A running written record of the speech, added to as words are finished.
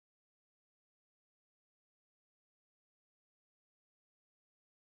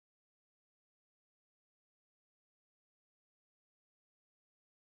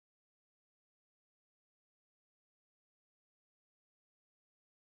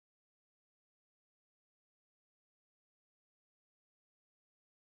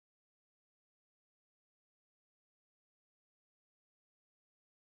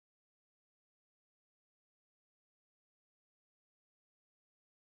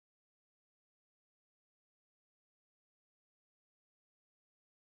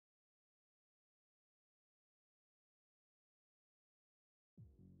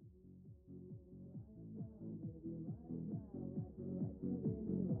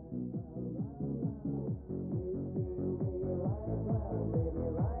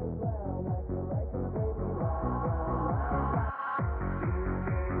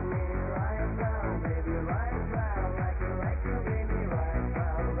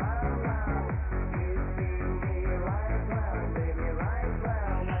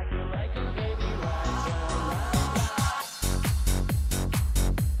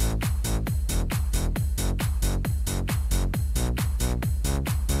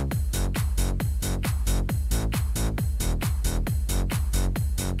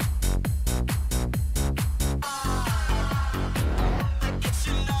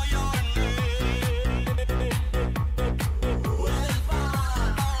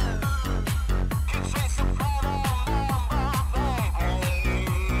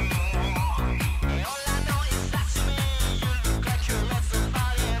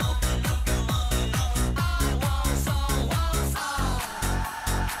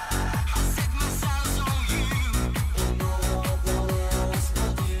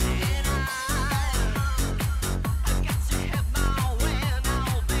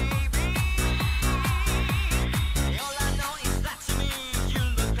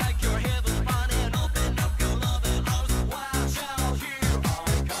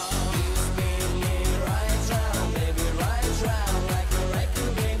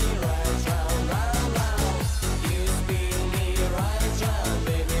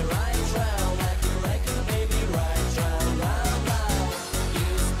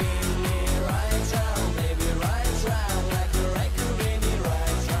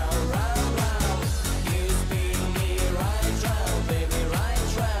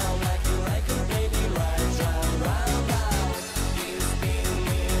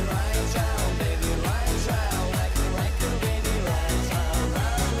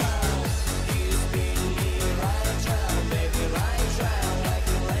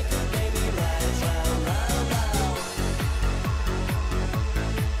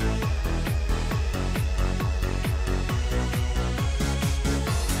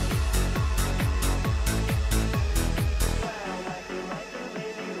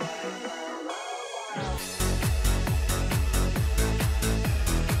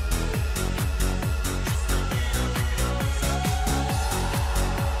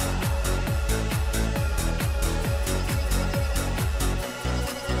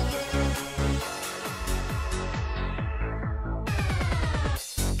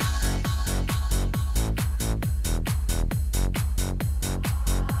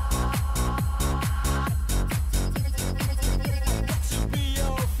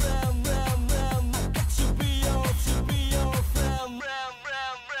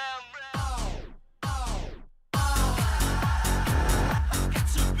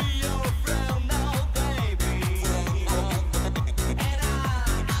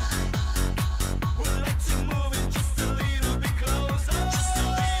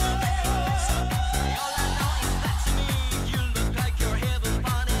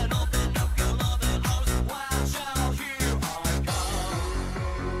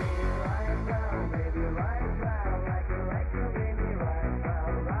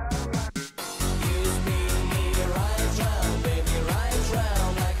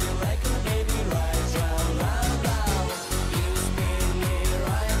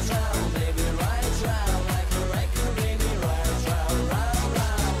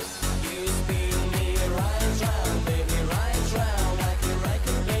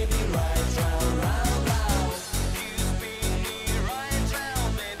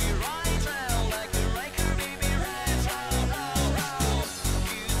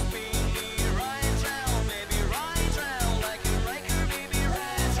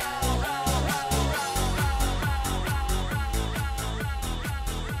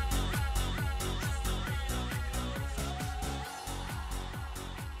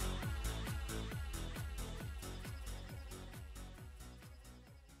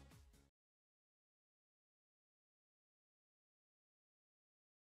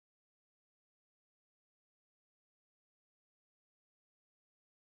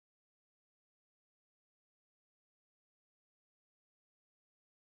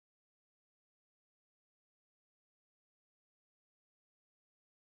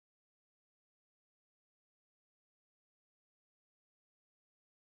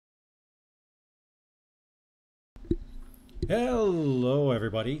Hello,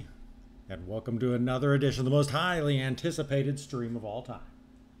 everybody, and welcome to another edition of the most highly anticipated stream of all time.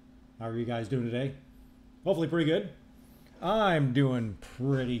 How are you guys doing today? Hopefully, pretty good. I'm doing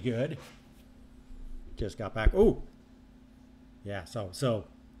pretty good. Just got back. Oh, yeah. So,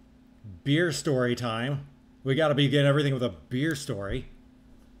 beer story time. We got to begin everything with a beer story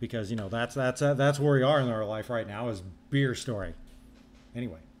because that's where we are in our life right now is beer story.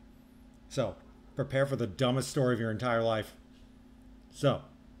 Anyway, so prepare for the dumbest story of your entire life. So,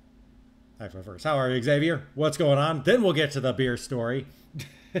 first, how are you, Xavier? What's going on? Then we'll get to the beer story.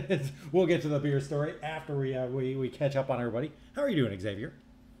 We'll get to the beer story after we catch up on everybody. How are you doing, Xavier?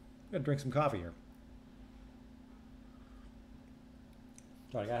 I'm gonna drink some coffee here.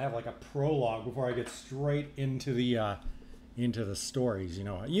 So I gotta have like a prologue before I get straight into the stories.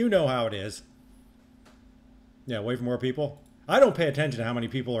 You know how it is. Yeah, wait for more people. I don't pay attention to how many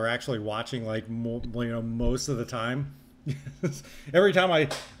people are actually watching, like most of the time. Every time I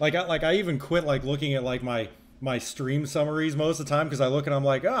even quit like looking at like my stream summaries most of the time because I look and I'm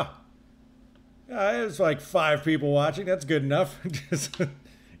like, yeah, it's like 5 people watching. That's good enough. Just,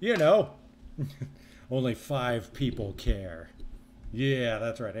 only 5 people care. Yeah,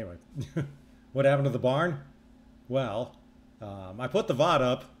 that's right. Anyway, what happened to the barn? Well, I put the VOD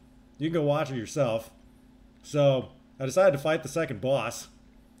up. You can go watch it yourself. So I decided to fight the second boss.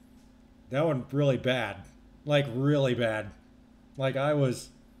 That one really bad. Like, really bad. Like, I was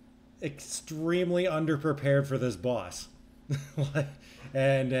extremely underprepared for this boss.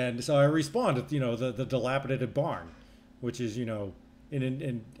 and so I respawned at, the dilapidated barn, which is,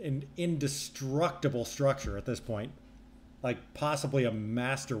 an indestructible structure at this point. Like, possibly a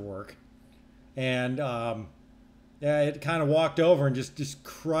masterwork. And, yeah, it kind of walked over and just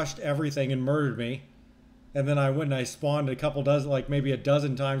crushed everything and murdered me. And then I went and I spawned a couple dozen, like maybe a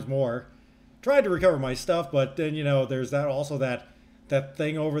dozen times more. Tried to recover my stuff, but then, there's that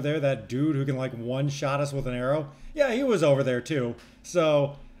thing over there, that dude who can like one-shot us with an arrow. Yeah, he was over there too.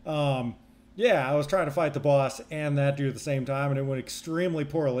 So, yeah, I was trying to fight the boss and that dude at the same time, and it went extremely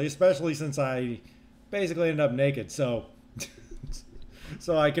poorly, especially since I basically ended up naked. So,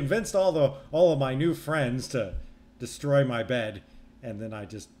 so I convinced all of my new friends to destroy my bed, and then I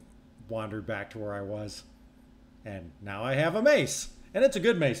just wandered back to where I was. And now I have a mace, and it's a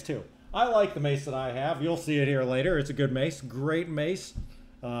good mace too. I like the mace that I have. You'll see it here later. It's a good mace. Great mace.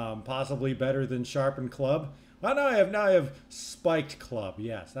 Possibly better than sharpened club. Well, now I have spiked club.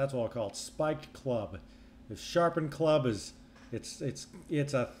 Yes, that's what I'll call it. Spiked club. The sharpened club is it's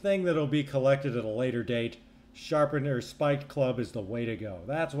a thing that'll be collected at a later date. Sharpened or spiked club is the way to go.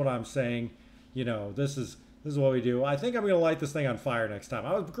 That's what I'm saying. This is what we do. I think I'm going to light this thing on fire next time.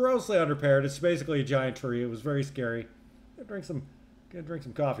 I was grossly underprepared. It's basically a giant tree. It was very scary. I'm gonna drink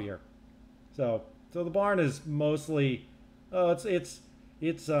some coffee here. So the barn is mostly, it's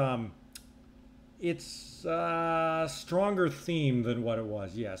stronger theme than what it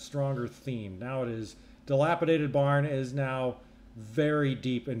was. Yeah, stronger theme. Now it is dilapidated barn is now very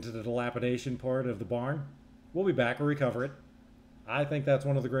deep into the dilapidation part of the barn. We'll be back and recover it. I think that's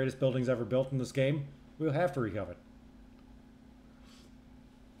one of the greatest buildings ever built in this game. We'll have to recover it.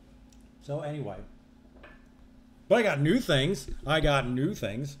 So anyway, but I got new things. Tons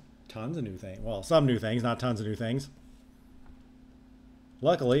of new things. Well, some new things, not tons of new things.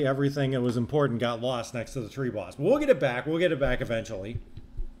 Luckily, everything that was important got lost next to the tree boss. But we'll get it back. We'll get it back eventually.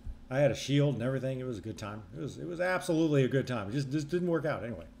 I had a shield and everything. It was a good time. It was absolutely a good time. It just didn't work out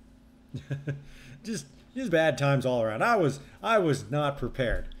anyway. just bad times all around. I was not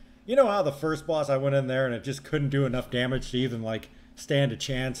prepared. You know how the first boss I went in there and it just couldn't do enough damage to even like stand a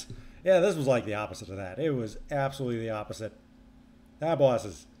chance? Yeah, this was like the opposite of that. It was absolutely the opposite. That boss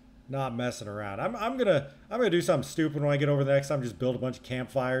is not messing around. I'm gonna do something stupid when I get over the next time. Just build a bunch of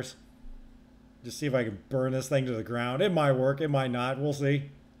campfires. Just see if I can burn this thing to the ground. It might work. It might not. We'll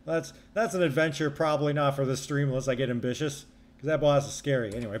see. That's an adventure. Probably not for this stream unless I get ambitious. Because that boss is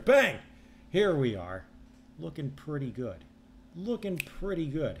scary. Anyway, bang! Here we are. Looking pretty good. Looking pretty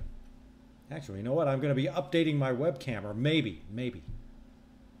good. Actually, you know what? I'm going to be updating my webcam. Or maybe.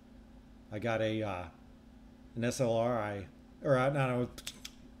 I got an SLR.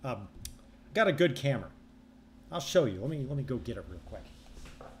 Got a good camera. I'll show you. Let me go get it real quick.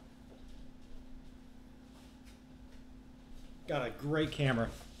 Got a great camera.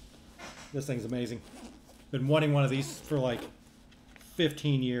 This thing's amazing. Been wanting one of these for like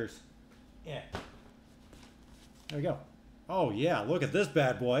 15 years. Yeah. There we go. Oh yeah, look at this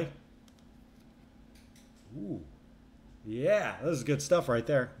bad boy. Ooh. Yeah, this is good stuff right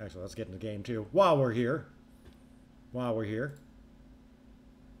there. Actually, let's get in the game too. While we're here. Might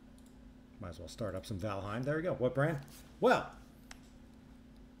as well start up some Valheim. There we go. What brand? Well,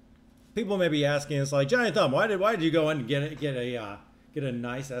 people may be asking, it's like, Giant Thumb, why did you go in and get a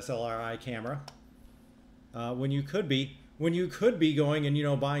nice SLRI camera when you could be going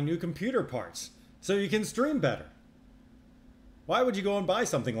and buying new computer parts so you can stream better? Why would you go and buy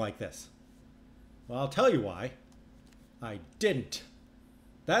something like this? Well, I'll tell you why. I didn't.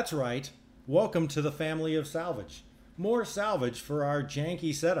 That's right. Welcome to the family of salvage. More salvage for our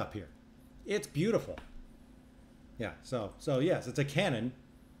janky setup here. It's beautiful. Yeah, so yes, it's a Canon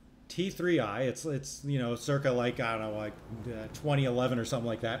T3i. It's circa like, I don't know, like 2011 or something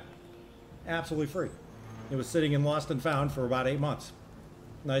like that. Absolutely free. It was sitting in Lost and Found for about 8 months.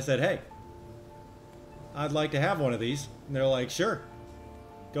 And I said, hey, I'd like to have one of these. And they're like, sure.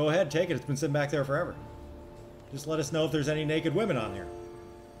 Go ahead, take it. It's been sitting back there forever. Just let us know if there's any naked women on there.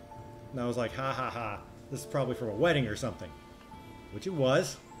 And I was like, ha ha ha. This is probably from a wedding or something. Which it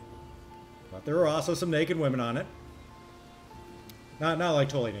was. But there were also some naked women on it. Not like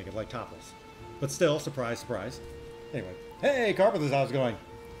totally naked, like topless. But still, surprise, surprise. Anyway. Hey, Carpenters, how's it going?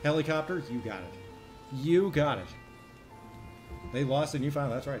 Helicopter, you got it. You got it. They lost and you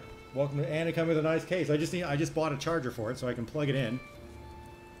found it. That's right. Welcome to, and it come with a nice case. I just bought a charger for it so I can plug it in.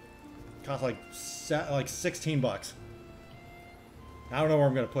 Cost like 16 bucks. I don't know where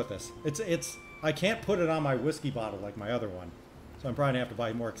I'm gonna put this. I can't put it on my whiskey bottle like my other one. So I'm probably gonna have to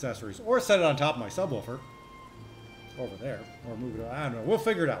buy more accessories. Or set it on top of my subwoofer. Over there. Or move it, I don't know. We'll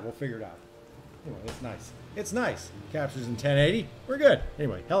figure it out. Anyway, it's nice. It's nice. Captures in 1080. We're good.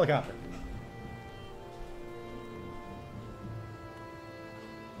 Anyway, helicopter.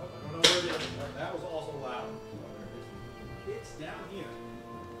 Oh, I don't know where it is. That was also loud. It's down here.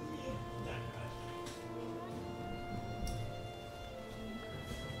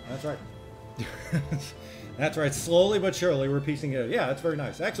 That's right. That's right. Slowly but surely we're piecing it. Yeah, it's very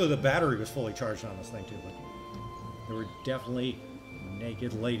nice. Actually, the battery was fully charged on this thing too. But there were definitely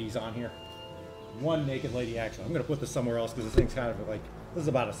naked ladies on here. One naked lady, actually. I'm going to put this somewhere else because this thing's kind of like, this is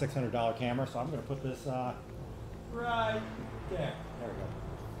about a $600 camera, so I'm going to put this right there. There we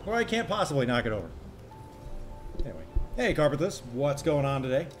go. Or I can't possibly knock it over. Anyway. Hey, Carpenters. What's going on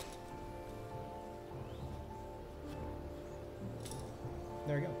today?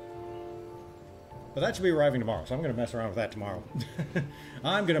 There you go. But that should be arriving tomorrow, so I'm going to mess around with that tomorrow.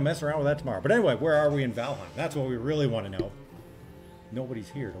 But anyway, where are we in Valheim? That's what we really want to know. Nobody's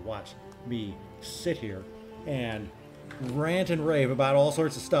here to watch me sit here and rant and rave about all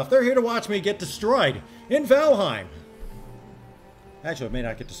sorts of stuff. They're here to watch me get destroyed in Valheim. Actually, it may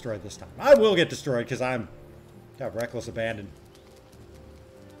not get destroyed this time. I will get destroyed because I'm got reckless abandon.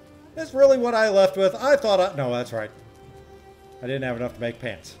 That's really what I left with. I thought no, that's right. I didn't have enough to make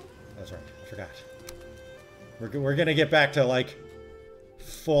pants. That's right. I forgot. We're going to get back to, like,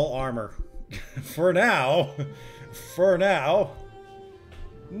 full armor. For now.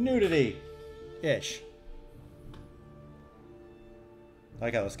 Nudity-ish. I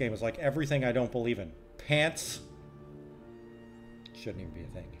like how this game is like everything I don't believe in. Pants. Shouldn't even be a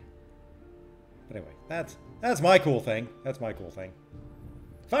thing. But anyway, that's my cool thing.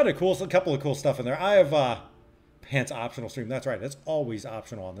 Found a couple of cool stuff in there. I have, pants optional stream. That's right. It's always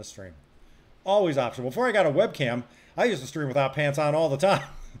optional on this stream. Always optional. Before I got a webcam, I used to stream without pants on all the time.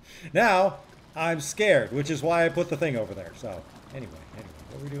 Now, I'm scared, which is why I put the thing over there. So, anyway,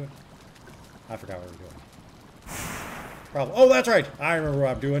 what are we doing? I forgot what we were doing. Probably. Oh, that's right. I remember what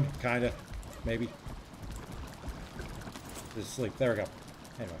I'm doing. Kinda. Maybe. Just sleep. There we go.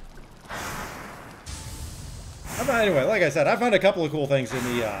 Anyway, like I said, I found a couple of cool things in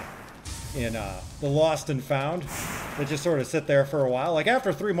the Lost and Found that just sort of sit there for a while. Like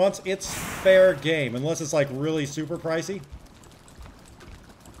after 3 months, it's fair game, unless it's like really super pricey.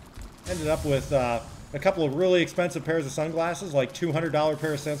 Ended up with a couple of really expensive pairs of sunglasses, like $200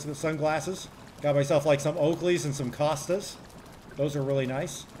 pair of sunglasses. Got myself like some Oakleys and some Costas. Those are really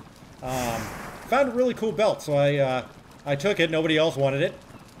nice. Found a really cool belt, so I took it. Nobody else wanted it.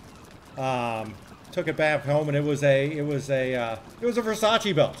 Took it back home, and it was a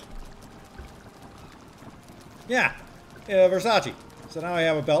Versace belt. Yeah, Versace. So now I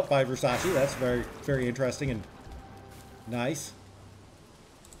have a belt by Versace. That's very, very interesting and nice.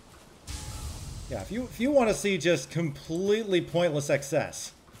 Yeah, if you want to see just completely pointless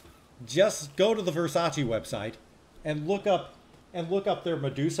excess, just go to the Versace website and look up their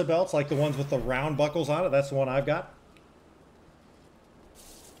Medusa belts, like the ones with the round buckles on it. That's the one I've got.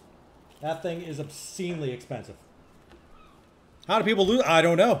 That thing is obscenely expensive. How do people lose? I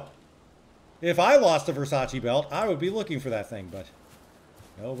don't know. If I lost a Versace belt, I would be looking for that thing, but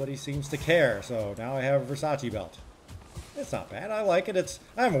nobody seems to care, so now I have a Versace belt. It's not bad. I like it.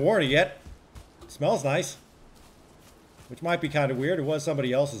 I haven't worn it yet. It smells nice. which might be kind of weird. It was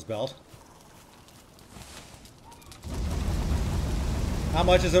somebody else's belt. How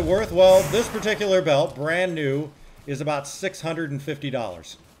much is it worth? Well, this particular belt, brand new, is about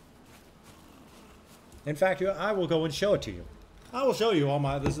 $650. In fact, I will go and show it to you. I will show you all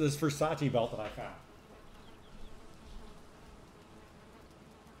my this Versace belt that I found.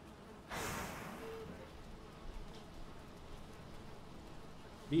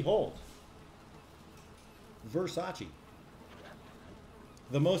 Behold, Versace.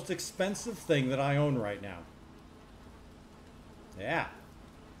 The most expensive thing that I own right now. Yeah.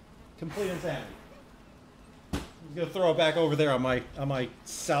 Complete insanity. I'm gonna throw it back over there on my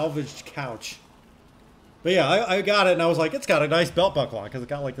salvaged couch. But yeah, I got it and I was like, it's got a nice belt buckle on because it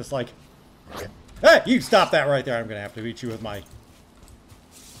got like this like, hey, you stop that right there. I'm gonna have to beat you with my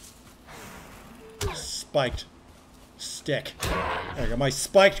spiked stick. There you go, my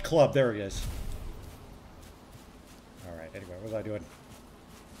spiked club. There it is. All right. Anyway, what was I doing?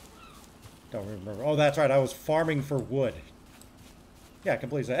 Don't remember. Oh, that's right. I was farming for wood. Yeah,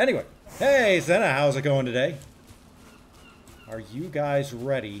 completely. Anyway, hey, Senna, how's it going today? Are you guys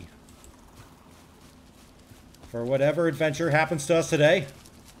ready for whatever adventure happens to us today?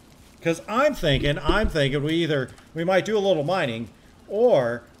 Because I'm thinking we might do a little mining,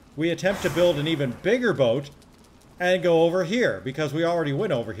 or we attempt to build an even bigger boat and go over here, because we already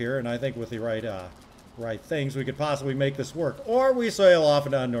went over here, and I think with the right things, we could possibly make this work. Or we sail off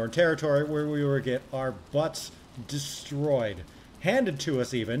into unknown territory where we will get our butts destroyed. Handed to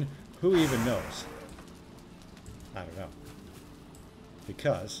us even. Who even knows? I don't know.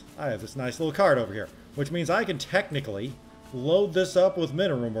 Because I have this nice little card over here, which means I can technically load this up with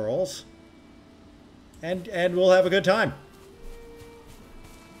mineral rolls, and we'll have a good time.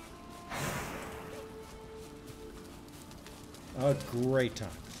 A great time.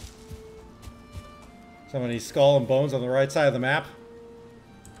 Some of these skull and bones on the right side of the map.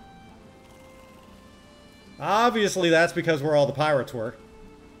 Obviously, that's because where all the pirates were.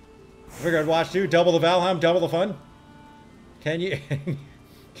 I figured I'd watch you. Double the Valheim, double the fun. Can you,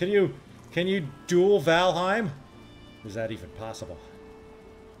 can you duel Valheim? Is that even possible?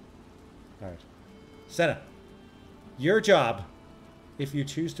 All right, Senna, your job, if you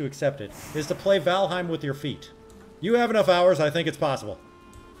choose to accept it, is to play Valheim with your feet. You have enough hours. I think it's possible.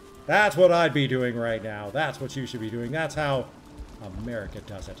 That's what I'd be doing right now. That's what you should be doing. That's how America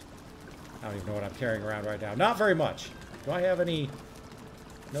does it. I don't even know what I'm carrying around right now. Not very much. Do I have any...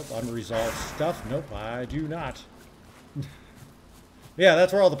 Nope, unresolved stuff. Nope, I do not. Yeah,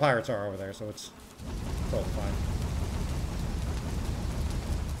 that's where all the pirates are over there, so it's totally fine.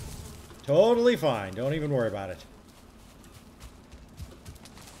 Totally fine. Don't even worry about it.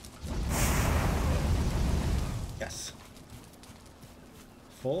 Yes.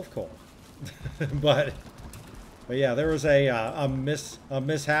 Full of coal. But yeah, there was a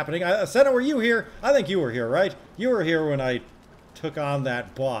miss happening. Senna, were you here? I think you were here, right? You were here when I took on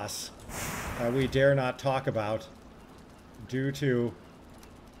that boss we dare not talk about due to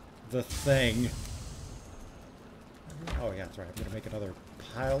the thing. Oh yeah, that's right. I'm gonna make another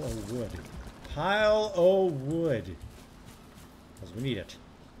pile of wood. Pile of wood. Because we need it.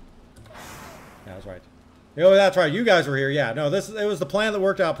 Yeah, that's right. Oh, that's right. You guys were here. Yeah, no, it was the plan that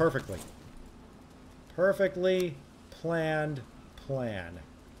worked out perfectly. Perfectly planned plan.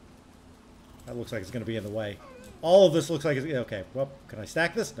 That looks like it's going to be in the way. All of this looks like it's... Okay, well, can I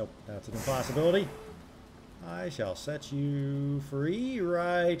stack this? Nope, that's an impossibility. I shall set you free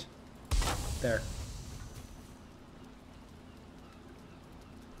right there.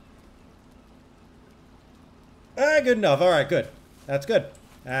 Good enough. All right, good. That's good.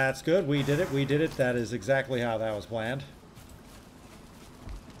 That's good. We did it. We did it. That is exactly how that was planned.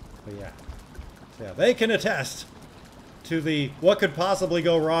 But yeah. Yeah, they can attest to the what could possibly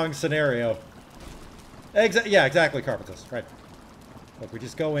go wrong scenario. Yeah, exactly, Carpentus. Right. Look, we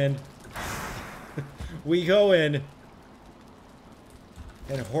just go in. We go in.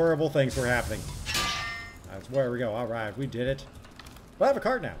 And horrible things were happening. That's where we go. All right, we did it. But I have a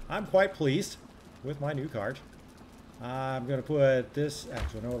card now. I'm quite pleased with my new card. I'm going to put this...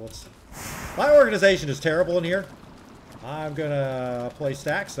 Actually, no, let's... My organization is terrible in here. I'm going to place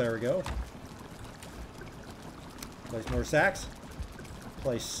stacks. There we go. Place more stacks.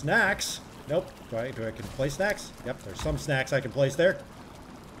 Place snacks. Nope. Do I can place snacks? Yep, there's some snacks I can place there.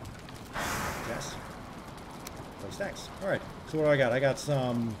 Yes. Place snacks. Alright, so what do I got? I got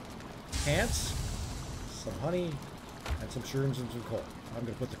some ants, some honey, and some shrooms and some coal. I'm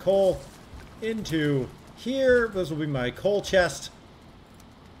going to put the coal into... here. This will be my coal chest.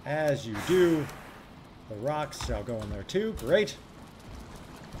 As you do. The rocks shall go in there too. Great.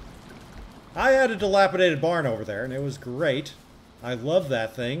 I had a dilapidated barn over there, and it was great. I loved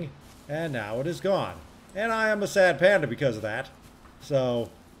that thing, and now it is gone. And I am a sad panda because of that. So,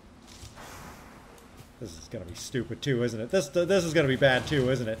 this is going to be stupid too, isn't it? This is going to be bad too,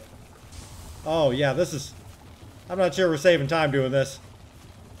 isn't it? Oh, yeah, this is... I'm not sure we're saving time doing this.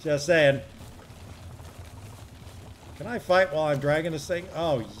 Just saying. Can I fight while I'm dragging this thing?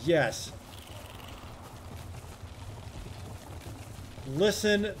 Oh, yes.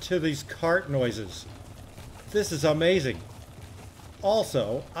 Listen to these cart noises. This is amazing.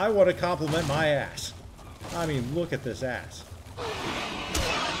 Also, I want to compliment my ass. I mean, look at this ass.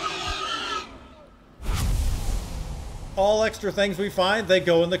 All extra things we find, they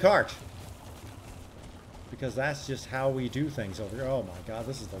go in the cart. Because that's just how we do things over here. Oh my god,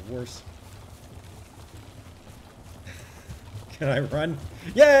 this is the worst. Can I run?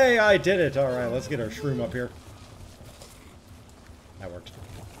 Yay, I did it! Alright, let's get our shroom up here. That worked.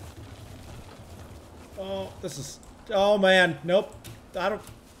 Oh, this is... Oh man, nope. I don't...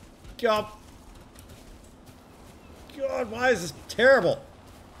 God, why is this terrible?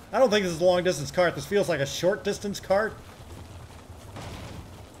 I don't think this is a long distance cart. This feels like a short distance cart.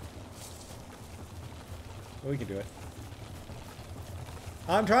 We can do it.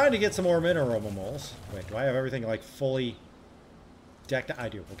 I'm trying to get some more mineral moles. Wait, do I have everything like fully decked? I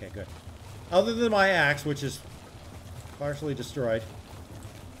do. Okay, good. Other than my axe, which is partially destroyed,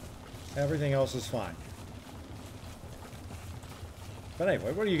 everything else is fine. But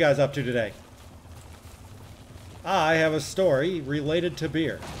anyway, what are you guys up to today? I have a story related to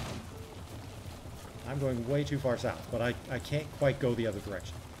beer. I'm going way too far south, but I can't quite go the other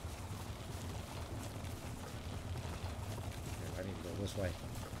direction. I need to go this way.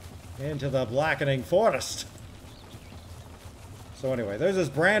 Into the blackening forest. So anyway, there's this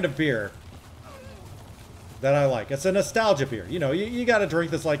brand of beer that I like. It's a nostalgia beer. You know, you got to drink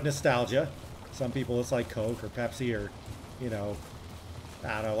this like nostalgia. Some people it's like Coke or Pepsi or, you know,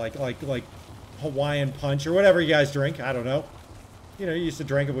 I don't know, like Hawaiian Punch or whatever you guys drink. I don't know. You know, you used to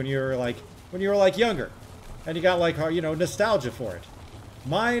drink it when you were like younger, and you got like, you know, nostalgia for it.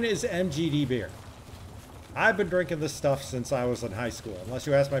 Mine is MGD beer. I've been drinking this stuff since I was in high school, unless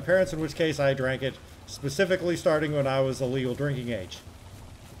you ask my parents, in which case I drank it specifically starting when I was the legal drinking age.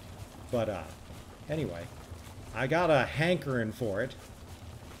 But anyway, I got a hankering for it,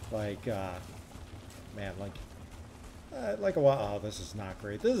 like man, like a while. Oh, this is not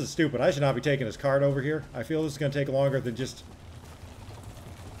great. This is stupid. I should not be taking this cart over here. I feel this is going to take longer than just...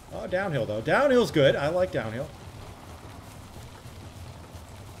 Oh, downhill, though. Downhill's good. I like downhill.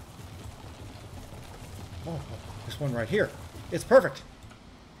 Oh, this one right here. It's perfect.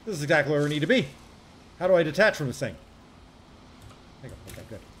 This is exactly where we need to be. How do I detach from this thing? There you go. Okay,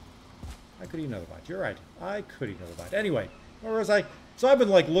 good. I could eat another bite. You're right. I could eat another bite. Anyway, where was I? So I've been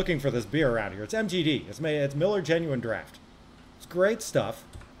like looking for this beer around here. It's MGD. It's Miller Genuine Draft. It's great stuff.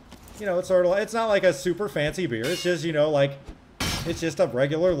 You know, it's sort of like, it's not like a super fancy beer. It's just, you know, like, it's just a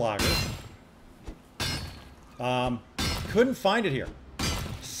regular lager. Couldn't find it here.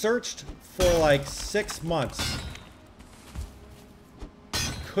 Searched for like 6 months.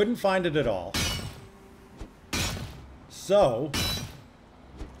 Couldn't find it at all. So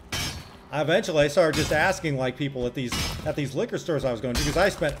eventually I started just asking like people at these liquor stores I was going to, because I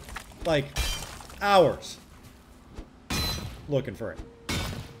spent like hours looking for it.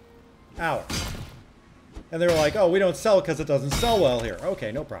 Hours. And they were like, oh, we don't sell it because it doesn't sell well here.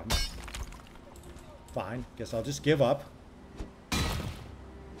 Okay, no problem. Fine. Guess I'll just give up.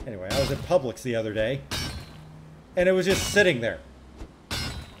 Anyway, I was at Publix the other day, and it was just sitting there.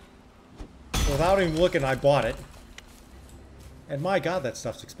 Without even looking, I bought it. And my God, that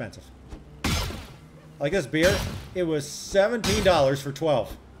stuff's expensive. Like this beer, it was $17 for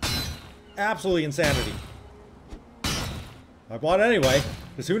 12. Absolutely insanity. I bought it anyway,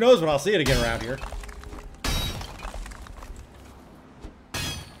 because who knows when I'll see it again around here.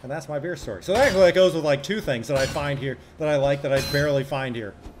 And that's my beer story. So actually that goes with like two things that I find here, that I like, that I barely find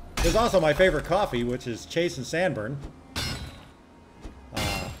here. There's also my favorite coffee, which is Chase and Sanborn.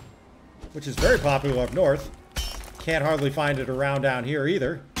 Which is very popular up north. Can't hardly find it around down here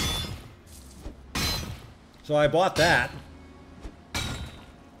either. So I bought that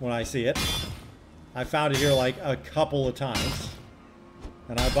when I see it. I found it here like a couple of times,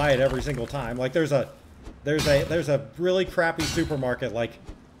 and I buy it every single time. Like there's a really crappy supermarket like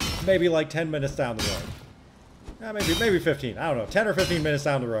maybe like 10 minutes down the road. Maybe 15. I don't know, 10 or 15 minutes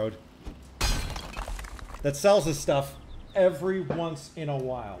down the road that sells this stuff every once in a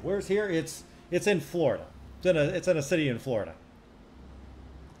while. Where's here? It's in Florida. It's in a city in Florida.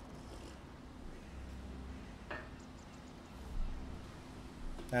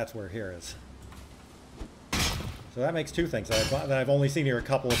 That's where here is. So that makes two things that I've only seen here a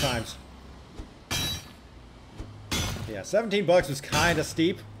couple of times. Yeah, $17 was kind of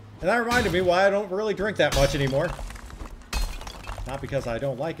steep. And that reminded me why I don't really drink that much anymore. Not because I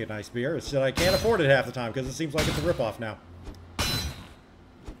don't like a nice beer, it's that I can't afford it half the time because it seems like it's a ripoff now.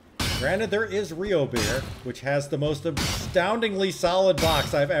 Granted, there is Rio beer, which has the most astoundingly solid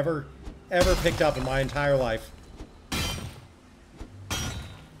box I've ever picked up in my entire life.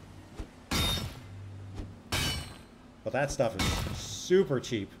 But that stuff is super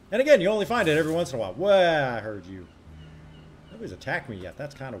cheap. And again, you only find it every once in a while. Well, I heard you. Nobody's attacked me yet.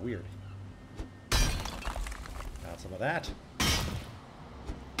 That's kind of weird. Got some of that.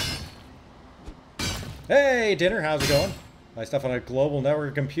 Hey, dinner. How's it going? My stuff on a global network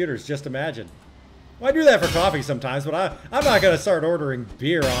of computers. Just imagine. Well, I do that for coffee sometimes, but I'm not going to start ordering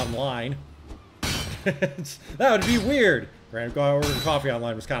beer online. That would be weird. Ordering coffee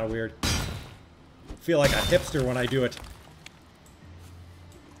online was kind of weird. Feel like a hipster when I do it.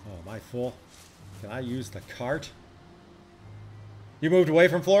 Oh, am I full? Can I use the cart? You moved away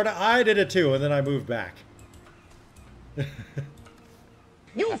from Florida? I did it too, and then I moved back.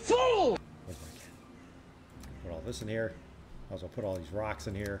 You fool! Put all this in here. I was gonna put all these rocks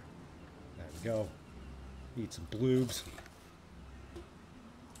in here. There we go. Eat some bloobs.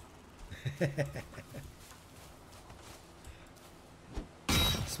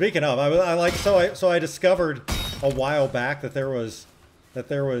 Speaking of, I discovered a while back that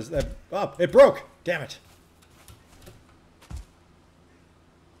oh, it broke. Damn it.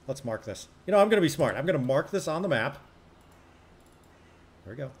 Let's mark this. You know, I'm gonna be smart. I'm gonna mark this on the map.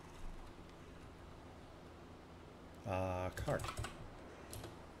 There we go. Cart.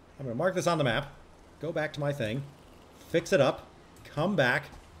 I'm gonna mark this on the map. Go back to my thing. Fix it up. Come back.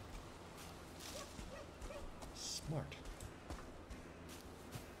 Smart.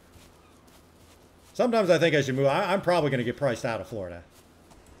 Sometimes I think I should move. I'm probably going to get priced out of Florida.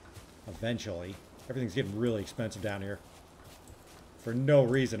 Eventually. Everything's getting really expensive down here. For no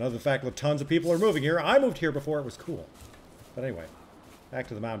reason, other than the fact that tons of people are moving here. I moved here before it was cool. But anyway, back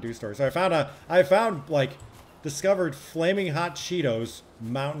to the Mountain Dew story. So I found, like, discovered Flaming Hot Cheetos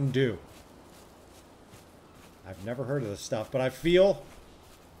Mountain Dew. I've never heard of this stuff, but I feel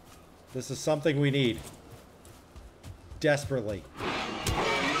this is something we need. Desperately.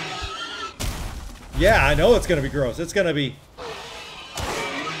 Yeah, I know it's gonna be gross. It's gonna be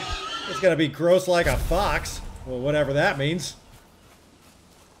gross like a fox. Well, whatever that means.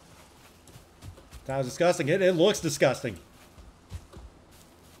 Sounds disgusting. It looks disgusting.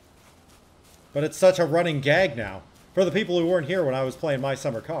 But it's such a running gag now. For the people who weren't here when I was playing My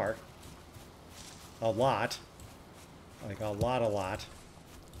Summer Car. A lot. Like a lot.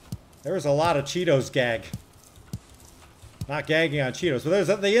 There was a lot of Cheetos gag. Not gagging on Cheetos, but there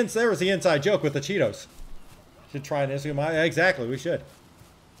was the inside joke with the Cheetos. Should try and issue my exactly. We should.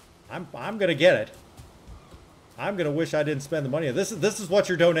 I'm gonna get it. I'm gonna wish I didn't spend the money. This is what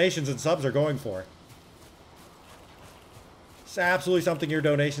your donations and subs are going for. It's absolutely something your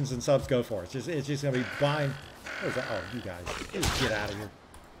donations and subs go for. It's just gonna be buying. What is that? Oh, you guys, just get out of here.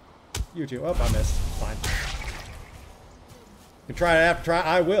 You too. Oh, I missed. Fine. You can try it after.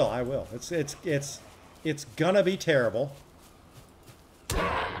 I will. It's gonna be terrible.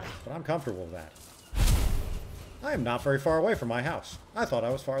 But I'm comfortable with that. I am not very far away from my house. I thought I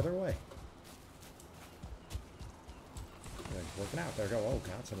was farther away. It's working out. There we go. Oh,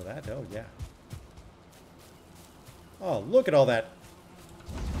 got some of that. Oh, yeah. Oh, look at all that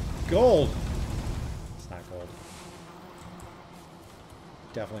gold. It's not gold.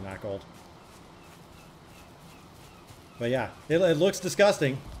 Definitely not gold. But yeah, it looks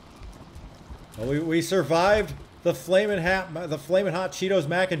disgusting. Well, we survived the flaming hot Cheetos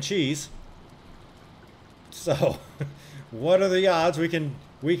mac and cheese. So, what are the odds we can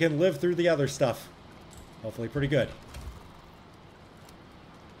live through the other stuff? Hopefully, pretty good.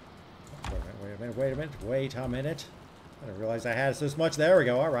 Wait a minute. I didn't realize I had this much. There we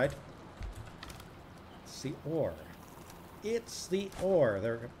go. All right. It's the ore. It's the ore.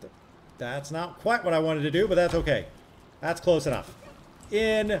 That's not quite what I wanted to do, but that's okay. That's close enough.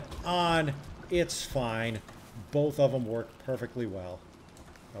 In, on, it's fine. Both of them work perfectly well.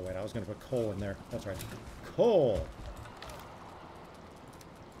 Oh, wait, I was going to put coal in there. That's right. Coal.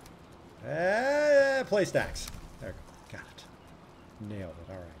 Play stacks. There we go. Got it. Nailed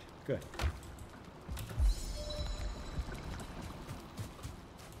it. All right. Good.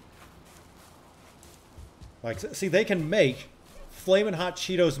 Like, see, they can make Flamin' Hot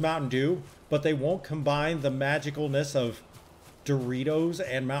Cheetos Mountain Dew, but they won't combine the magicalness of Doritos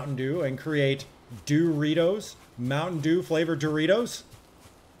and Mountain Dew and create Doritos, Mountain Dew flavored Doritos.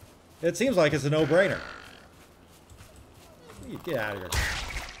 It seems like it's a no-brainer. Get out of here.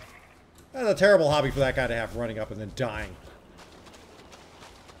 That's a terrible hobby for that guy to have, running up and then dying.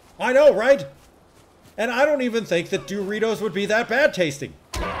 I know, right? And I don't even think that Doritos would be that bad tasting.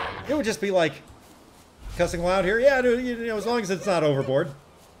 It would just be like cussing loud here. Yeah, dude, you know, as long as it's not overboard.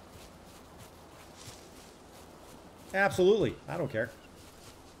 Absolutely. I don't care.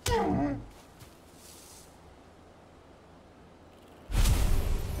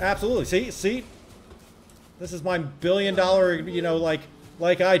 Absolutely. See? This is my billion-dollar, you know, like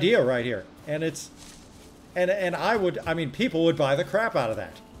idea right here. And it's and I mean, people would buy the crap out of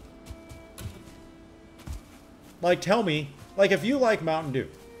that. Like, tell me, like, if you like Mountain Dew,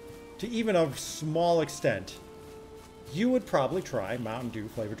 to even a small extent, you would probably try Mountain Dew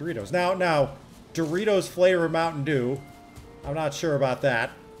flavored Doritos. Now, Doritos flavored Mountain Dew, I'm not sure about that,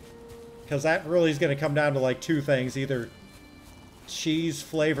 because that really is going to come down to, like, two things. Either cheese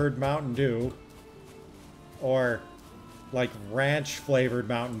flavored Mountain Dew, or, like, ranch flavored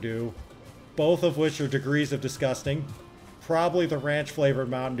Mountain Dew, both of which are degrees of disgusting. Probably the ranch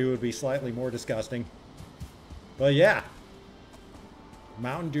flavored Mountain Dew would be slightly more disgusting. But yeah,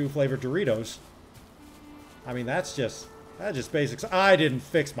 Mountain Dew flavored Doritos. I mean, that's just basics. I didn't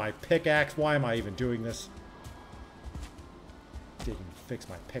fix my pickaxe. Why am I even doing this? Didn't fix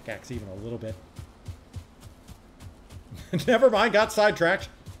my pickaxe even a little bit. Never mind, got sidetracked.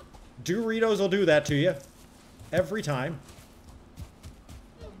 Doritos will do that to you. Every time.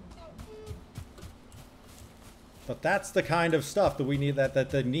 But that's the kind of stuff that we need,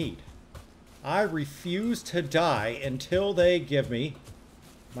 that they need. I refuse to die until they give me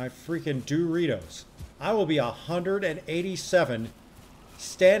my freaking Doritos. I will be 187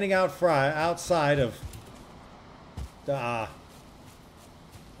 standing outside of I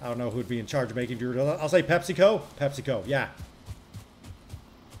don't know who'd be in charge of making Doritos. I'll say PepsiCo. PepsiCo, yeah.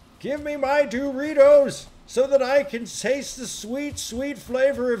 Give me my Doritos so that I can taste the sweet, sweet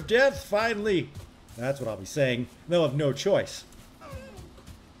flavor of death finally. That's what I'll be saying. They'll have no choice.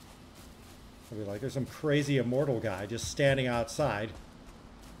 I'll be like, there's some crazy immortal guy just standing outside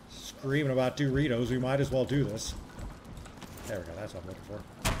screaming about Doritos. We might as well do this. There we go. That's what I'm looking for.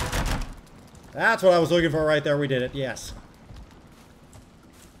 That's what I was looking for right there. We did it. Yes.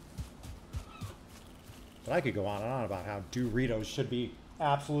 But I could go on and on about how Doritos should be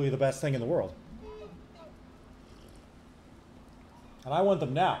absolutely the best thing in the world. And I want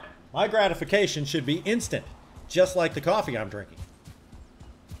them now. My gratification should be instant, just like the coffee I'm drinking.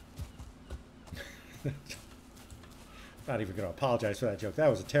 Not even going to apologize for that joke. That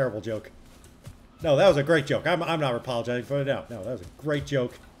was a terrible joke. No, that was a great joke. I'm not apologizing for it. No, that was a great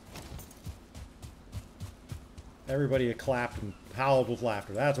joke. Everybody clapped and howled with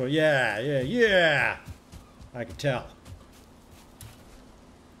laughter. That's what, yeah. I could tell.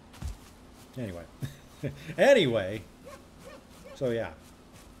 Anyway. So, yeah.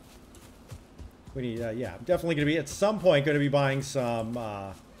 We need, yeah, I'm definitely going to be, at some point, going to be buying some,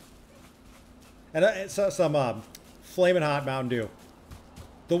 Flamin' Hot Mountain Dew.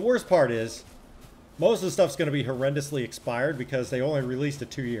 The worst part is, most of the stuff's going to be horrendously expired because they only released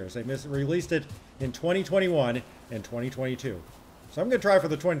it 2 years. They released it in 2021 and 2022. So I'm going to try for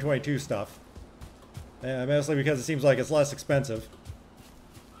the 2022 stuff. Mostly because it seems like it's less expensive.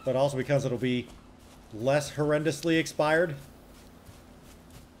 But also because it'll be less horrendously expired.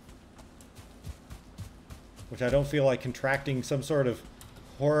 Which I don't feel like contracting some sort of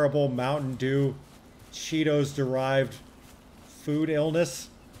horrible Mountain Dew Cheetos-derived food illness.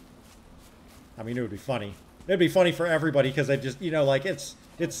 I mean, it would be funny. It'd be funny for everybody because they just, you know, like it's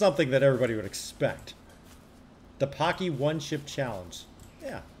something that everybody would expect. The Pocky One-Chip Challenge.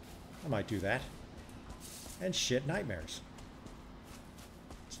 Yeah, I might do that. And shit nightmares.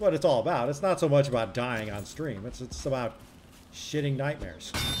 That's what it's all about. It's not so much about dying on stream. It's about shitting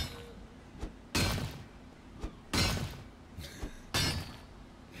nightmares.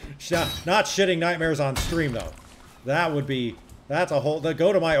 Not shitting nightmares on stream, though. That's a whole...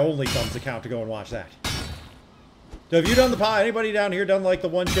 Go to my OnlyFans account to go and watch that. So have you done anybody down here done, like, the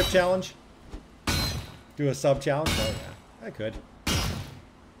one-chip challenge? Do a sub-challenge? Oh, yeah. I could.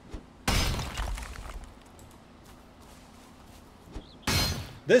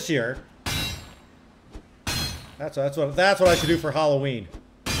 This year... That's what I should do for Halloween.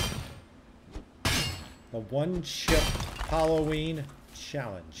 The one-chip Halloween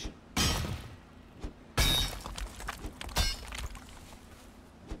challenge.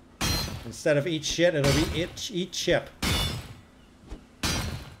 Instead of eat shit, it'll be eat chip.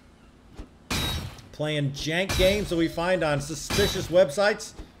 Playing jank games that we find on suspicious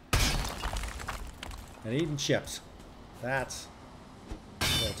websites. And eating chips. That's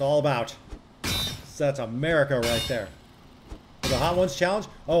what it's it's all about. That's America right there. The Hot Ones Challenge?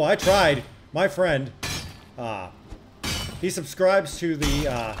 Oh, I tried. My friend, he subscribes to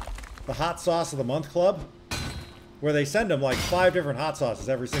the Hot Sauce of the Month Club, where they send him like 5 different hot sauces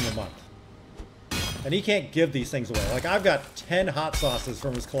every single month. And he can't give these things away. Like, I've got 10 hot sauces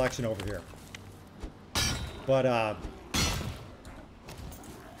from his collection over here. But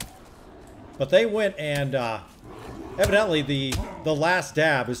they went and, evidently the last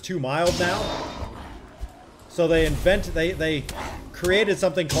dab is too mild now. So they created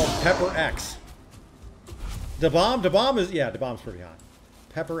something called Pepper X. Da Bomb is, yeah, Da Bomb's pretty hot.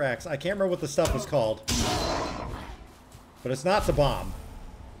 Pepper X, I can't remember what the stuff was called. But it's not Da Bomb.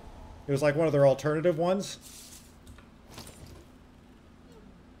 It was like one of their alternative ones.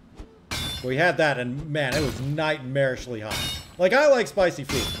 We had that, and man, it was nightmarishly hot. Like, I like spicy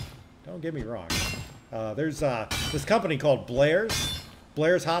food. Don't get me wrong. There's this company called Blair's.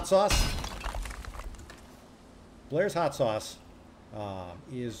 Blair's Hot Sauce. Blair's Hot Sauce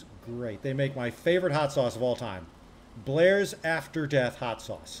is great. They make my favorite hot sauce of all time. Blair's After Death Hot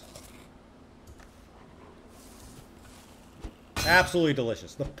Sauce. Absolutely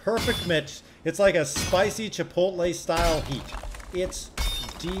delicious. The perfect mix. It's like a spicy Chipotle style heat. It's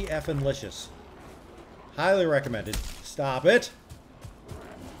D-F-N-licious. Highly recommended. Stop it.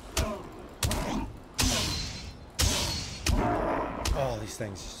 Oh, these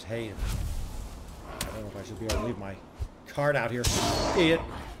things just hate it. I don't know if I should be able to leave my card out here. Idiot.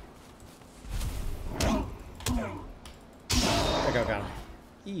 There we go, got him.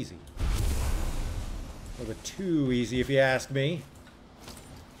 Easy. A little bit too easy if you ask me.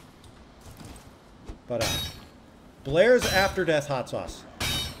 But, Blair's After Death Hot Sauce.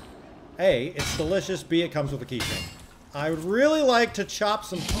 A, it's delicious. B, it comes with a keychain. I would really like to chop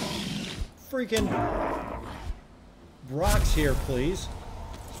some freaking rocks here, please.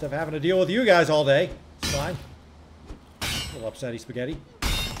 Instead of having to deal with you guys all day. It's fine. A little upsetty spaghetti.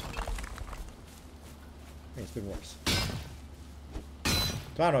 It's been worse.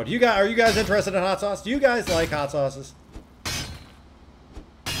 So I don't know. Are you guys interested in hot sauce? Do you guys like hot sauces?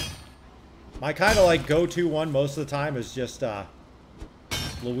 My kind of like go-to one most of the time is just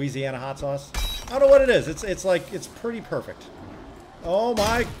Louisiana hot sauce. I don't know what it is. It's like, it's pretty perfect. Oh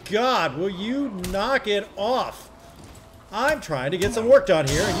my God, will you knock it off? I'm trying to get some work done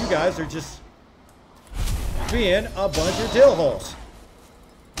here, and you guys are just being a bunch of dill holes.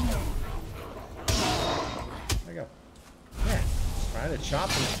 There you go. Man, just trying to chop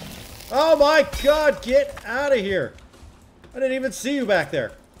them. Oh my God, get out of here. I didn't even see you back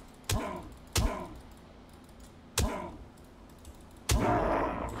there.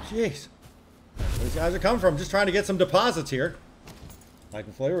 Jeez. Where these guys are coming from. Just trying to get some deposits here. Like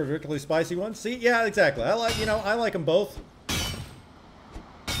the flavor, ridiculously spicy ones. See, yeah, exactly. I like them both.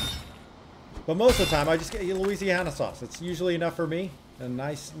 But most of the time, I just get Louisiana sauce. It's usually enough for me. A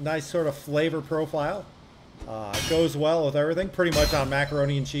nice sort of flavor profile. It goes well with everything. Pretty much on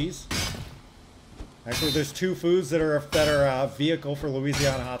macaroni and cheese. Actually, there's 2 foods that are a vehicle for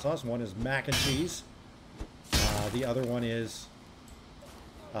Louisiana hot sauce. One is mac and cheese. The other one is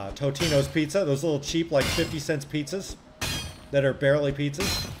Totino's Pizza. Those little cheap, like 50 cents pizzas that are barely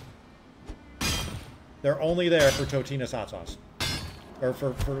pizzas. They're only there for Totino's hot sauce. Or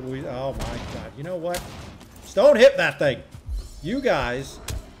for oh my God. You know what? Just don't hit that thing. You guys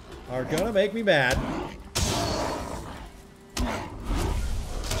are gonna make me mad.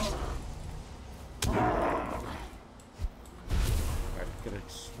 Alright, gonna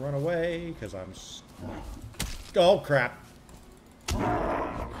run away because I'm... Oh, crap.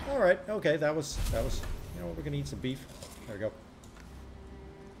 Alright, okay, that was, you know what, we're gonna eat some beef. There we go.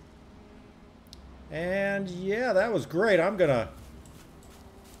 And yeah, that was great. I'm gonna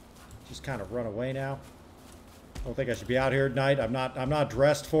just kind of run away now. I don't think I should be out here at night. I'm not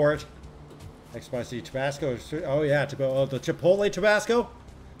dressed for it. Spicy Tabasco. Oh yeah, the Chipotle Tabasco,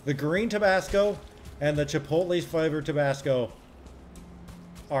 the green Tabasco, and the Chipotle flavored Tabasco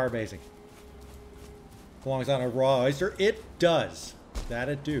are amazing. Belongs on a raw oyster. It does. That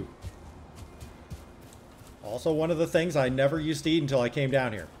it do. Also, one of the things I never used to eat until I came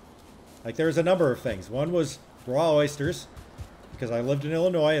down here. Like, there's a number of things. One was raw oysters, because I lived in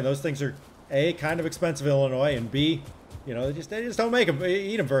Illinois, and those things are, A, kind of expensive in Illinois, and B, you know, they just don't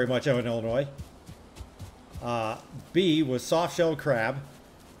eat them very much out in Illinois. B was soft-shelled crab.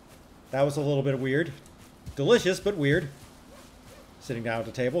 That was a little bit weird. Delicious, but weird. Sitting down at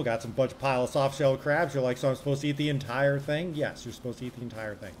the table, got some pile of soft-shelled crabs. You're like, so I'm supposed to eat the entire thing? Yes, you're supposed to eat the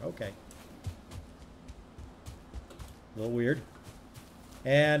entire thing. Okay. A little weird.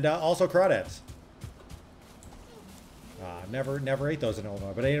 And also crawdads. Never ate those in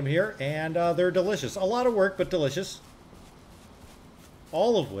Illinois, but ate them here, and they're delicious. A lot of work, but delicious.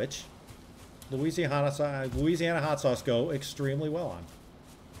 All of which Louisiana hot sauce go extremely well on.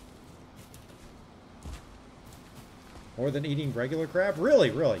 More than eating regular crab?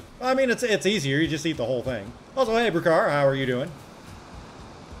 Really, really. I mean, it's easier. You just eat the whole thing. Also, hey, Brukar, how are you doing?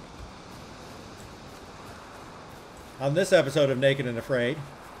 On this episode of Naked and Afraid,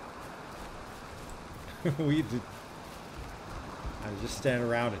 I just stand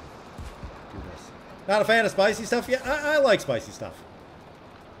around and do this. Not a fan of spicy stuff? Yeah, I like spicy stuff.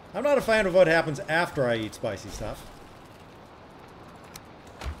 I'm not a fan of what happens after I eat spicy stuff.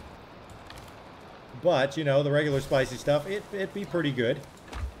 But, you know, the regular spicy stuff, it'd be pretty good.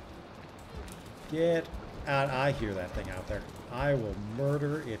 Get out. I hear that thing out there. I will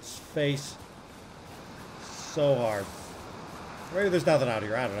murder its face so hard. Maybe there's nothing out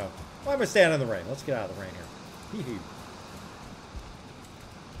here. I don't know. Why am I standing in the rain? Let's get out of the rain here. Hee hee.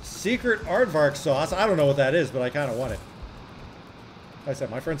 Secret aardvark sauce. I don't know what that is, but I kind of want it. Like I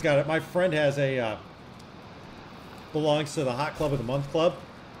said, my friend's got it. My friend has a, belongs to the Hot Club of the Month Club.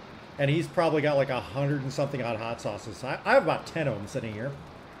 And he's probably got like 100 and something odd hot sauces. I have about 10 of them sitting here.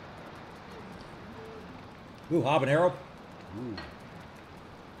 Ooh, habanero. Ooh.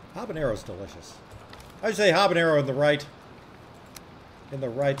 Habanero's delicious. I would say habanero in the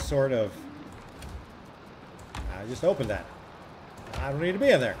right sort of... I just opened that. I don't need to be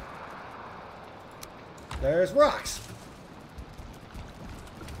in there. There's rocks.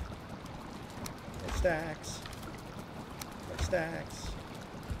 There's stacks. There's stacks.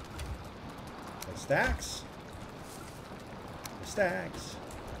 There's stacks. There's stacks.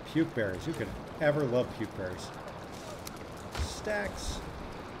 Puke berries. Who could ever love puke berries? Stacks.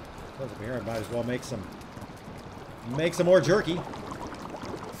 Those up here. I might as well make some more jerky.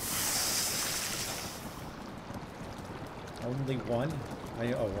 Only one?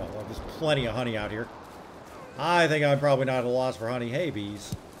 Oh, well, there's plenty of honey out here. I think I'm probably not at a loss for honey. Hey,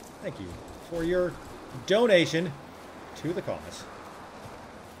 bees. Thank you for your donation to the cause.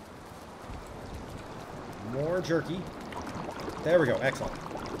 More jerky. There we go. Excellent.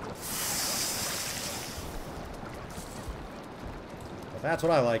 Well, that's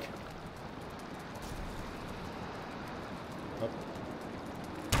what I like. Oh.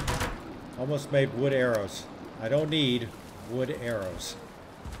 Almost made wood arrows. I don't need wood arrows.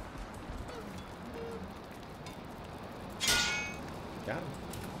 Got him.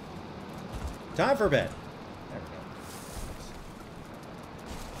 Time for bed. There we go.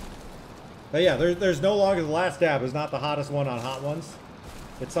 But yeah, there's no longer the last dab is not the hottest one on Hot Ones.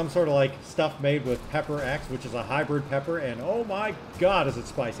 It's some sort of like stuff made with Pepper X, which is a hybrid pepper, and oh my god, is it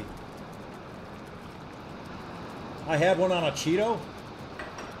spicy. I had one on a Cheeto.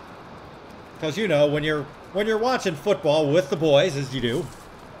 Because, you know, when you're watching football with the boys, as you do,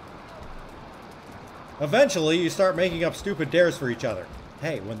 eventually you start making up stupid dares for each other.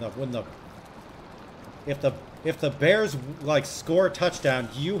 Hey, if the Bears like score a touchdown,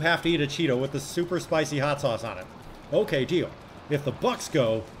 you have to eat a Cheeto with the super spicy hot sauce on it. Okay, deal. If the Bucks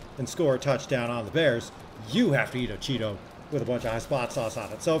go and score a touchdown on the Bears, you have to eat a Cheeto with a bunch of hot sauce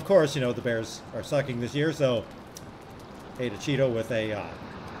on it. So of course, you know, the Bears are sucking this year, so ate a Cheeto with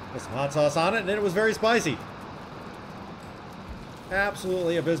some hot sauce on it, and it was very spicy.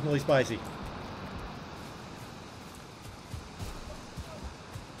 Absolutely abysmally spicy.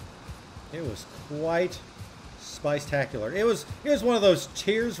 It was quite spice-tacular. It was one of those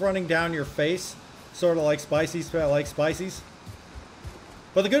tears running down your face, sort of like spices.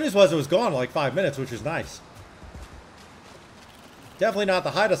 But the good news was it was gone in like 5 minutes, which was nice. Definitely not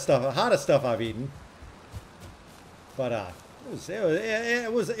the hottest stuff I've eaten. But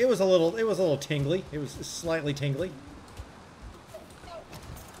it was a little tingly. It was slightly tingly.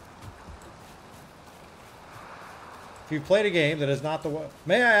 If you played a game that is not the one,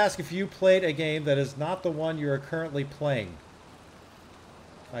 may I ask if you played a game that is not the one you are currently playing?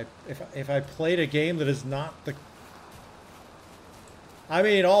 If I played a game that is not the, I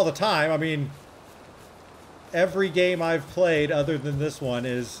mean all the time. I mean every game I've played other than this one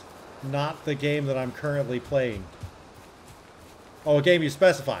is not the game that I'm currently playing. Oh, a game you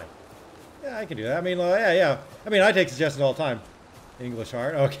specify. Yeah, I can do that. I mean, yeah. I mean, I take suggestions all the time. English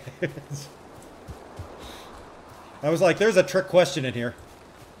hard. Okay. I was like, there's a trick question in here.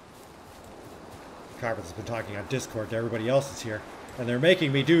 Carpet's been talking on Discord to everybody else that's here. And they're going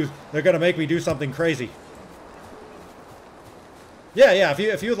to make me do something crazy. Yeah,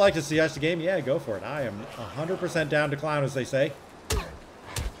 if you would like to suggest a game, yeah, go for it. I am 100% down to clown, as they say.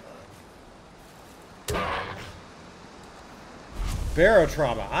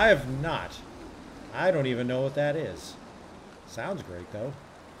 Barotrauma. I have not. I don't even know what that is. Sounds great, though.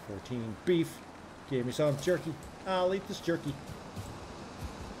 14 beef. Give me some jerky. I'll eat this jerky.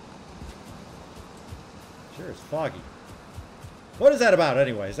 Sure, it's foggy. What is that about,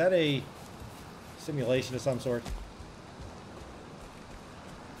 anyway? Is that a simulation of some sort?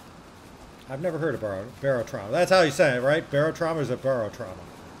 I've never heard of barotrauma. That's how you say it, right? Barotrauma, or is it barotrauma?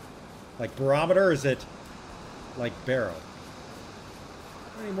 Like barometer, is it like barrow?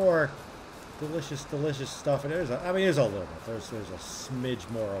 Any more delicious stuff? There's a little bit. There's a smidge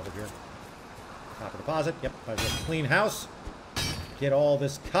more over here. Copper deposit. Yep, I just clean house. Get all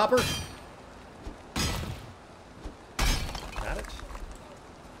this copper. Got it.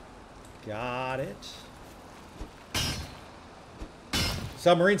 Got it.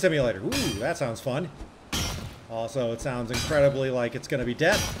 Submarine simulator. Ooh, that sounds fun. Also, it sounds incredibly like it's going to be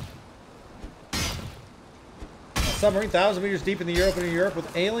death. A submarine 1,000 meters deep in the opening Europe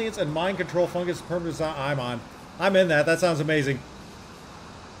with aliens and mind control fungus permanent design. I'm on. I'm in that. That sounds amazing.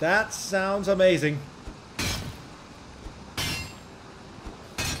 That sounds amazing.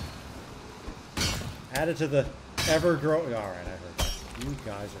 Added to the ever-growing... Alright, I heard that. You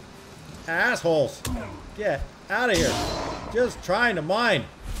guys are assholes. Get out of here. Just trying to mine.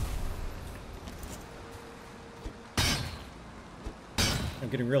 I'm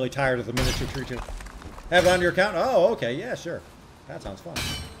getting really tired of the miniature creature. Have it on your account? Oh, okay. Yeah, sure. That sounds fun.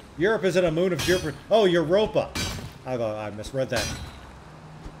 Europe is in a moon of Jupiter. Oh, Europa. I misread that.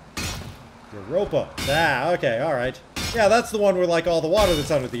 Europa. Ah, okay. All right. Yeah, that's the one with, like, all the water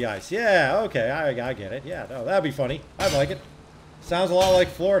that's under the ice. Yeah, okay. I get it. Yeah, no, that'd be funny. I'd like it. Sounds a lot like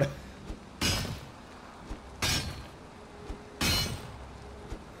Florida.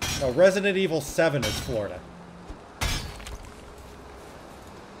 No, Resident Evil 7 is Florida. I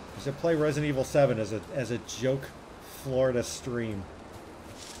should play Resident Evil 7 as a joke Florida stream.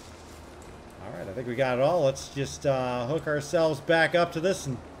 Alright, I think we got it all. Let's just hook ourselves back up to this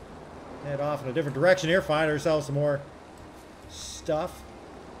and head off in a different direction here. Find ourselves some more stuff.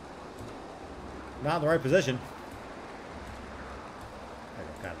 Not in the right position. There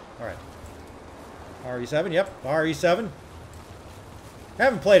we go, got it. Alright. RE7, yep, RE7. I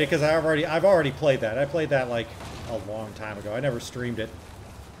haven't played it because I've already played that. I played that like a long time ago. I never streamed it.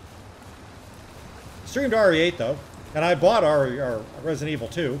 Streamed RE8 though, and I bought Resident Evil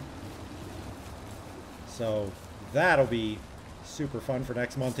 2. So that'll be super fun for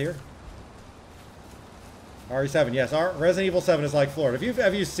next month here. RE7, yes. Resident Evil 7 is like Florida.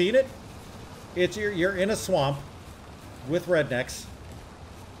 Have you seen it? It's you're in a swamp with rednecks.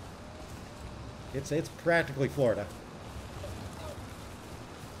 It's practically Florida.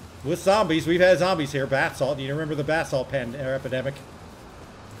 With zombies, we've had zombies here. Bath salt. Do you remember the bath salt epidemic?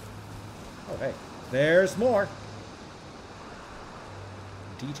 Oh, hey. There's more.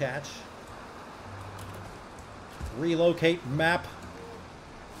 Detach. Relocate map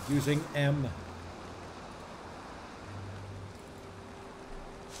using M.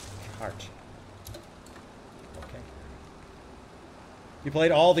 Cart. Okay. You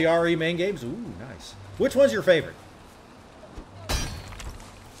played all the RE main games? Ooh, nice. Which one's your favorite?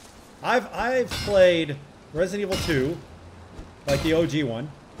 I've played Resident Evil 2, like the OG one.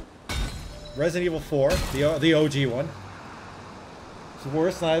 Resident Evil 4, the OG one. It's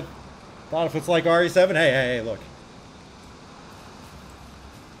worse, and I thought if it's like RE7, hey, look.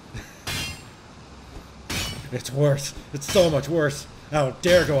 It's worse. It's so much worse. I don't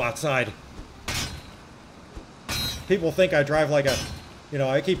dare go outside. People think I drive like a,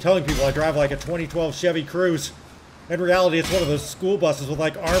 I keep telling people I drive like a 2012 Chevy Cruze. In reality, it's one of those school buses with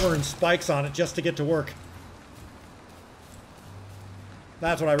like armor and spikes on it just to get to work.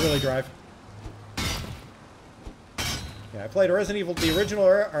 That's what I really drive. Yeah, I played Resident Evil, the original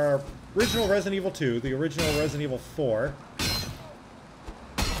Resident Evil 2, the original Resident Evil 4.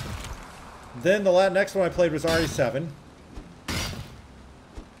 Then the next one I played was RE7. And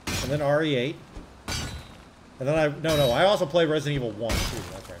then RE8. And then I also played Resident Evil 1 too,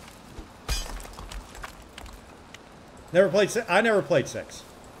 that's right. I never played 6.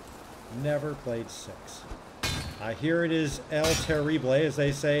 Never played 6. I hear it is El Terrible, as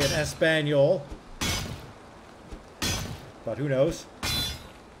they say in Espanol. But who knows?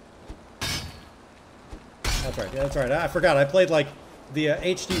 That's right, that's right. I forgot, I played like the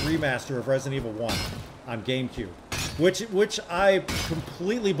HD remaster of Resident Evil 1 on GameCube. Which I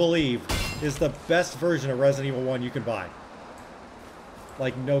completely believe is the best version of Resident Evil 1 you can buy.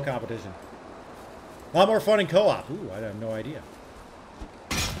 Like, no competition. A lot more fun in co-op. Ooh, I have no idea.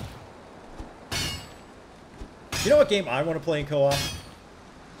 You know what game I want to play in co-op?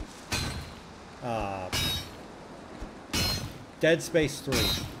 Dead Space 3.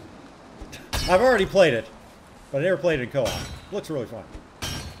 I've already played it, but I never played it in co-op. Looks really fun.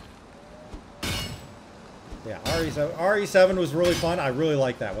 Yeah, RE7 was really fun. I really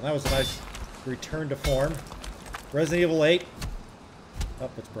liked that one. That was a nice return to form. Resident Evil 8. Oh,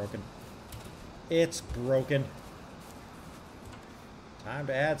 it's broken. It's broken. Time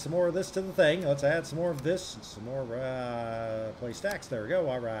to add some more of this to the thing. Let's add some more of this. Some more play stacks. There we go.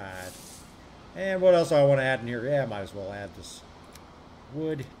 All right. And what else do I want to add in here? Yeah, might as well add this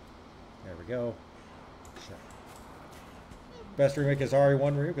wood. There we go. Sure. Best remake is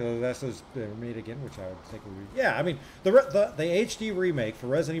RE1 remake, because that's was made again, which I would think would be... Yeah, I mean, the HD remake for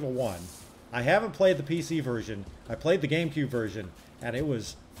Resident Evil 1, I haven't played the PC version. I played the GameCube version, and it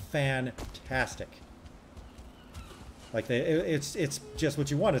was fantastic. Like, it's just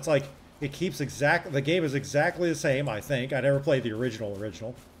what you want. It's like, it keeps the game is exactly the same, I think. I never played the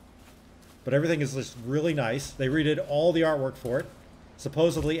original. But everything is just really nice. They redid all the artwork for it.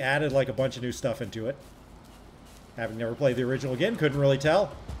 Supposedly added, like, a bunch of new stuff into it. Having never played the original again, couldn't really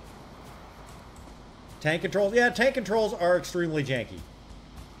tell. Tank controls. Yeah, tank controls are extremely janky.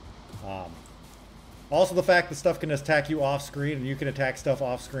 Also, the fact that stuff can attack you off screen and you can attack stuff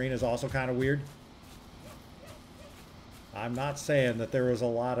off screen is also kind of weird. I'm not saying that there was a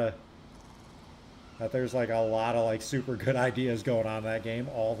lot of... that there's like a lot of like super good ideas going on in that game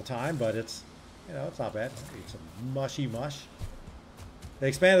all the time, but it's, you know, it's not bad. It's some mushy mush. They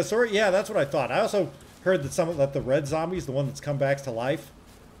expanded the story? Yeah, that's what I thought. I also heard that the red zombies, the one that's come back to life,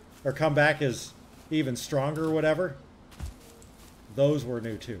 or come back as even stronger or whatever, those were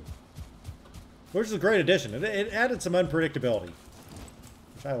new too. Which is a great addition. It added some unpredictability,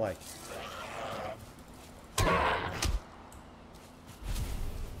 which I like.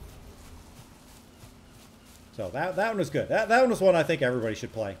 So that one was good. That one was one I think everybody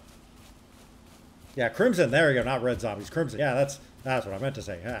should play. Yeah, Crimson. There we go. Not red zombies. Crimson. Yeah, that's what I meant to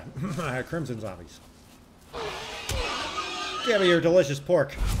say. Yeah. Crimson zombies. Give me your delicious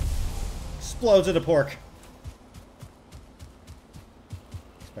pork. Explodes into pork.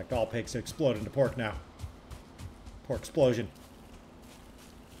 Expect all pigs to explode into pork now. Pork explosion.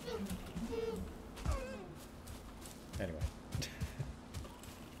 Anyway.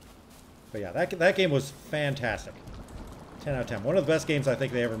 But yeah, that game was fantastic. 10 out of 10. One of the best games I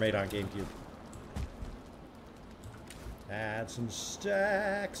think they ever made on GameCube. Add some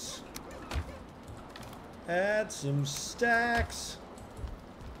stacks. Add some stacks.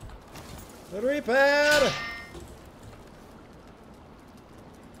 The repad.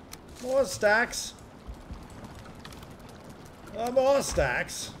 More stacks. More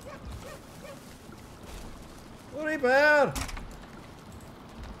stacks. The repad.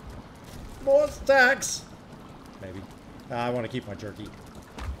 More stacks. Maybe. I want to keep my jerky.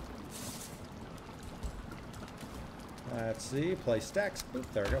 Let's see. Play stacks. Boop,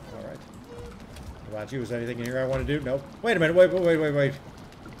 there we go. All right. What about you? Is there anything in here I want to do? Nope. Wait a minute. Wait.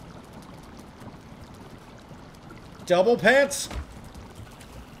 Double pants?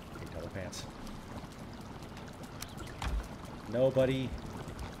 Okay, double pants. Nobody.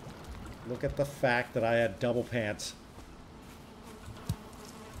 Look at the fact that I had double pants.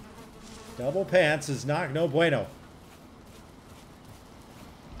 Double pants is not no bueno.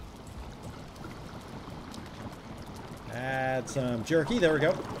 Add some jerky. There we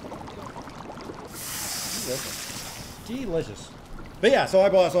go. Delicious. But yeah, so I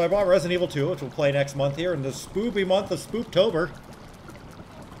bought Resident Evil 2, which we'll play next month here in the spoopy month of Spooptober.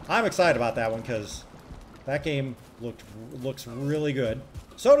 I'm excited about that one because that game looks really good.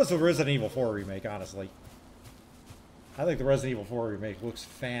 So does the Resident Evil 4 remake, honestly. I think the Resident Evil 4 remake looks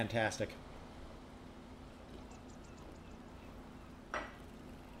fantastic.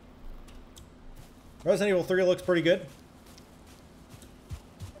 Resident Evil 3 looks pretty good.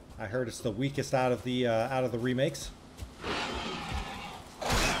 I heard it's the weakest out of the remakes.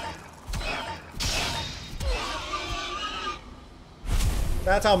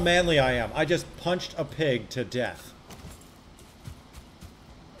 That's how manly I am. I just punched a pig to death.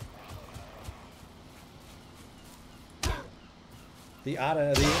 The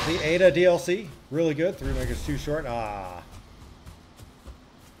Ada DLC, really good. The remake is too short. Ah.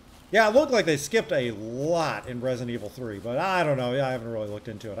 Yeah, it looked like they skipped a lot in Resident Evil 3, but I don't know. Yeah, I haven't really looked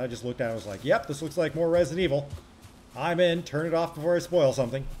into it. I just looked at it and was like, yep, this looks like more Resident Evil. I'm in. Turn it off before I spoil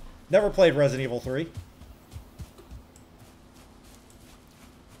something. Never played Resident Evil 3.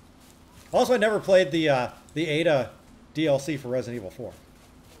 Also, I never played the Ada DLC for Resident Evil 4.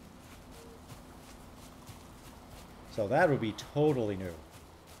 So that would be totally new.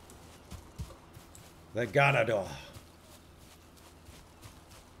 The Ganador.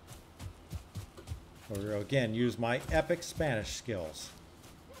 Or again, use my epic Spanish skills.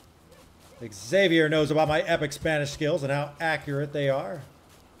 Xavier knows about my epic Spanish skills and how accurate they are.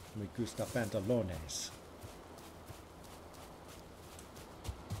 Me gusta pantalones.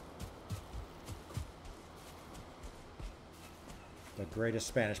 The greatest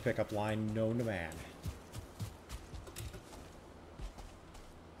Spanish pickup line known to man.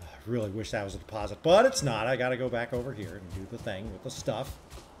 I really wish that was a deposit, but it's not. I gotta go back over here and do the thing with the stuff.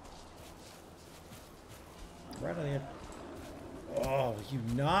 Right on the end. Oh, you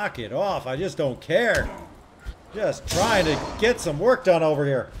knock it off. I just don't care. Just trying to get some work done over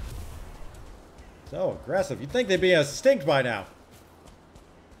here. So aggressive. You'd think they'd be extinct by now.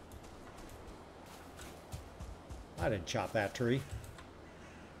 I didn't chop that tree.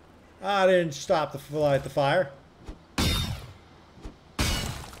 I didn't stop the light the fire.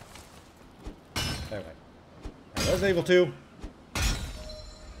 Anyway. Now, Resident Evil 2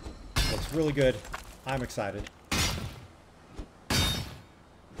 looks really good. I'm excited.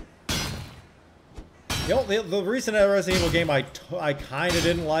 You know, the recent Resident Evil game I kind of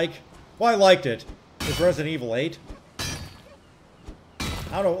didn't like. Well, I liked it. Is Resident Evil 8.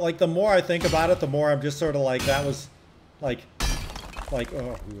 I don't know, like, the more I think about it, the more I'm just sort of like, that was, like,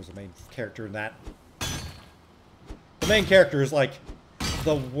 oh, who was the main character in that? The main character is, like,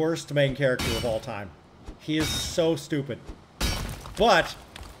 the worst main character of all time. He is so stupid. But,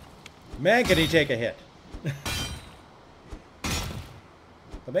 man, can he take a hit.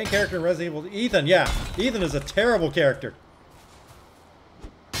 The main character in Resident Evil, Ethan, yeah. Ethan is a terrible character.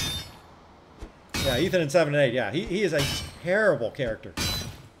 Yeah, Ethan in 7 and 8, yeah. He is a terrible character.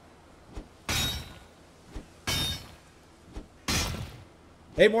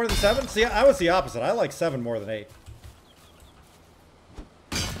 8 more than 7? See, I was the opposite. I like 7 more than 8.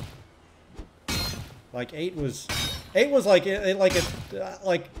 Like 8 was like it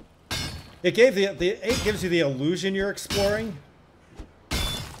gave the 8 gives you the illusion you're exploring,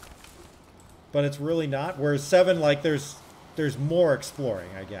 but it's really not. Whereas 7, like there's more exploring,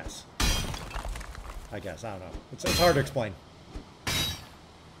 I guess. I don't know. It's hard to explain.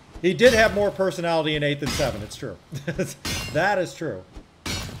 He did have more personality in 8 than 7. It's true. That is true.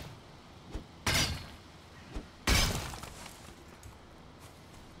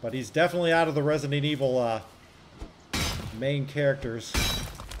 But he's definitely out of the Resident Evil main characters.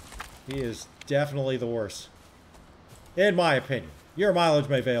 He is definitely the worst. In my opinion. Your mileage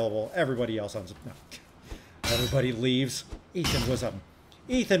may be available. Everybody else on... No. Everybody leaves. Ethan was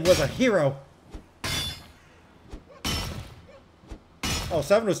a hero. Oh,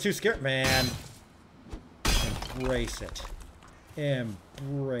 7 was too scared. Man. Embrace it.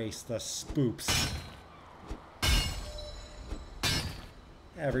 Embrace the spoops.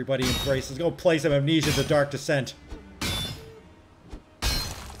 Everybody embraces. Go play some Amnesia: The Dark Descent.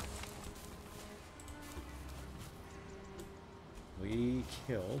 We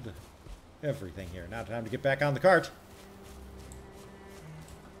killed everything here. Now time to get back on the cart.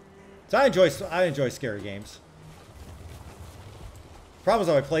 So I enjoy scary games. Problem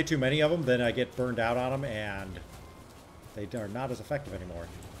is, if I play too many of them, then I get burned out on them, and they are not as effective anymore.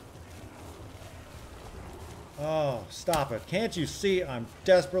 Oh, stop it. Can't you see I'm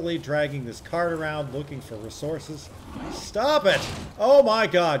desperately dragging this cart around looking for resources? Stop it! Oh my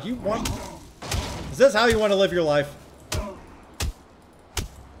god, you want... Is this how you want to live your life?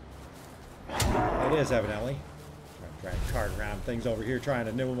 It is, evidently. I'm trying to drag the cart around things over here, trying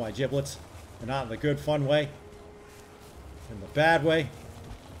to nibble my giblets. And not in the good, fun way. In the bad way.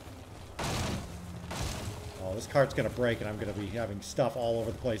 Oh, this cart's going to break and I'm going to be having stuff all over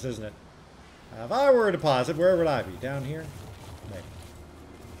the place, isn't it? If I were a deposit, where would I be? Down here? Maybe.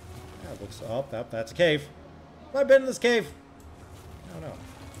 That looks... Oh, that's a cave. Have I been in this cave? I don't know.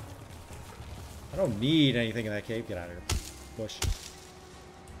 I don't need anything in that cave. Get out of here. Bush.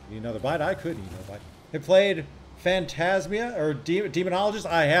 Need another bite? I could need another bite. They played Phantasmia or Demonologist?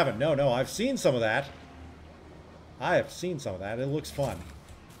 I haven't. No. I've seen some of that. I have seen some of that. It looks fun.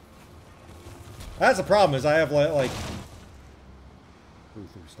 That's the problem, is I have like... Who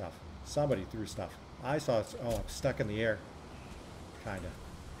threw stuff? Somebody threw stuff. I saw it. Oh, I'm stuck in the air. Kinda.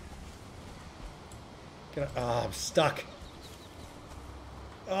 Oh, I'm stuck.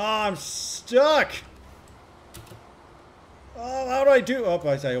 Oh, I'm stuck! Oh, how do I do? Oh,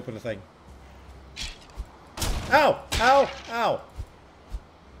 I opened the thing. Ow! Ow! Ow!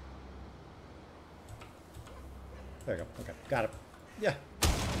 There you go. Okay, got it. Yeah.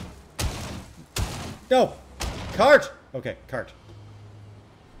 No! Cart! Okay, cart.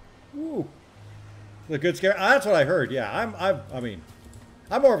 Ooh. The good scare. That's what I heard. Yeah, I mean,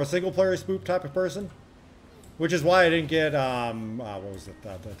 I'm more of a single player spook type of person, which is why I didn't get what was it?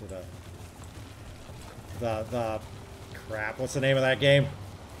 The crap. What's the name of that game?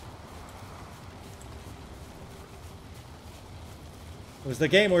 It was the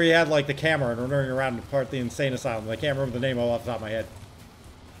game where you had like the camera and running around part of the insane asylum. I can't remember the name off the top of my head.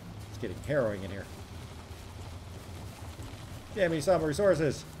 It's getting harrowing in here. Give me some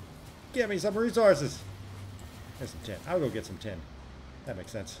resources. Give me some resources. There's some tin. I'll go get some tin. That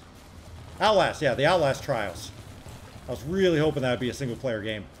makes sense. Outlast, yeah, the Outlast Trials. I was really hoping that would be a single player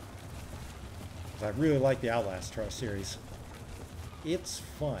game. Because I really like the Outlast series. It's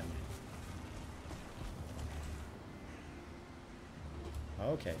fun.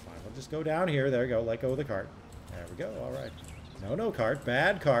 Okay, fine. We'll just go down here. There we go. Let go of the cart. There we go. All right. No cart.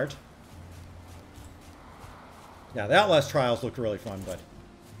 Bad cart. Yeah, the Outlast Trials looked really fun, but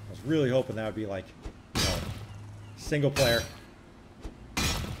I was really hoping that would be like, you know, single player. I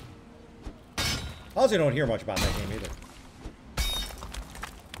also don't hear much about that game either.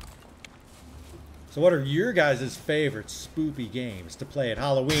 So what are your guys' favorite spoopy games to play at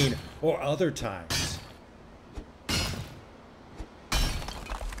Halloween or other times? I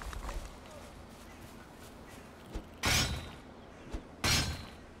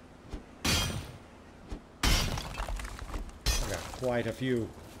got quite a few.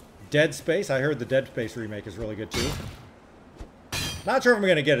 Dead Space, I heard the Dead Space remake is really good too. Not sure if I'm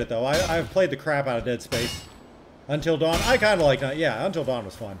going to get it though. I've played the crap out of Dead Space. Until Dawn, I kind of liked it. Yeah, Until Dawn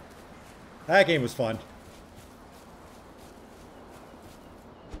was fun. That game was fun.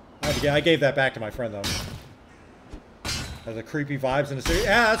 I gave that back to my friend, though. There's the creepy vibes in the series.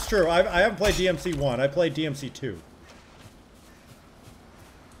 Yeah, that's true. I haven't played DMC 1. I played DMC 2.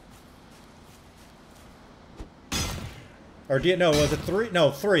 Or, no, was it 3?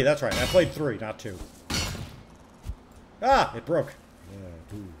 No, 3. That's right. I played 3, not 2. Ah, it broke. Yeah,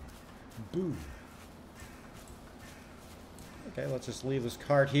 boo. Boo. Okay, let's just leave this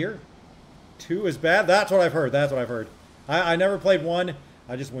cart here. 2 is bad. That's what I've heard. That's what I've heard. I never played 1.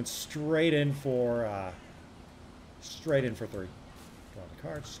 I just went straight in for 3. Draw the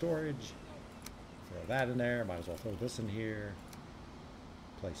card, storage. Throw that in there. Might as well throw this in here.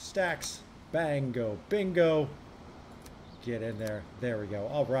 Play stacks. Bang, go, bingo. Get in there. There we go.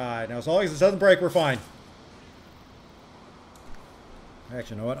 All right. Now, as long as it doesn't break, we're fine.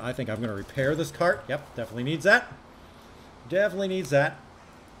 Actually, you know what? I think I'm going to repair this cart. Yep, definitely needs that. Definitely needs that.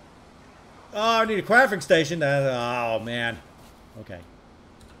 Oh, I need a crafting station. Oh, man. Okay.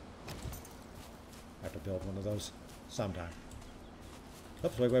 I have to build one of those sometime.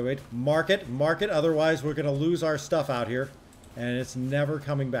 Oops, wait. Mark it. Otherwise, we're going to lose our stuff out here. And it's never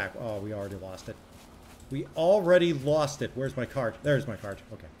coming back. Oh, we already lost it. We already lost it. Where's my cart? There's my cart.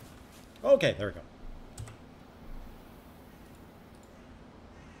 Okay. Okay, there we go.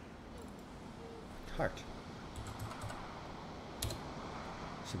 Cart.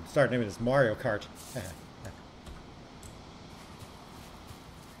 Should start naming this Mario Kart.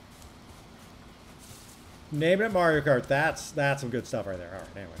 Name it Mario Kart. That's some good stuff right there. All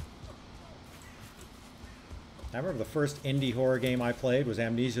right, anyway. I remember the first indie horror game I played was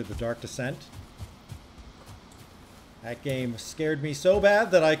Amnesia: The Dark Descent. That game scared me so bad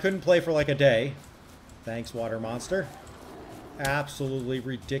that I couldn't play for like a day. Thanks, Water Monster. Absolutely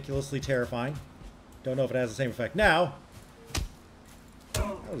ridiculously terrifying. Don't know if it has the same effect now.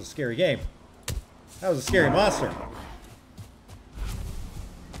 That was a scary game. That was a scary monster.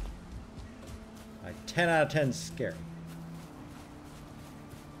 Like 10 out of 10 scary.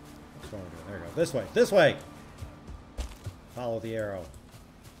 What's wrong with it? There we go. This way. This way! Follow the arrow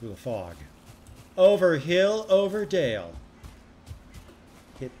through the fog. Over hill, over dale.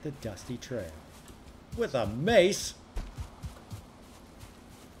 Hit the dusty trail. With a mace.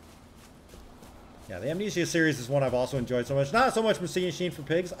 Yeah, the Amnesia series is one I've also enjoyed so much. Not so much Machine for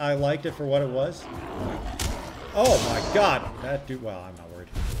Pigs. I liked it for what it was. Oh my god. That dude, well, I'm not worried.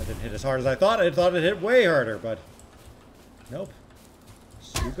 That didn't hit as hard as I thought. I thought it hit way harder, but nope.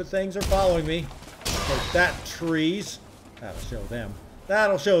 Stupid things are following me. Take that, trees. That'll show them.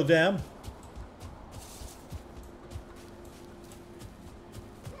 That'll show them.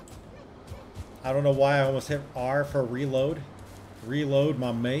 I don't know why I almost hit R for reload. Reload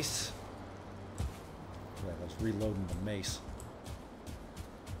my mace. Yeah, I was reloading the mace.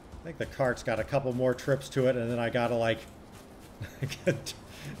 I think the cart's got a couple more trips to it, and then I gotta like...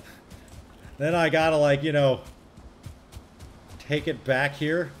 then I gotta like, you know... take it back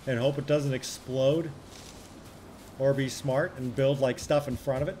here and hope it doesn't explode. Or be smart and build like stuff in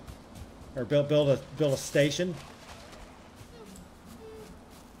front of it. Or build a station.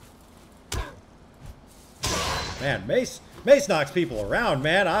 Man, Mace knocks people around,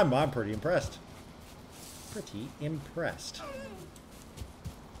 man. I'm pretty impressed. Pretty impressed.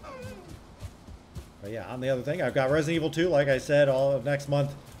 But yeah, on the other thing, I've got Resident Evil 2, like I said, all of next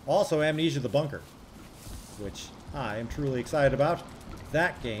month. Also, Amnesia: The Bunker, which I am truly excited about.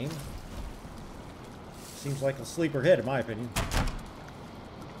 that game. Seems like a sleeper hit, in my opinion.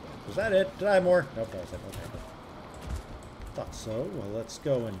 Was that it? Did I have more? Nope, that was it. Okay. Thought so. Well, let's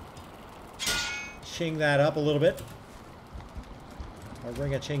go and ching that up a little bit. Or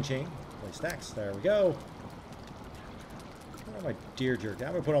bring a ching ching. Play stacks. There we go. Put on my deer jerky.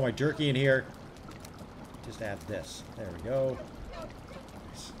 I'm going to put all my jerky in here. Just add this. There we go.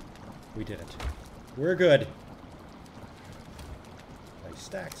 Nice. We did it. We're good. Play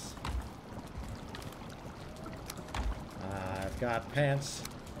stacks. I've got pants.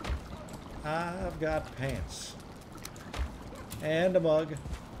 I've got pants. And a mug.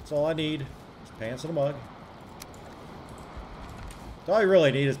 That's all I need. Just pants and a mug. That's all you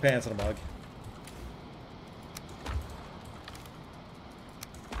really need is pants and a mug.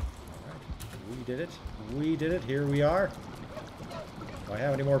 Alright. We did it. We did it. Here we are. Do I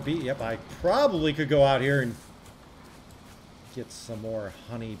have any more bees? Yep, I probably could go out here and get some more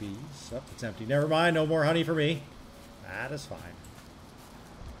honeybees. Oh, it's empty. Never mind. No more honey for me. That is fine.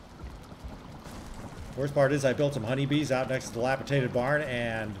 Worst part is I built some honeybees out next to the dilapidated barn,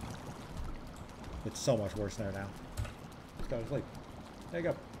 and it's so much worse there now. Let's go to sleep. There you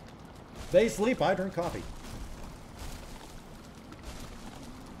go. They sleep, I drink coffee.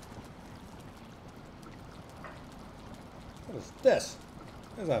 What is this?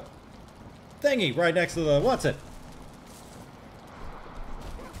 There's a thingy right next to the... What's it?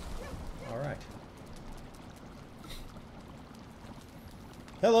 Alright.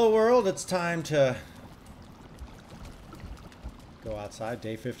 Hello world, it's time to go outside.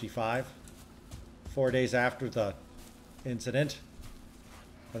 Day 55. 4 days after the incident.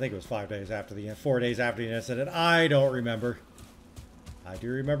 I think it was 5 days after the 4 days after the incident. I don't remember. I do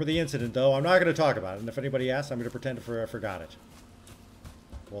remember the incident though. I'm not going to talk about it, and if anybody asks, I'm going to pretend I forgot it.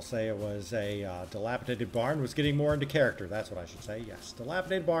 We'll say it was a dilapidated barn was getting more into character. That's what I should say. Yes,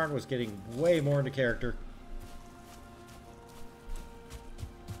 dilapidated barn was getting way more into character.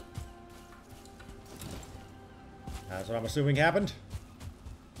 That's what I'm assuming happened.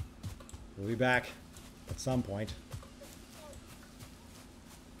 We'll be back at some point.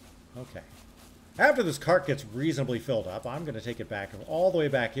 Okay. After this cart gets reasonably filled up, I'm going to take it back all the way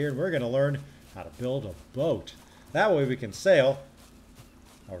back here, and we're going to learn how to build a boat. That way we can sail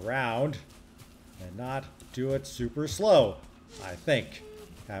around and not do it super slow, I think.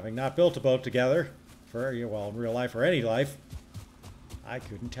 Having not built a boat together for, well, in real life or any life, I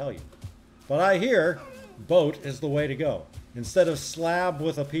couldn't tell you. But I hear boat is the way to go, instead of slab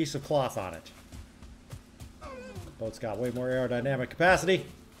with a piece of cloth on it. Boat's got way more aerodynamic capacity,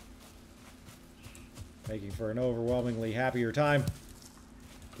 making for an overwhelmingly happier time.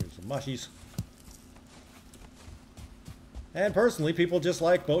 Here's some mushies. And personally, people just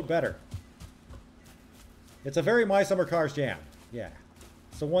like boat better. It's a very My Summer Cars jam. Yeah.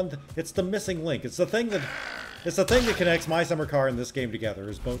 It's the one. It's the missing link. It's the thing that. It's the thing that connects My Summer Car and this game together.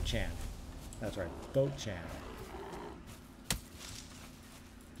 Is Boat Chan. That's right. Boat Chan.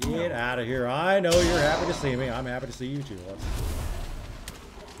 Get out of here. I know you're happy to see me. I'm happy to see you too. Let's...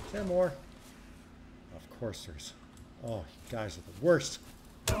 Is there more? Of course there's. Oh, you guys are the worst.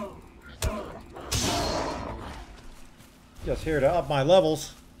 Just here to up my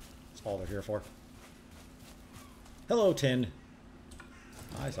levels. That's all they're here for. Hello, tin.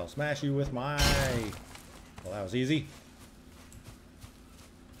 I shall smash you with my... Well, that was easy.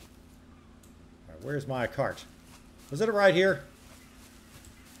 Alright, where's my cart? Was it right here?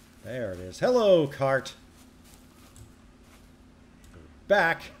 There it is. Hello, cart.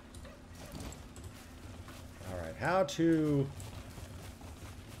 Back. Alright, how to...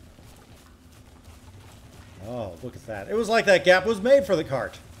 Oh, look at that. It was like that gap was made for the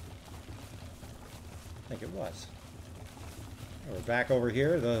cart. I think it was. We're back over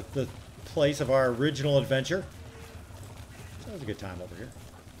here, the place of our original adventure. So it was a good time over here.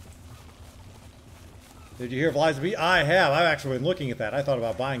 Did you hear of Lies of P? I have. I've actually been looking at that. I thought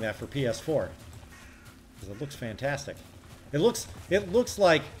about buying that for PS4. Because it looks fantastic. It looks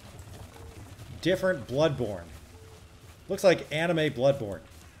like different Bloodborne. Looks like anime Bloodborne.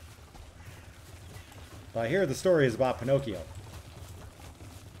 But I hear the story is about Pinocchio.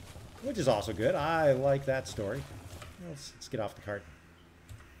 Which is also good. I like that story. Let's get off the cart.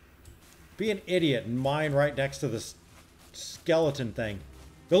 Be an idiot and mine right next to this skeleton thing.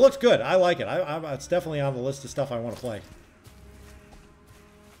 It looks good. I like it. It's definitely on the list of stuff I want to play.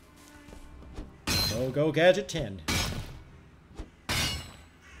 Go Gadget 10.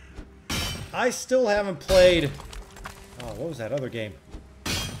 I still haven't played... Oh, what was that other game?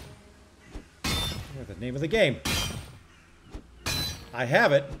 The name of the game. I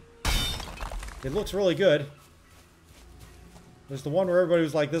have it. It looks really good. There's the one where everybody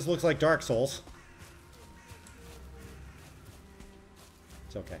was like, this looks like Dark Souls.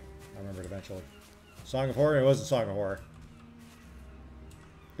 It's okay. I remember it eventually. Song of Horror? It wasn't Song of Horror.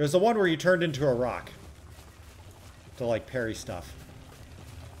 There's the one where you turned into a rock. To, like, parry stuff.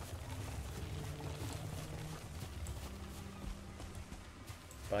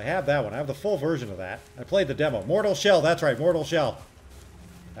 But I have that one. I have the full version of that. I played the demo. Mortal Shell. That's right. Mortal Shell.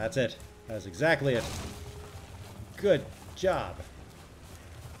 That's it. That's exactly it. Good job.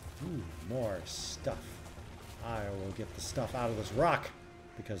 Ooh, more stuff. I will get the stuff out of this rock.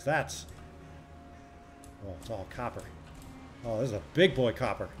 Because that's... Oh, it's all copper. Oh, this is a big boy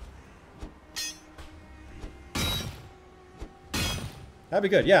copper. That'd be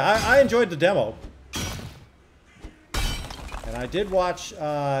good. Yeah, I enjoyed the demo. And I did watch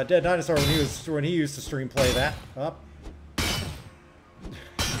Dead Dinosaur when he used to stream play that. Up.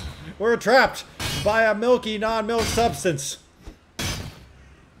 We're trapped by a milky non-milk substance.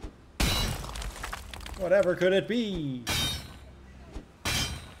 Whatever could it be?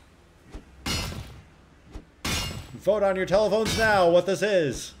 Vote on your telephones now what this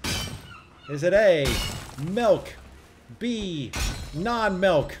is. Is it A, milk, B,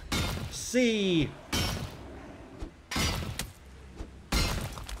 non-milk, C...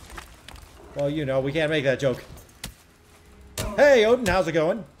 Well, you know, we can't make that joke. Hey, Odin, how's it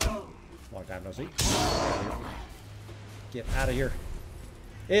going? Long time no see. Get out of here.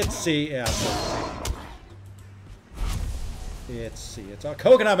 It's C. Yeah, it's C. It's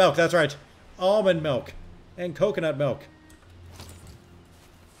coconut milk, that's right. Almond milk and coconut milk.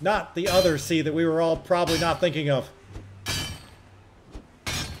 Not the other C that we were all probably not thinking of.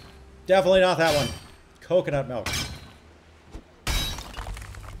 Definitely not that one. Coconut milk.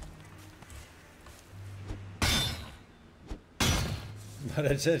 But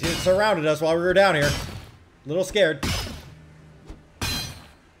it surrounded us while we were down here. A little scared.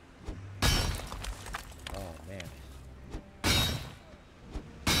 Oh, man.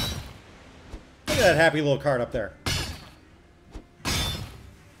 Look at that happy little card up there.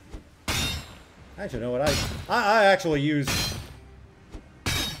 Actually, you know what? I actually use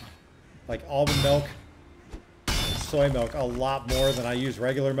like almond milk and soy milk a lot more than I use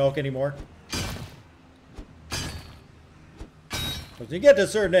regular milk anymore. When you get to a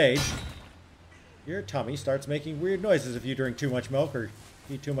certain age, your tummy starts making weird noises if you drink too much milk or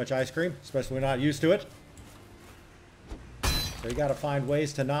eat too much ice cream, especially when you're not used to it. So you gotta find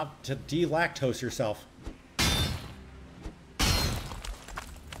ways to not to de-lactose yourself.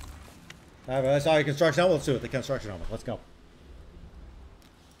 I saw your construction helmet. Let's do it. The construction helmet. Let's go.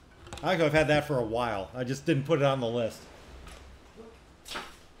 Actually, I've had that for a while. I just didn't put it on the list.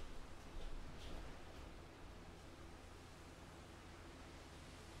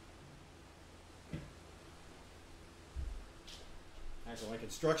 Actually, my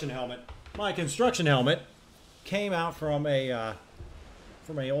construction helmet came out from an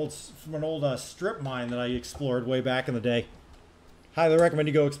old strip mine that I explored way back in the day. Highly recommend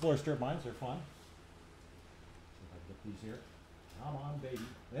you go explore strip mines. They're fun. See if I can get these here. Come on, baby.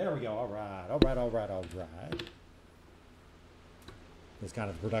 There we go. All right. All right. All right. All right. This kind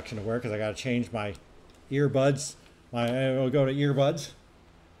of production to work because I got to change my earbuds. I'll go to earbuds.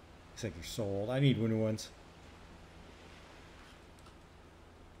 Looks like they're so old. I need new ones.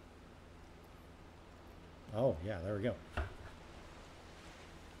 Oh, yeah. There we go.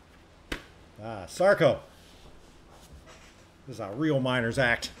 Ah, Sarko. This is a real miner's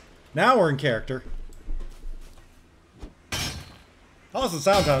act. Now we're in character. Also, the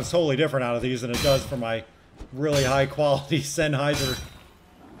sound sounds totally different out of these than it does for my really high quality Sennheiser.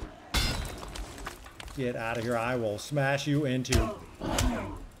 Get out of here. I will smash you into...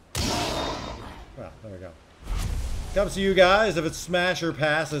 Well, there we go. Comes to you guys. If it's smash or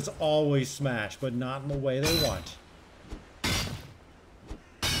pass, it's always smash, but not in the way they want.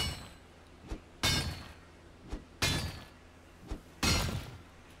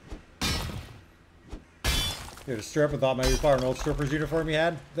 You're a stripper, thought maybe part of an old stripper's uniform you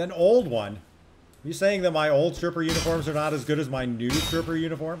had? An old one? Are you saying that my old stripper uniforms are not as good as my new stripper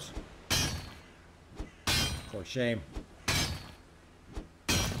uniforms? For shame.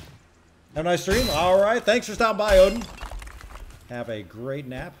 Have a nice stream. Alright, thanks for stopping by, Odin. Have a great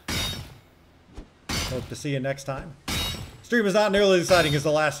nap. Hope to see you next time. Stream is not nearly as exciting as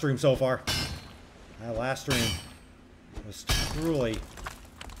the last stream so far. That last stream was truly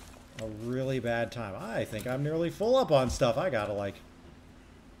a really bad time. I think I'm nearly full up on stuff. I gotta like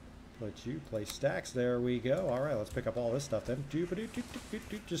place stacks. There we go. All right, let's pick up all this stuff then.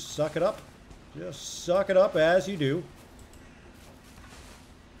 Just suck it up. Just suck it up as you do.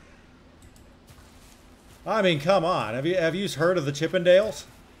 I mean, come on. Have you heard of the Chippendales?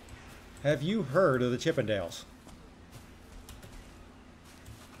 Have you heard of the Chippendales?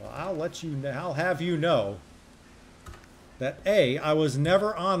 Well, I'll have you know that A, I was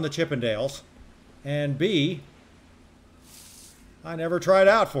never on the Chippendales, and B, I never tried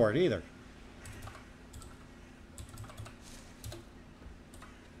out for it either.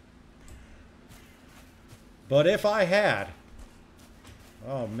 But if I had,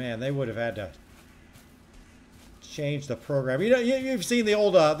 oh man, they would have had to change the program. You know, you've seen the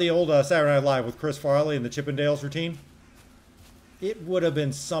old Saturday Night Live with Chris Farley and the Chippendales routine. It would have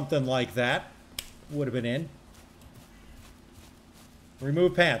been something like that. Would have been in.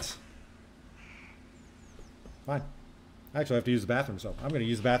 Remove pants. Fine. Actually, I have to use the bathroom, so I'm going to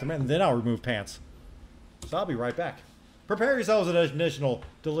use the bathroom and then I'll remove pants. So I'll be right back. Prepare yourselves an additional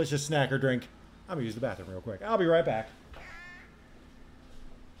delicious snack or drink. I'm going to use the bathroom real quick. I'll be right back.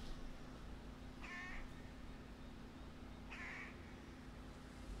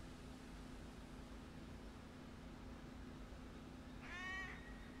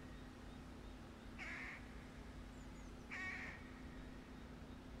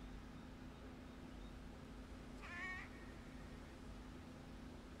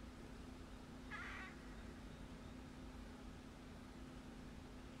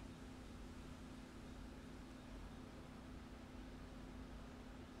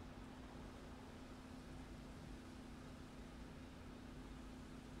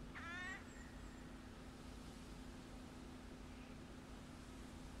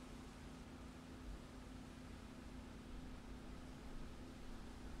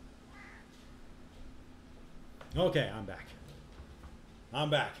 Okay, I'm back. I'm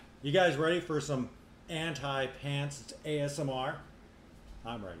back. You guys ready for some anti-pants ASMR?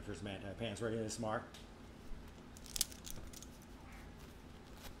 I'm ready for some anti-pants ASMR.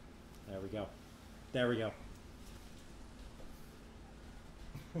 There we go. There we go.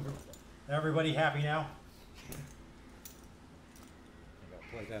 Everybody happy now? I gotta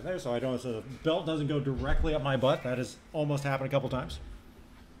plug that there so I don't, so the belt doesn't go directly up my butt. That has almost happened a couple times.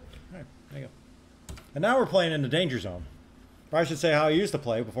 All right, there you go. And now we're playing in the danger zone. Or I should say how I used to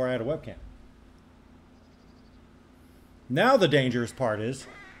play before I had a webcam. Now the dangerous part is,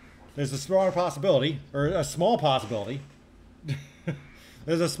 there's a small possibility, there's a small possibility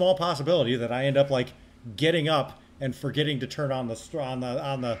that I end up like getting up and forgetting to turn on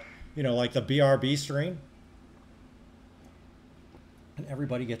the you know, like the BRB stream. And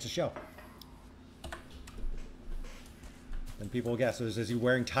everybody gets a show. Then people will guess, is he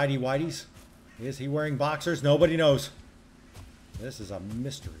wearing tidy whities? Is he wearing boxers? Nobody knows. This is a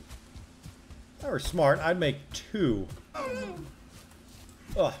mystery. If I were smart, I'd make 2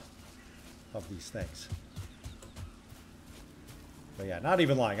 of these things. But yeah, not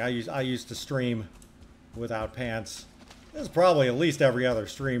even lying. I used to stream without pants. This is probably at least every other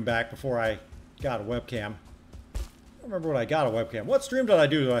stream back before I got a webcam. I don't remember when I got a webcam. What stream did I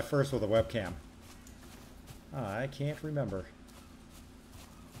do first with a webcam? I can't remember.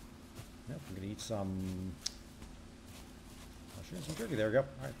 Yep, I'm going to eat some mushrooms and turkey. There we go. All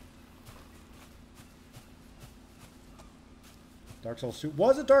right. Dark Souls 2.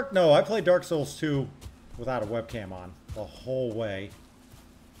 Was it Dark? No, I played Dark Souls 2 without a webcam on the whole way.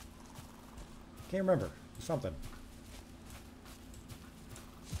 Can't remember. Something.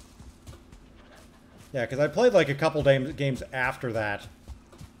 Yeah, because I played like a couple games after that.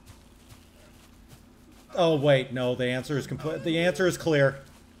 Oh, wait. No, the answer is complete. The answer is clear.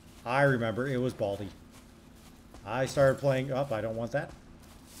 I remember. It was Baldy. I started playing... Oh, I don't want that.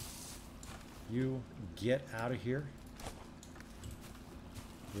 You get out of here.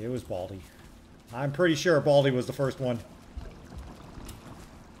 It was Baldy. I'm pretty sure Baldy was the first one.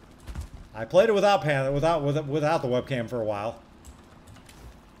 I played it without the webcam for a while.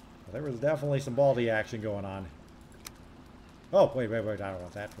 There was definitely some Baldy action going on. Oh, wait. I don't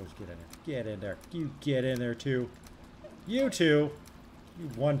want that. Let's get in there. Get in there. You get in there, too. You two. You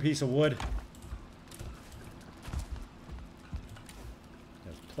one piece of wood.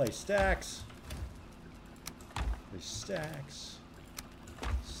 Let's play stacks. Play stacks.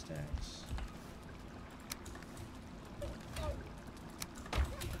 Stacks.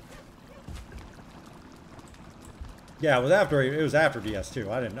 Yeah, it was after DS2.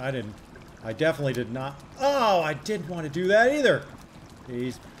 I definitely did not. Oh, I didn't want to do that either.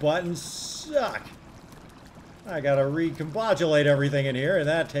 These buttons suck. I gotta recombobulate everything in here, and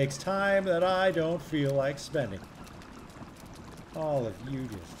that takes time that I don't feel like spending. All of you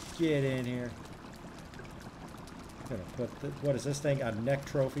just get in here. I'm gonna put what is this thing? A neck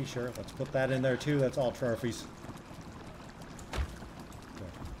trophy? Sure, let's put that in there too. That's all trophies.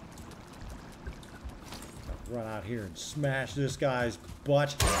 Run out here and smash this guy's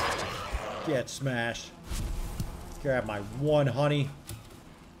butt. Get smashed. Grab my one honey.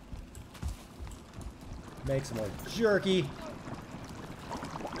 Make some more jerky.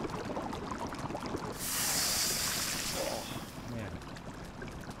 Oh, man.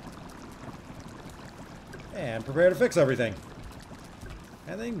 And prepare to fix everything.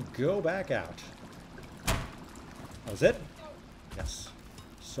 And then go back out. That was it? Yes.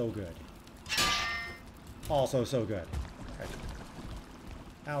 So good. Also so good. Right.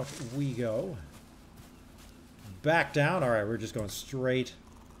 Out we go. Back down. Alright, we're just going straight.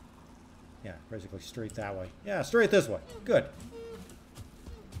 Yeah, basically straight that way. Yeah, straight this way. Good.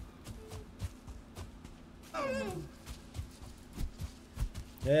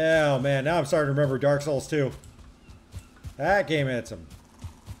 Yeah, oh man, now I'm starting to remember Dark Souls 2. That game had some...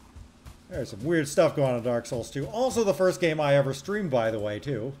 There's some weird stuff going on in Dark Souls 2. Also the first game I ever streamed, by the way,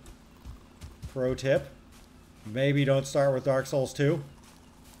 too. Pro tip. Maybe don't start with Dark Souls 2.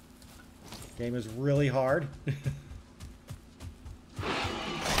 Game is really hard.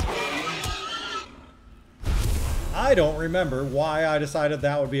 I don't remember why I decided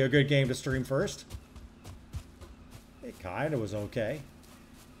that would be a good game to stream first. It kind of was okay.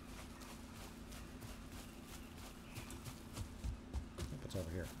 What's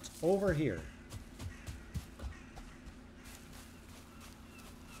over here? It's over here.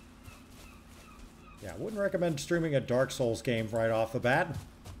 Yeah, I wouldn't recommend streaming a Dark Souls game right off the bat.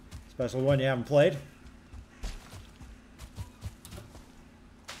 Especially one you haven't played.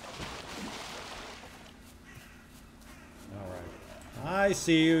 Alright. I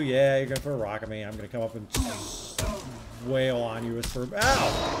see you. Yeah, you're gonna throw a rock at me. I'm gonna come up and wail on you as for...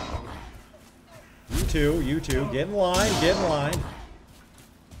 Ow! You two. Get in line, get in line.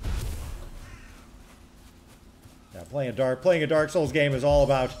 Yeah, playing a Dark Souls game is all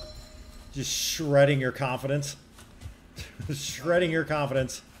about just shredding your confidence. Shredding your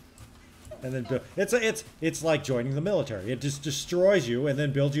confidence. And then it's like joining the military. It just destroys you and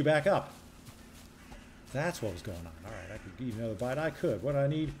then builds you back up. That's what was going on. All right, I could eat another bite. I could. What do I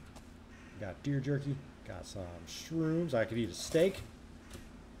need? Got deer jerky. Got some shrooms. I could eat a steak.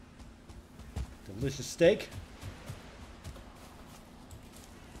 Delicious steak.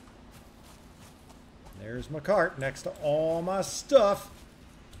 There's my cart next to all my stuff.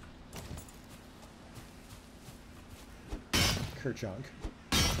 Kerchunk.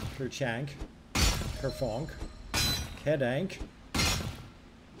 Kerchank. Kerfonk. Kedank.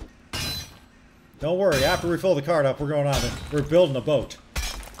 Don't worry, after we fill the cart up, we're going on to, we're building a boat.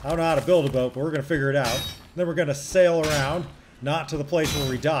 I don't know how to build a boat, but we're going to figure it out. Then we're going to sail around, not to the place where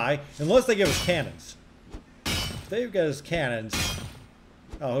we die, unless they give us cannons. If they give us cannons...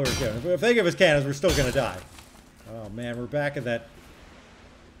 Oh, who are we kidding? If they give us cannons, we're still going to die. Oh man, we're back in that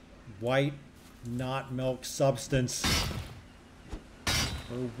white, not milk substance.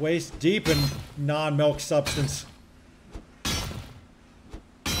 We're waist deep in non-milk substance.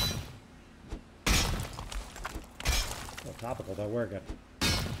 Oh, topical though, wearing a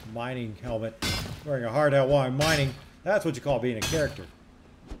mining helmet. Wearing a hard hat while I'm mining. That's what you call being a character.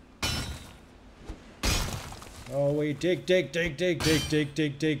 Oh, we dig the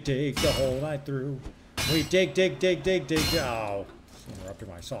whole night through. We dig. Oh, interrupted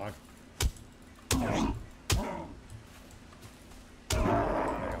my song.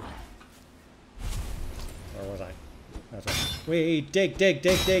 Where was I? That's right. We dig.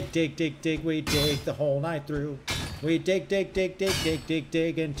 We dig the whole night through. We dig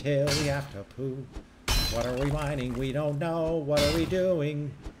until we have to poo. What are we mining? We don't know. What are we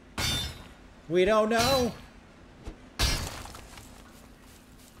doing? We don't know.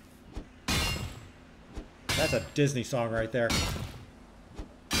 That's a Disney song right there.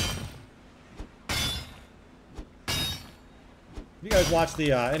 You guys watch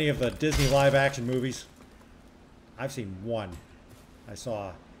the any of the Disney live-action movies? I've seen one. I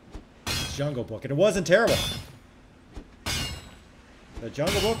saw Jungle Book, and it wasn't terrible. The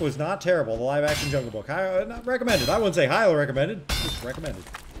Jungle Book was not terrible. The live-action Jungle Book. Not recommended. I wouldn't say highly recommended. Just recommended.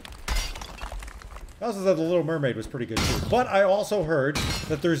 I also thought The Little Mermaid was pretty good too. But I also heard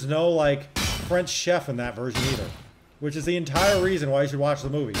that there's no like French chef in that version either, which is the entire reason why you should watch the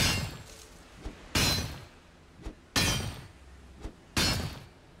movie.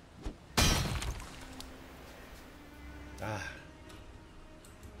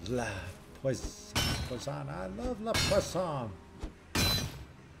 La poisson, I love la poisson.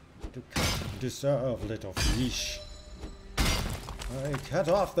 To cut and to serve little fish. I cut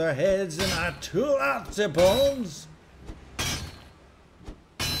off their heads and I tool out their bones.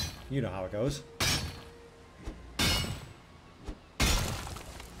 You know how it goes.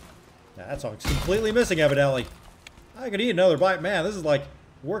 That song's completely missing, evidently. I could eat another bite. Man, this is like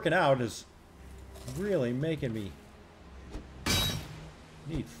working out is really making me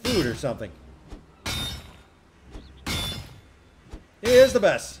need food or something. Here's the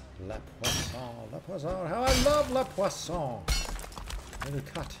best. La poisson, la poisson. How I love la poisson. Little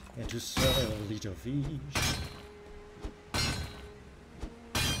cut into so little fish.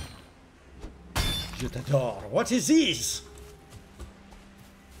 Je t'adore. What is this?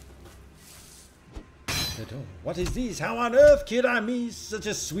 What is this? How on earth could I miss such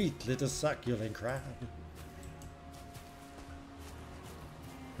a sweet little succulent crab?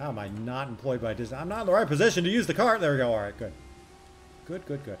 How am I not employed by Disney? I'm not in the right position to use the cart. There we go. All right, good. Good,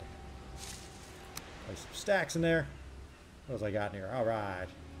 good, good. Place some stacks in there. What else I got in here? All right.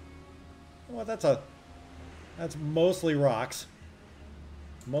 Well, that's mostly rocks.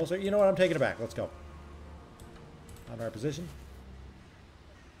 Mostly, you know what? I'm taking it back. Let's go. On our position.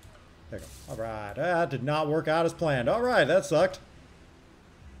 There we go. All right. That did not work out as planned. All right. That sucked.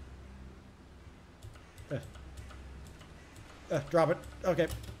 Drop it. Okay.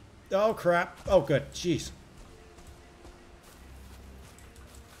 Oh, crap. Oh, good. Jeez.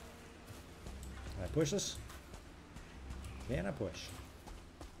 Can I push this? Can I push?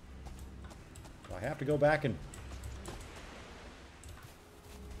 Do I have to go back and...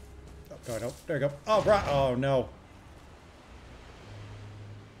 Oh, no. There you go. Oh, right. Oh, no.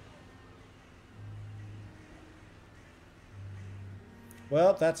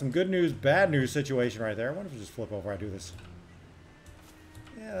 Well, that's some good news, bad news situation right there. I wonder if I just flip over. I do this.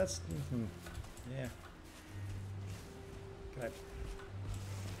 Yeah, that's... yeah. Can I...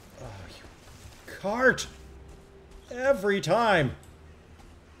 Oh, you cart! Every time!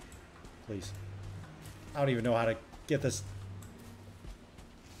 Please. I don't even know how to get this...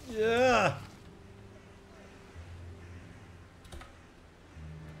 Yeah!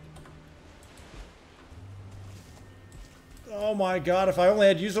 Oh my god, if I only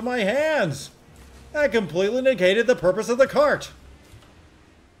had use of my hands! That completely negated the purpose of the cart!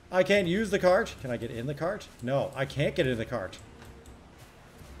 I can't use the cart. Can I get in the cart? No, I can't get in the cart.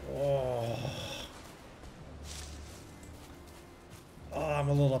 Oh. Oh, I'm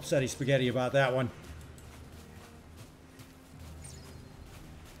a little upsetty spaghetti about that one.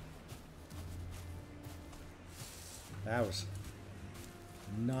 That was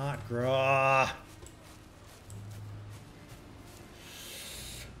not great.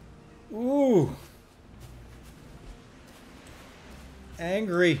 Ooh.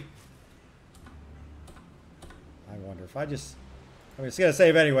 Angry. I wonder if I just... I mean, it's going to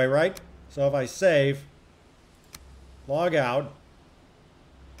save anyway, right? So if I save, log out,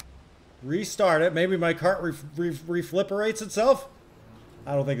 restart it, maybe my cart reflipperates itself?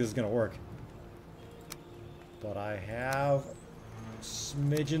 I don't think this is going to work. But I have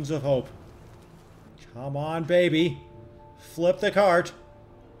smidgens of hope. Come on, baby. Flip the cart.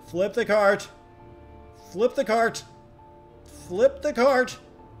 Flip the cart. Flip the cart. Flip the cart.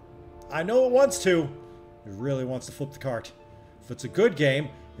 I know it wants to. It really wants to flip the cart. If it's a good game,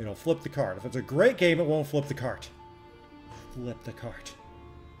 it'll flip the cart. If it's a great game, it won't flip the cart. Flip the cart.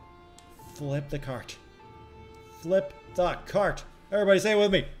 Flip the cart. Flip the cart. Everybody say it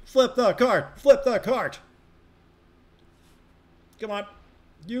with me. Flip the cart. Flip the cart. Come on.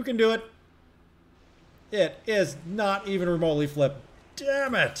 You can do it. It is not even remotely flipped.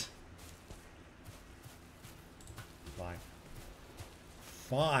 Damn it. Fine.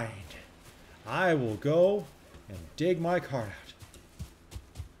 Fine. I will go and dig my cart out.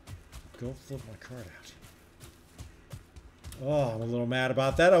 Go flip my cart out. Oh, I'm a little mad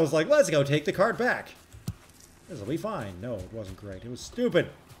about that. I was like, let's go take the cart back. This'll be fine. No, it wasn't great. It was stupid.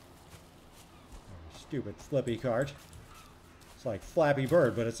 Stupid flippy cart. It's like Flappy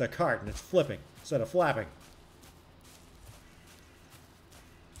Bird, but it's a cart and it's flipping instead of flapping.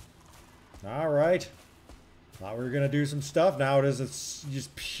 Alright. Thought we were going to do some stuff. Now it's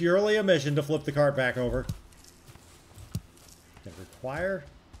just purely a mission to flip the cart back over. It require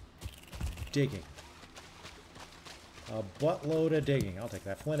digging. A buttload of digging. I'll take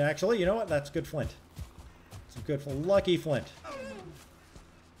that flint, actually. You know what? That's good flint. Some good, lucky flint.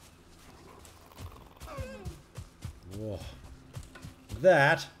 Whoa.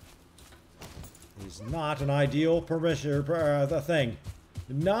 That is not an ideal permission, the thing.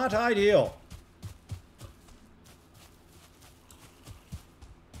 Not ideal.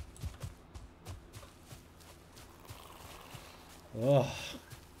 Ugh.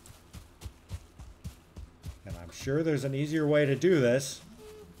 And I'm sure there's an easier way to do this,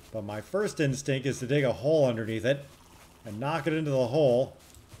 but my first instinct is to dig a hole underneath it and knock it into the hole.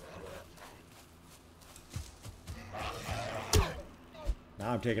 Now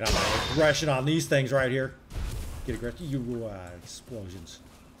I'm taking out my aggression on these things right here. Get aggressive. You explosions.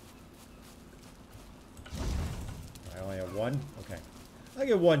 I only have one. Okay. I'll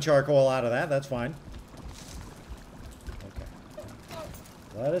get one charcoal out of that. That's fine. Okay.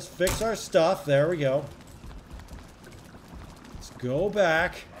 Let us fix our stuff. There we go. Let's go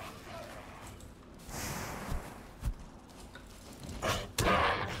back.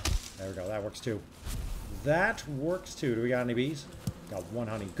 There we go. That works too. That works too. Do we got any bees? Got one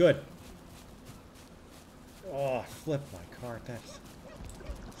honey. Good. Oh, I flipped my cart. That's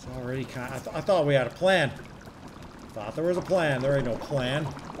it's already kind of, I thought we had a plan. Thought there was a plan. There ain't no plan.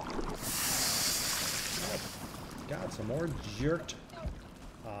 Got some more jerked.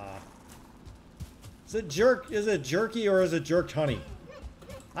 Is it jerky or is it jerked honey?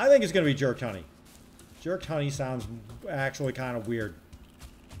 I think it's gonna be jerked honey. Jerked honey sounds actually kind of weird.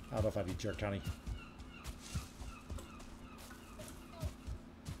 I don't know if I'd eat jerked honey.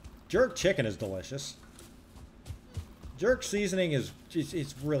 Jerk chicken is delicious. Jerk seasoning is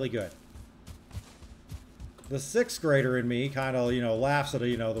it's really good. The 6th grader in me kind of, you know, laughs at,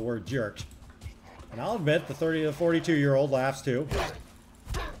 you know, the word jerked. And I'll admit the 30 to 42-year-old laughs too.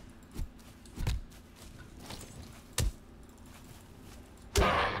 It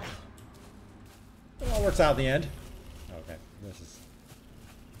all works out in the end. Okay, this is...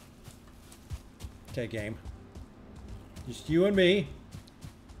 Okay, game. Just you and me.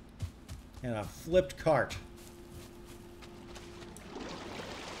 And a flipped cart.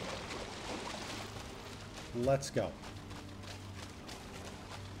 Let's go.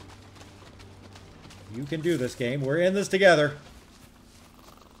 You can do this, game. We're in this together.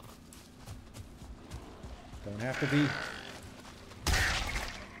 Don't have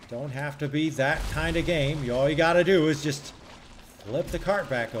to be that kind of game. All you gotta do is just flip the cart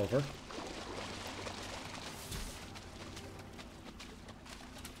back over.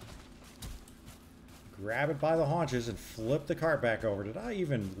 Grab it by the haunches and flip the cart back over. Did I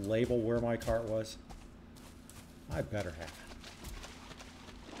even label where my cart was? I better have.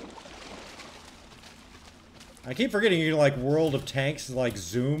 I keep forgetting you can, like, World of Tanks, like,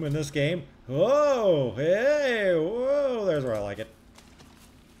 zoom in this game. Whoa! Hey! Whoa! There's where I like it.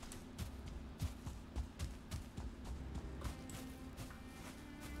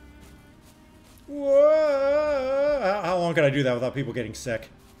 Whoa! How long can I do that without people getting sick?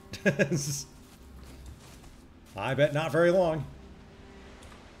 I bet not very long.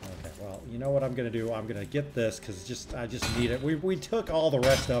 Okay, well, you know what I'm going to do? I'm going to get this because I just need it. We took all the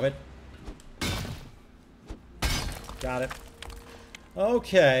rest of it. Got it.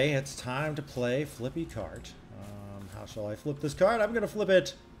 Okay, it's time to play Flippy Cart. How shall I flip this cart? I'm going to flip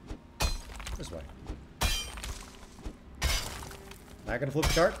it this way. Not going to flip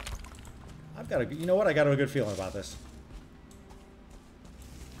the cart? I've got a... You know what? I got a good feeling about this.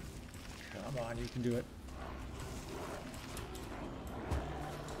 Come on, you can do it.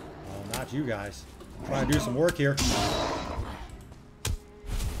 Oh, not you guys. I'm trying to do some work here.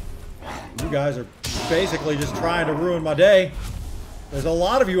 You guys are basically just trying to ruin my day. There's a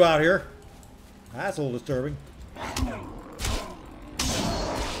lot of you out here. That's a little disturbing.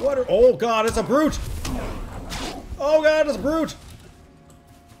 What? Oh God, it's a brute! Oh God, it's a brute!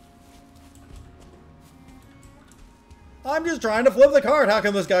 I'm just trying to flip the cart. How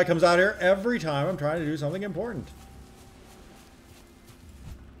come this guy comes out here every time I'm trying to do something important?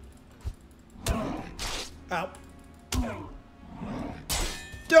 Ow.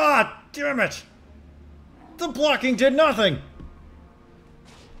 God damn it! The blocking did nothing!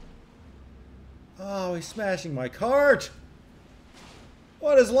 Oh, he's smashing my cart!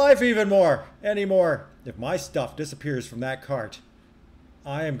 What is life anymore? If my stuff disappears from that cart,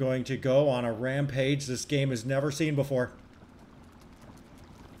 I am going to go on a rampage this game has never seen before.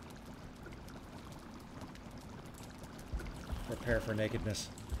 Prepare for nakedness.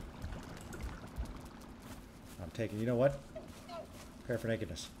 I'm taking, you know what? Prepare for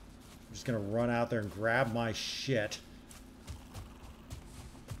nakedness. I'm just gonna run out there and grab my shit.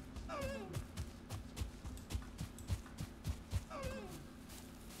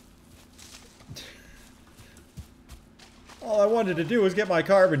 All I wanted to do was get my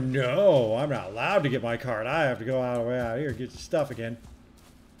cart, but no, I'm not allowed to get my cart. I have to go all the way out here and get your stuff again.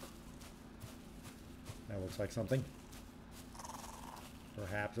 That looks like something.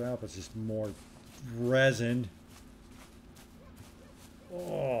 Perhaps, well, it's just more resin.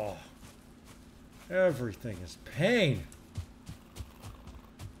 Oh, everything is pain.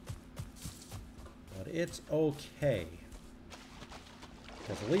 But it's okay.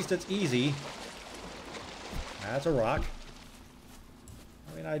 Because at least it's easy. That's a rock.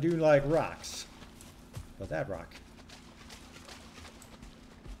 I mean, I do like rocks. But that rock.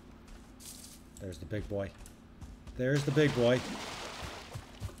 There's the big boy. There's the big boy.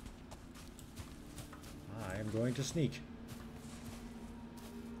 I am going to sneak.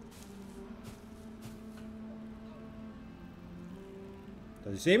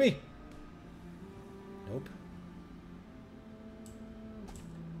 Does he see me? Nope.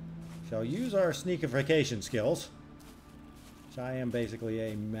 Shall use our sneakification skills, which I am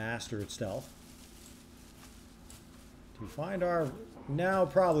basically a master at stealth, to find our now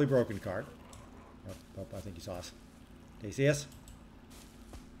probably broken cart. Oh, I think he saw us. Did he see us?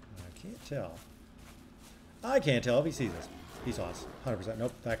 I can't tell. I can't tell if he sees us. He saw us. 100%.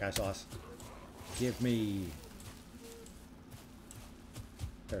 Nope, that guy saw us. Give me...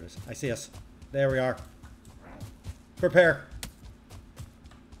 There it is. I see us. There we are. Prepare.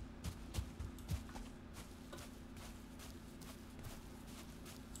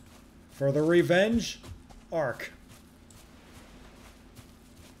 For the revenge arc.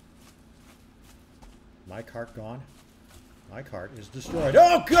 My cart gone. My cart is destroyed.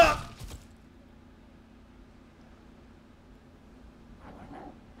 Oh, God!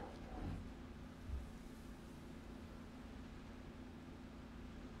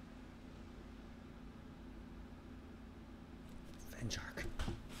 Revenge arc.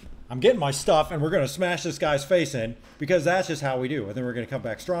 I'm getting my stuff, and we're going to smash this guy's face in, because that's just how we do. And then we're going to come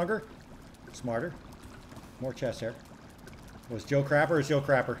back stronger, smarter, more chest hair. Was Joe Crapper? It's Joe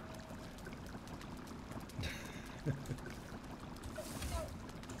Crapper.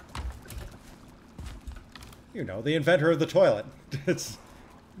 You know, the inventor of the toilet. It's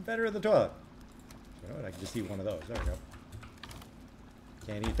inventor of the toilet. You know what? I can just eat one of those. There we go.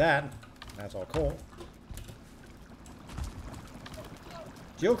 Can't eat that. That's all coal.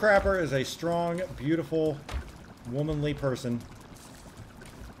 Joe Crapper is a strong, beautiful, womanly person.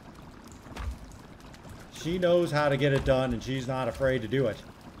 She knows how to get it done, and she's not afraid to do it.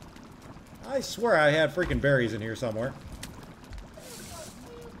 I swear I had freaking berries in here somewhere.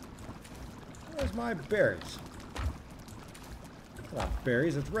 Where's my berries? It's not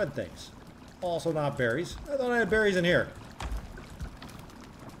berries, it's red things. Also not berries. I thought I had berries in here.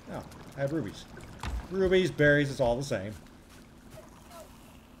 No, I had rubies. Rubies, berries, it's all the same.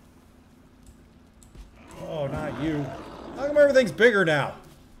 Oh, not you. How come everything's bigger now?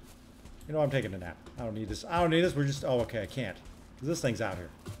 You know, I'm taking a nap. I don't need this. I don't need this. We're just... Oh, okay, I can't. Because this thing's out here.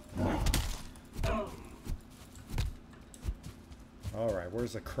 Alright,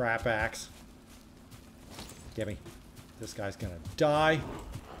 where's the crap axe? Get me. This guy's gonna die.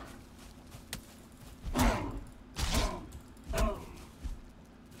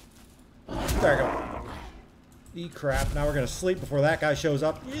 There we go. Eat crap. Now we're gonna sleep before that guy shows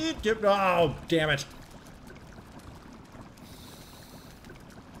up. Oh, damn it.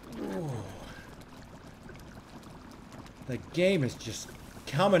 Ooh. The game is just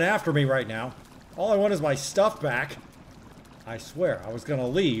coming after me right now. All I want is my stuff back. I swear, I was gonna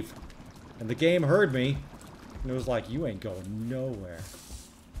leave, and the game heard me, and it was like, you ain't going nowhere.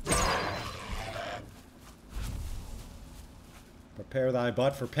 Prepare thy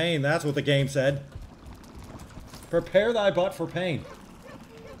butt for pain, that's what the game said. Prepare thy butt for pain.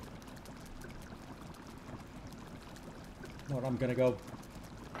 You know what, I'm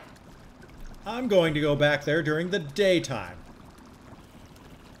going to go back there during the daytime.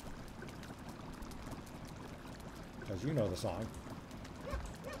 Because you know the song.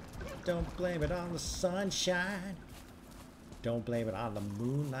 Don't blame it on the sunshine. Don't blame it on the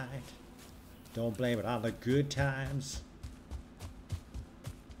moonlight. Don't blame it on the good times.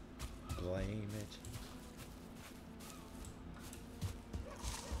 Blame it.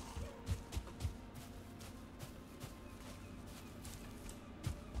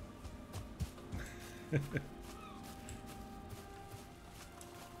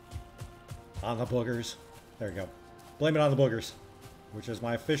 On the boogers. There you go. Blame it on the boogers, which is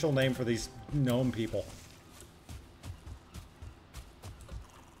my official name for these gnome people.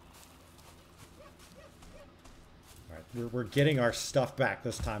 Alright, we're getting our stuff back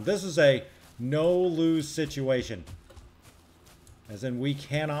this time. This is a no-lose situation. As in, we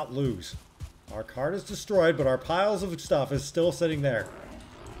cannot lose. Our cart is destroyed, but our piles of stuff is still sitting there.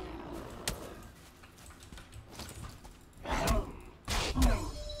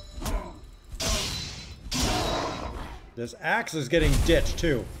 This axe is getting ditched,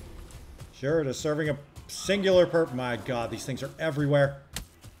 too. Sure, it is serving a singular purpose. My god, these things are everywhere.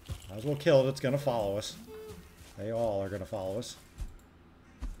 Might as well kill it. It's going to follow us. They all are going to follow us.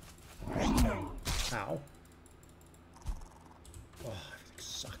 Ow. Oh, everything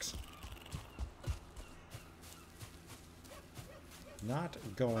sucks. Not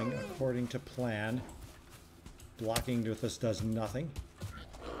going according to plan. Blocking with this does nothing.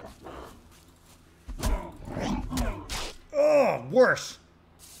 Oh, worse.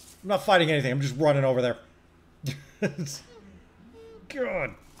 I'm not fighting anything. I'm just running over there.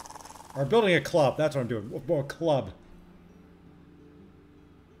 Good. Or building a club. That's what I'm doing. More club.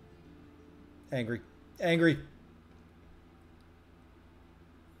 Angry. Angry.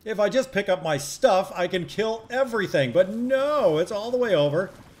 If I just pick up my stuff, I can kill everything. But no, it's all the way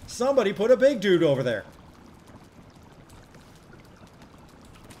over. Somebody put a big dude over there.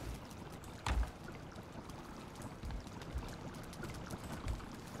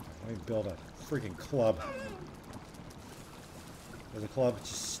 Let me build a freaking club. There's a club. It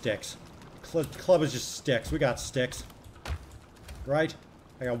just sticks. Club is just sticks. We got sticks. Right?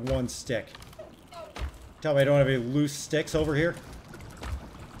 I got one stick. Tell me I don't have any loose sticks over here?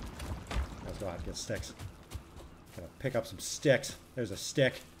 Let's go out and get sticks. Gotta pick up some sticks. There's a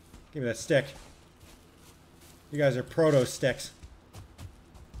stick. Give me that stick. You guys are proto sticks.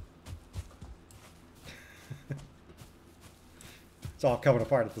 It's all coming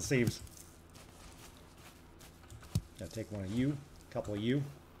apart at the seams. Gotta take one of you, a couple of you,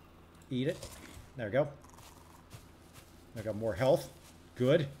 eat it. There we go. I got more health.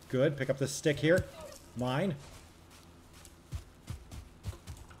 Good, good. Pick up this stick here. Mine.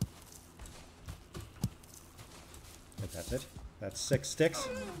 I think that's it. That's 6 sticks.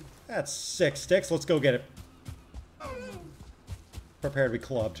 That's 6 sticks. Let's go get it. Prepare to be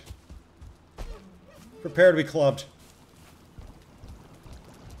clubbed. Prepare to be clubbed.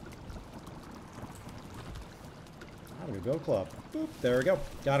 How do we build a club? Boop. There we go.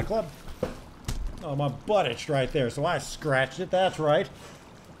 Got a club. Oh, my butt itched right there, so I scratched it. That's right.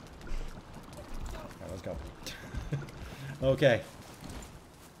 All right, let's go. Okay.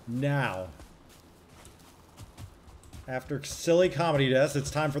 Now, after silly comedy deaths,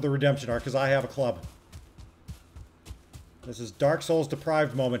 it's time for the redemption arc, because I have a club. This is Dark Souls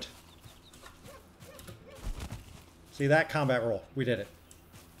deprived moment. See that combat roll? We did it.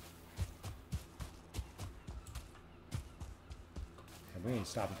 And we ain't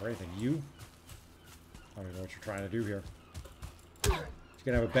stopping for anything. You? I don't even know what you're trying to do here. You're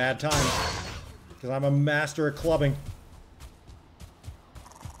gonna have a bad time. Because I'm a master at clubbing.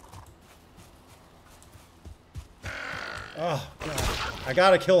 Oh, God. I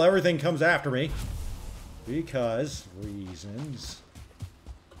gotta kill everything comes after me. Because reasons.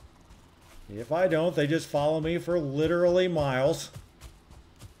 If I don't, they just follow me for literally miles.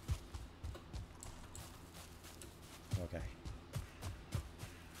 Okay.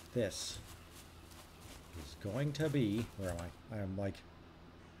 This is going to be... Where am I? I am like...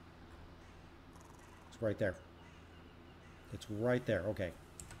 It's right there. It's right there. Okay.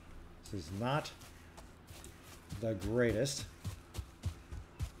 This is not the greatest.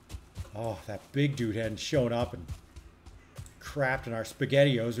 Oh, that big dude hadn't shown up and crapped in our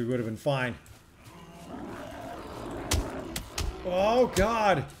SpaghettiOs, we would have been fine. Oh,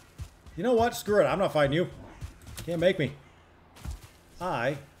 God. You know what? Screw it. I'm not fighting you. Can't make me.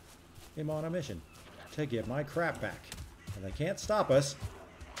 I am on a mission to get my crap back. And they can't stop us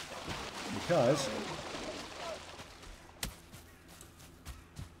because...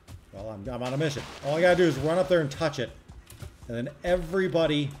 Well, I'm on a mission. All I gotta do is run up there and touch it. And then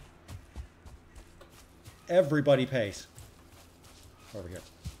everybody pays. Over here.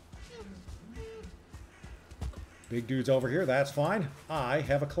 Big dude's over here. That's fine. I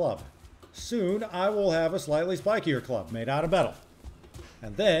have a club. Soon, I will have a slightly spikier club made out of metal.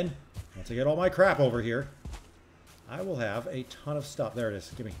 And then, once I get all my crap over here, I will have a ton of stuff. There it is.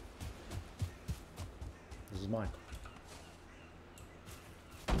 Give me. This is mine.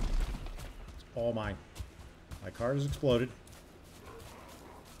 It's all mine. My card has exploded.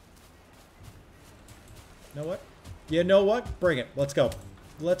 You know what? You know what? Bring it. Let's go.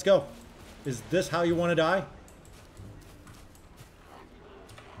 Let's go. Is this how you want to die?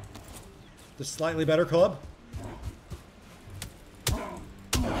 The slightly better club?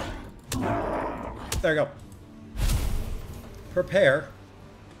 There you go. Prepare.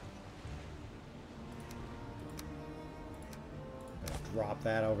 Drop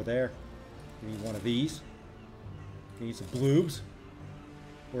that over there. Give me one of these. Need some bloobs.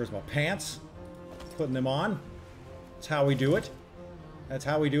 Where's my pants? Putting them on. That's how we do it. That's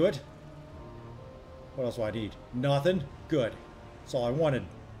how we do it. What else do I need? Nothing? Good. That's all I wanted.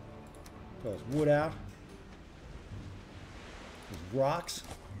 Throw this wood out. These rocks.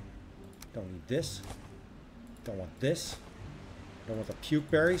 Don't need this. Don't want this. Don't want the puke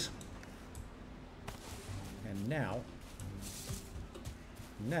berries. And now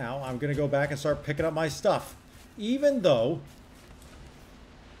I'm going to go back and start picking up my stuff. Even though...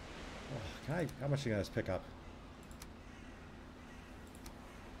 Oh, how much can I just pick up?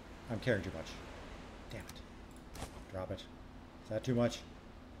 I'm carrying too much. Damn it. Drop it. that too much?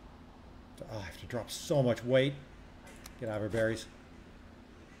 Oh, I have to drop so much weight. Get out of here, berries.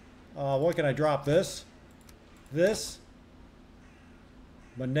 What can I drop? This? This?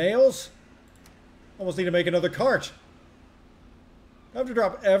 My nails? Almost need to make another cart. I have to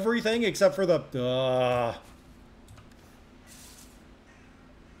drop everything except for the... What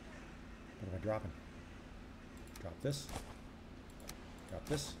am I dropping? Drop this. Drop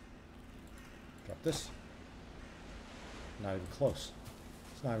this. Drop this. Not even close.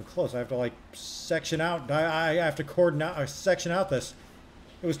 It's not even close. I have to like section out. I have to cordon out or section out this.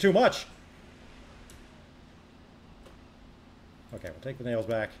 It was too much. Okay, we'll take the nails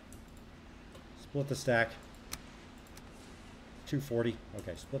back. Split the stack. 240.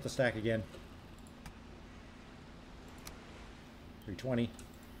 Okay, split the stack again. 320.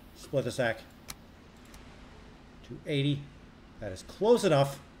 Split the stack. 280. That is close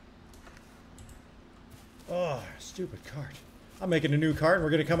enough. Oh, stupid cart. I'm making a new cart and we're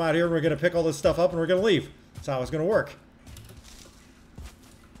going to come out here and we're going to pick all this stuff up and we're going to leave. That's how it's going to work.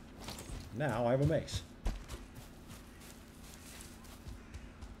 Now I have a mace.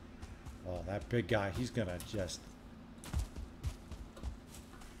 Oh, that big guy, he's going to just...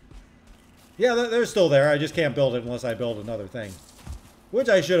 Yeah, they're still there. I just can't build it unless I build another thing. Which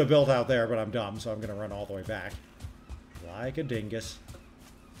I should have built out there, but I'm dumb, so I'm going to run all the way back. Like a dingus.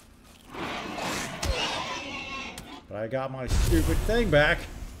 But I got my stupid thing back.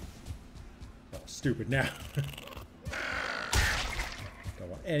 Well, stupid now. Don't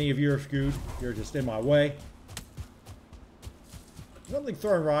want any of your food. You're just in my way. Something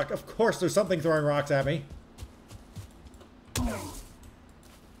throwing rock. Of course there's something throwing rocks at me.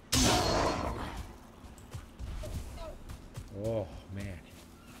 Oh, man.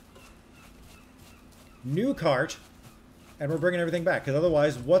 New cart. And we're bringing everything back. Because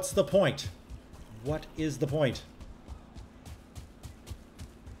otherwise, what's the point? What is the point?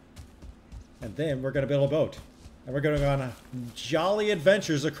 And then we're going to build a boat. And we're going to go on jolly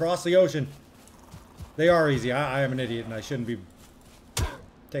adventures across the ocean. They are easy. I am an idiot and I shouldn't be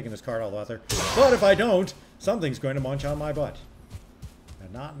taking this cart all the way out there. But if I don't, something's going to munch on my butt.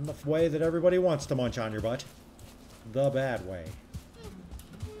 And not in the way that everybody wants to munch on your butt. The bad way.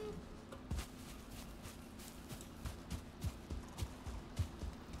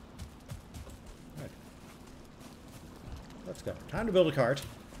 Right. Let's go. Time to build a cart.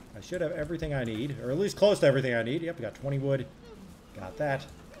 I should have everything I need, or at least close to everything I need. Yep, we got 20 wood. Got that.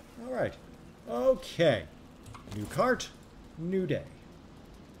 All right. Okay. New cart, new day.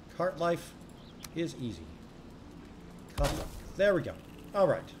 Cart life is easy. There we go. All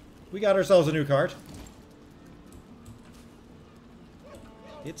right. We got ourselves a new cart.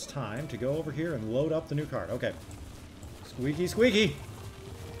 It's time to go over here and load up the new cart. Okay. Squeaky, squeaky.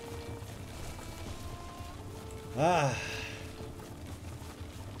 Ah.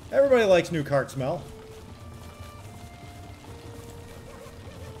 Everybody likes new cart smell.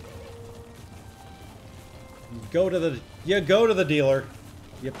 You go to the dealer,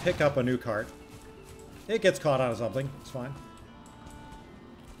 you pick up a new cart. It gets caught on something. It's fine.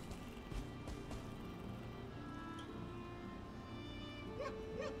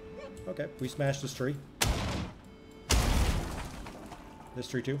 Okay, we smashed this tree. This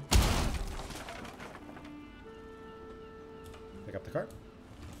tree too. Pick up the cart.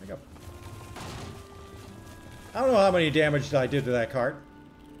 There you go. I don't know how many damage I did to that cart.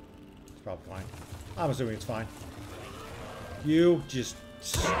 It's probably fine. I'm assuming it's fine. You just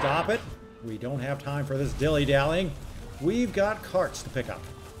stop it. We don't have time for this dilly-dallying. We've got carts to pick up.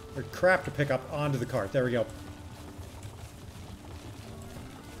 Or crap to pick up onto the cart. There we go.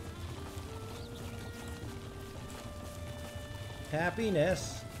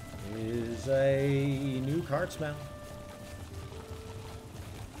 Happiness is a new cart smell.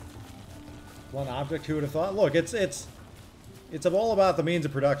 One object, who would have thought? Look, it's all about the means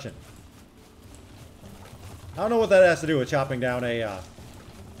of production. I don't know what that has to do with chopping down a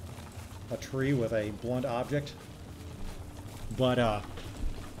tree with a blunt object, but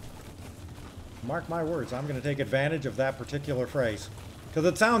mark my words, I'm going to take advantage of that particular phrase because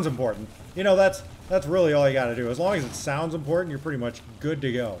it sounds important. You know, that's really all you got to do. As long as it sounds important, you're pretty much good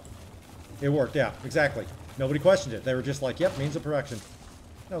to go. It worked out exactly. Nobody questioned it. They were just like, "Yep, means of production."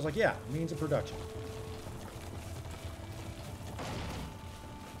 I was like, yeah, means of production. All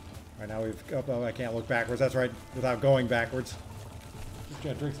right, now we've... Oh, I can't look backwards. That's right, without going backwards. Just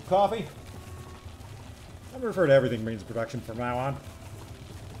gonna drink some coffee. I'm gonna refer to everything means of production from now on.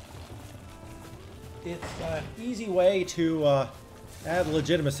 It's an easy way to add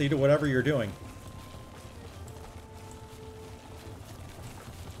legitimacy to whatever you're doing.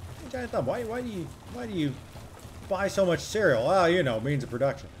 Hey, Giant Thumb, why do you buy so much cereal? Oh, you know, means of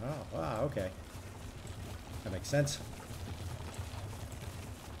production. Oh, wow, okay. That makes sense.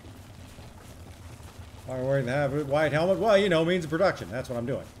 Why am I wearing the white helmet? Well, you know, means of production. That's what I'm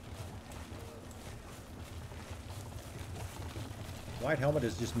doing. White helmet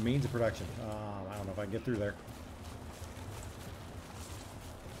is just means of production. I don't know if I can get through there.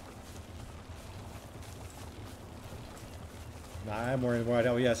 Nah, I'm wearing the white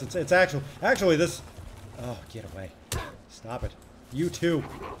helmet. Yes, it's actually this. Oh, get away! Stop it! You too.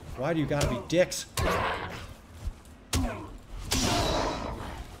 Why do you gotta be dicks?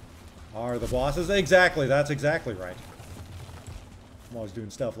 Are the bosses? Exactly. That's exactly right. I'm always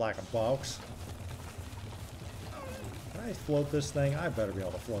doing stuff like a box. Can I float this thing? I better be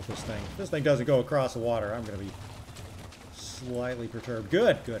able to float this thing. If this thing doesn't go across the water, I'm going to be slightly perturbed.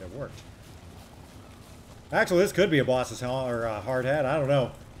 Good, good, it worked. Actually, this could be a boss's helmet or hard hat. I don't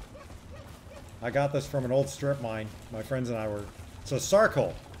know. I got this from an old strip mine. My friends and I were. It's a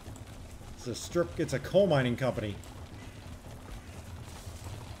Sarcoal. It's a strip. It's a coal mining company.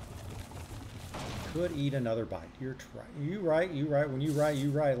 Could eat another bite. You're trying. You right. You right. When you right,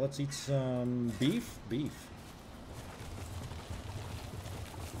 you right. Let's eat some beef. Beef.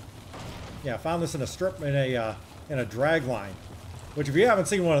 Yeah, I found this in a strip in a drag line. Which, if you haven't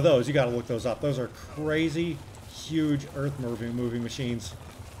seen one of those, you got to look those up. Those are crazy, huge earth moving machines.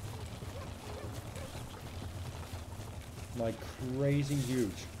 Like crazy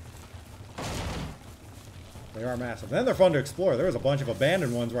huge. They are massive. Then they're fun to explore. There was a bunch of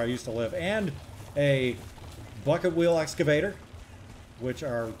abandoned ones where I used to live, and a bucket wheel excavator, which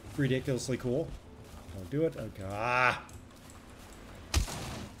are ridiculously cool. Don't do it. Okay. Ah.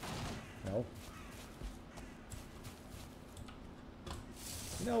 No.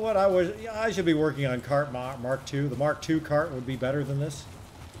 You know what? I should be working on cart Mark II. The Mark II cart would be better than this.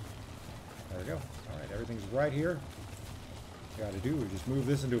 There we go. All right, everything's right here. What you got to do is just move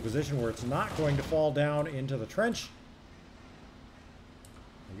this into a position where it's not going to fall down into the trench.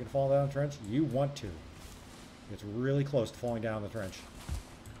 Are you going to fall down the trench? You want to. It's really close to falling down the trench.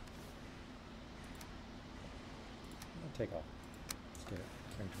 Take off. Let's get it.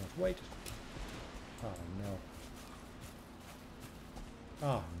 Carrying too much weight. Oh no.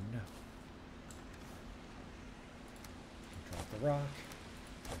 Oh no. Drop the rock.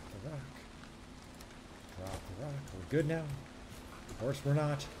 Drop the rock. Drop the rock. We're good now. Of course we're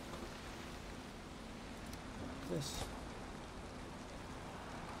not. Drop this.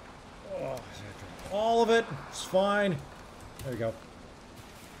 Oh, all of it. It's fine. There we go.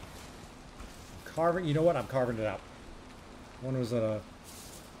 Carving. You know what? I'm carving it out. One was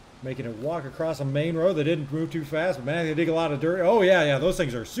making it walk across a main road that didn't move too fast, but man, they dig a lot of dirt. Oh yeah, yeah, those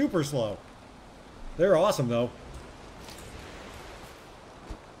things are super slow. They're awesome though.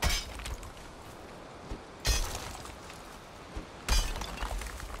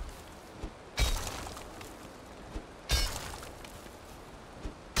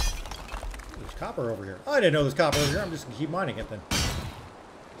 There's copper over here. I didn't know there's copper over here. I'm just gonna keep mining it then.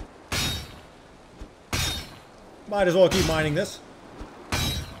 Might as well keep mining this.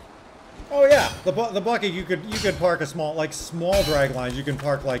 Oh yeah, the bucket you could park a small drag lines. You can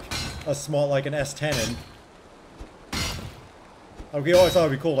park like a small like an S10 in. Okay, always thought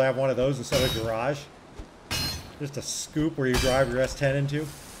it'd be cool to have one of those instead of a garage. Just a scoop where you drive your S10 into.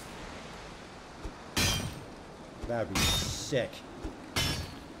 That'd be sick.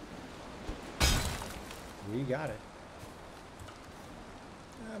 We got it.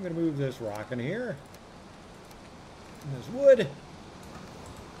 I'm gonna move this rock in here. And there's wood.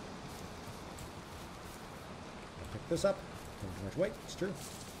 Pick this up. Too much weight. It's true.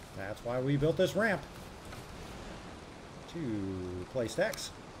 That's why we built this ramp. To play stacks.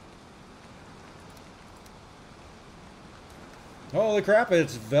 Holy crap,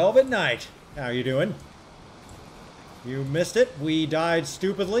 it's Velvet Night. How you doing? You missed it. We died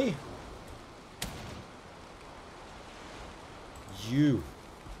stupidly. You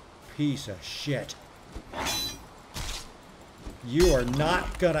piece of shit. You are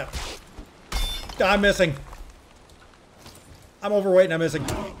not gonna... I'm missing. I'm overweight and I'm missing.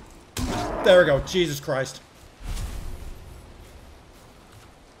 There we go. Jesus Christ.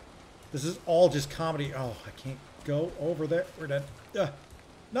 This is all just comedy. Oh, I can't go over there. We're dead.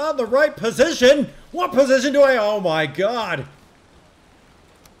 Not in the right position. What position do I... Oh my God.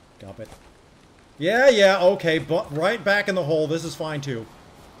 Dump it. Yeah, yeah, okay. But right back in the hole. This is fine too.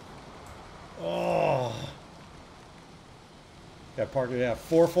 Oh. Got parked. Yeah,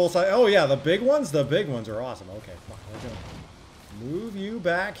 4 full size. Oh yeah, the big ones. The big ones are awesome. Okay, fine. We're gonna move you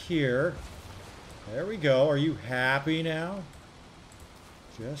back here. There we go. Are you happy now?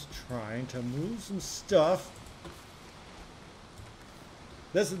 Just trying to move some stuff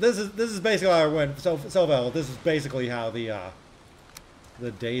This is basically how I went. So this is basically how the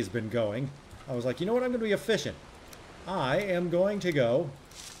day's been going. I was like, you know what? I'm going to be efficient. I am going to go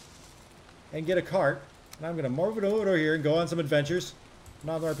and get a cart, and I'm going to move it over here and go on some adventures.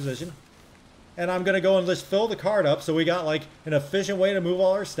 Not in the right position. And I'm going to go and just fill the cart up so we got like an efficient way to move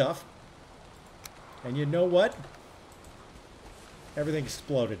all our stuff. And you know what? Everything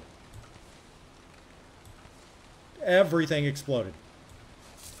exploded. Everything exploded.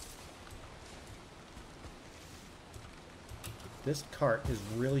 This cart is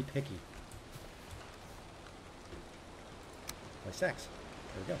really picky. Like sex.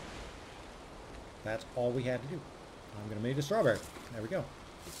 There we go. That's all we had to do. I'm going to make a strawberry. There we go.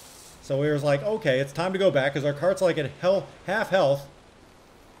 So we was like, okay, it's time to go back because our cart's like at half health.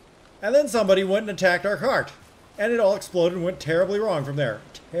 And then somebody went and attacked our cart. And it all exploded and went terribly wrong from there.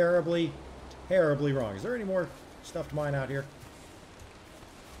 Terribly, terribly wrong. Is there any more stuff to mine out here?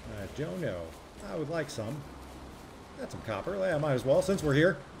 I don't know. I would like some. Got some copper. Yeah, I might as well since we're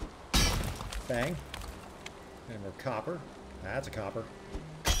here. Bang. And more copper. That's a copper.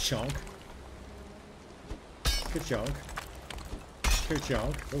 Chunk. Ka-chunk.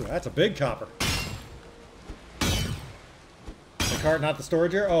 Ka-chunk. Ooh, that's a big copper. The cart, not the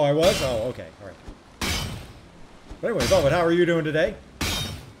storage area? Oh, I was? Oh, okay. All right. But anyways, Velvet, how are you doing today?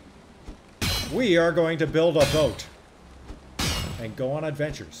 We are going to build a boat and go on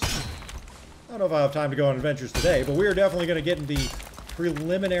adventures. I don't know if I have time to go on adventures today, but we are definitely going to get in the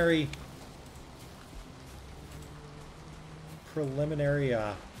preliminary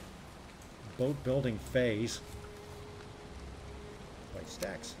boat building phase. White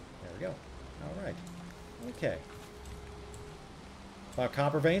stacks. There we go. All right. Okay. About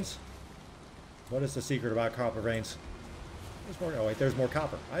copper veins? What is the secret about copper veins? There's more. Oh wait, there's more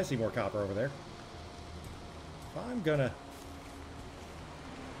copper. I see more copper over there. I'm gonna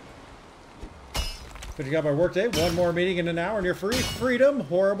finish up my workday. One more meeting in an hour, and you're free. Freedom,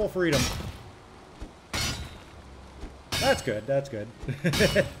 horrible freedom. That's good. That's good.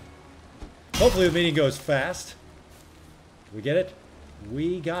 Hopefully the meeting goes fast. We get it?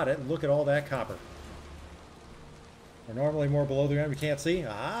 We got it. Look at all that copper. We're normally more below the ground. We can't see.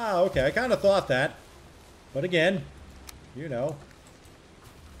 Ah, okay. I kind of thought that. But again, you know.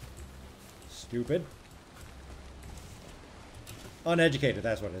 Stupid. Uneducated,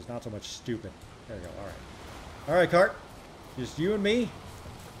 that's what it is. Not so much stupid. There we go. All right. All right, cart. Just you and me.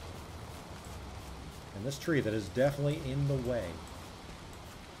 And this tree that is definitely in the way.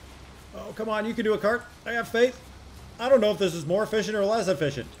 Oh, come on. You can do it, cart. I have faith. I don't know if this is more efficient or less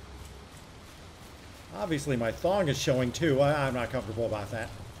efficient. Obviously, my thong is showing too. I'm not comfortable about that.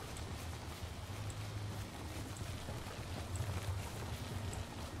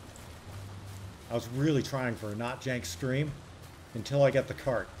 I was really trying for a not jank stream until I got the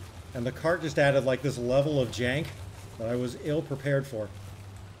cart. And the cart just added like this level of jank that I was ill prepared for.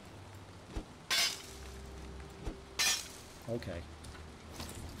 Okay.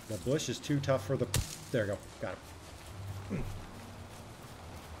 The bush is too tough for the... There we go. Got it.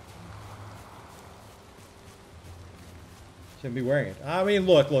 Shouldn't be wearing it. I mean,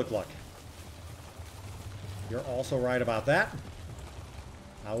 look. You're also right about that.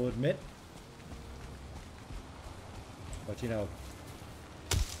 I'll admit. But, you know,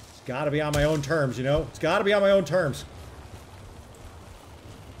 it's got to be on my own terms, you know? It's got to be on my own terms.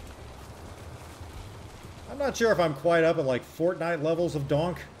 I'm not sure if I'm quite up at, like, Fortnite levels of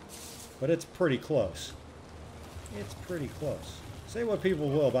donk, but it's pretty close. It's pretty close. Say what people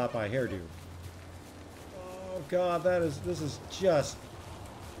will about my hairdo. Oh, God, this is just...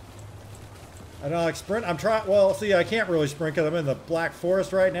 I don't like sprint. I'm trying... Well, see, I can't really sprint because I'm in the Black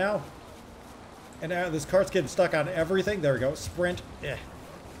Forest right now. And now this cart's getting stuck on everything. There we go. Sprint. Eh.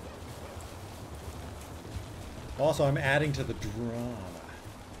 Also, I'm adding to the drama.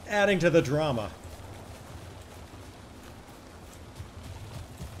 Adding to the drama.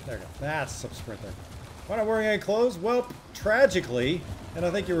 There we go. That's some sprint there. Why not wearing any clothes? Well, tragically, and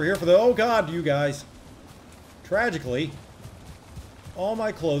I think you were here for the... Oh, God, you guys. Tragically, all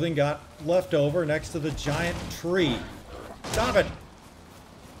my clothing got left over next to the giant tree. Stop it!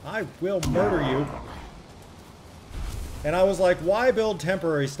 I will murder you. And I was like, why build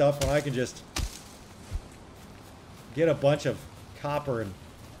temporary stuff when I can just get a bunch of copper and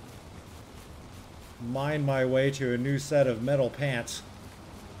mine my way to a new set of metal pants,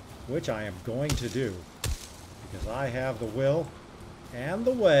 which I am going to do because I have the will and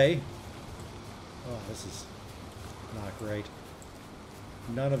the way. Oh, this is not great.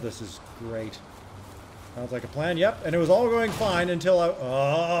 None of this is great. Sounds like a plan. Yep, and it was all going fine until I...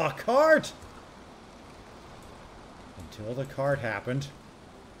 Oh, cart! Until the cart happened.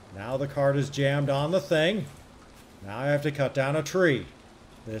 Now the cart is jammed on the thing. Now I have to cut down a tree.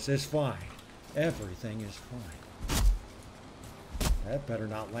 This is fine. Everything is fine. That better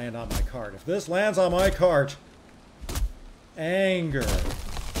not land on my cart. If this lands on my cart, anger.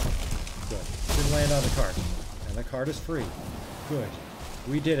 Good. Didn't land on the cart. And the cart is free. Good.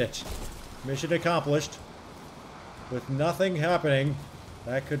 We did it. Mission accomplished. With nothing happening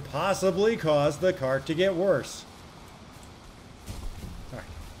that could possibly cause the cart to get worse. Alright,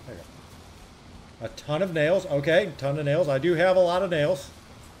 there you go. A ton of nails. Okay, a ton of nails. I do have a lot of nails.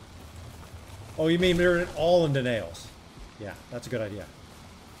 Oh, you mean turn it all into nails? Yeah, that's a good idea.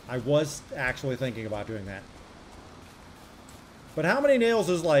 I was actually thinking about doing that. But how many nails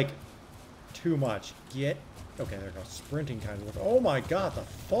is, like, too much? Get... Okay, there goes. Sprinting kind of... Oh my god, the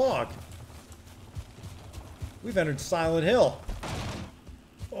fog! We've entered Silent Hill.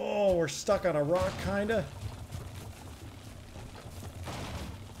 Oh, we're stuck on a rock, kinda.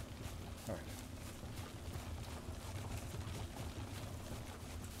 Alright.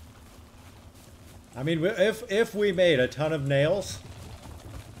 I mean, if we made a ton of nails,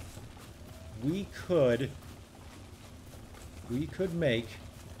 we could make...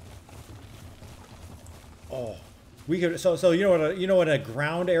 Oh, we could... So you know what a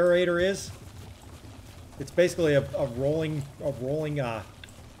ground aerator is? It's basically a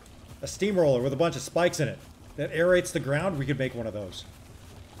steamroller with a bunch of spikes in it that aerates the ground. We could make one of those.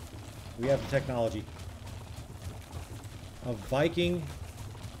 We have the technology. A Viking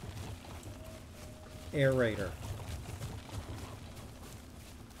aerator.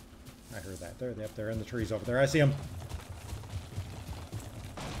 I heard that. They're in the trees over there. I see them.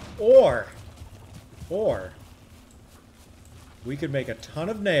 Or we could make a ton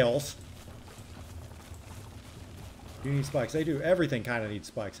of nails. You need spikes. They do. Everything kind of needs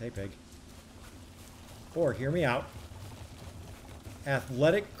spikes. Hey, pig. Or, hear me out.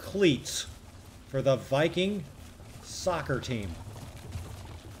 Athletic cleats for the Viking soccer team.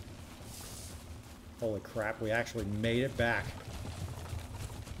 Holy crap, we actually made it back.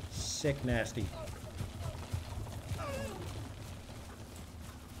 Sick nasty.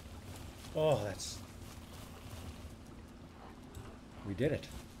 Oh, that's... We did it.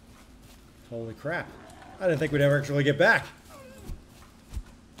 Holy crap. I didn't think we'd ever actually get back.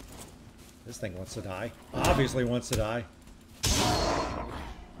 This thing wants to die. Obviously wants to die.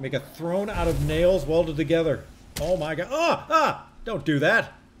 Make a throne out of nails welded together. Oh my god. Ah! Ah! Don't do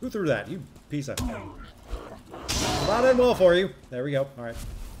that. Who threw that? You piece of... Not in well for you. There we go. Alright.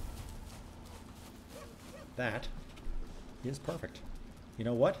 That is perfect. You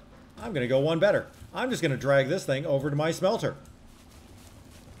know what? I'm going to go one better. I'm just going to drag this thing over to my smelter.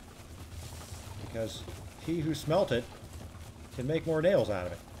 Because... he who smelt it can make more nails out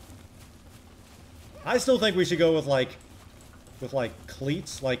of it. I still think we should go with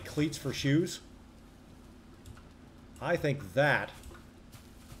cleats, like cleats for shoes. I think that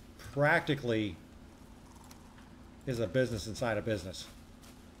practically is a business inside a business.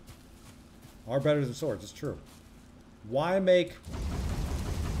 Are better than swords, it's true. Why make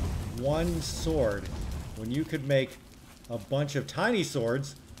one sword when you could make a bunch of tiny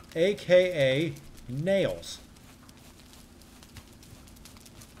swords, aka nails?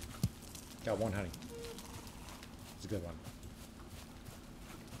 Got one, honey. It's a good one.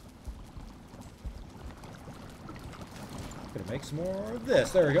 Gonna make some more of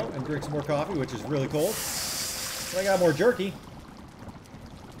this. There we go. And drink some more coffee, which is really cold. But I got more jerky.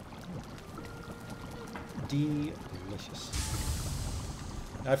 Delicious.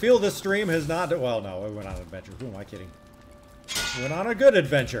 I feel this stream has not... Well, no, it went on an adventure. Who am I kidding? It went on a good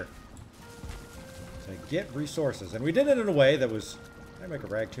adventure. To get resources. And we did it in a way that was... I make a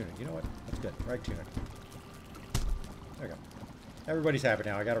rag tunic. You know what? That's good. Rag tunic. There we go. Everybody's happy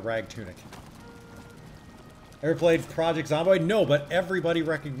now. I got a rag tunic. Ever played Project Zomboid? No, but everybody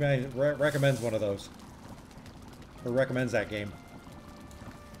recommends one of those. Or recommends that game.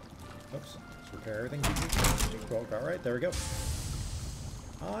 Oops. Let's repair everything. Alright, there we go.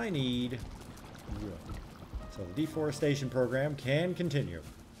 I need wood. So the deforestation program can continue.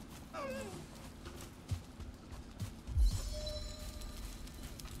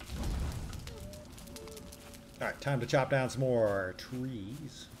 Alright, time to chop down some more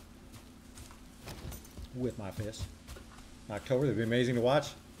trees. With my fist. October, that'd be amazing to watch.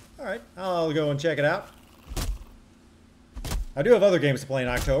 Alright, I'll go and check it out. I do have other games to play in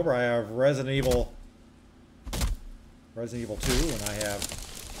October. I have Resident Evil 2, and I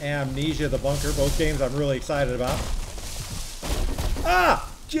have Amnesia the Bunker. Both games I'm really excited about. Ah!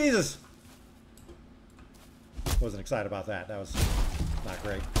 Jesus! Wasn't excited about that. That was not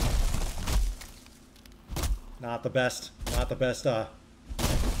great. Not the best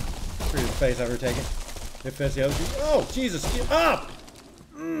Screw the face I've ever taken. It fits the other two. Oh, Jesus! Get up!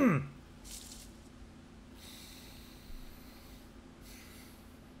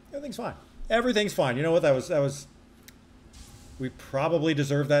 Everything's fine. Everything's fine. You know what? That was. We probably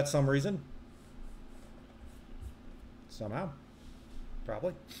deserve that some reason. Somehow.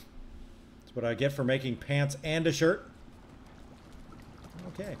 Probably. That's what I get for making pants and a shirt.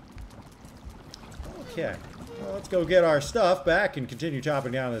 Okay. Okay. Well, let's go get our stuff back and continue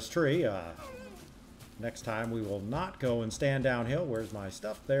chopping down this tree. Next time we will not go and stand downhill. Where's my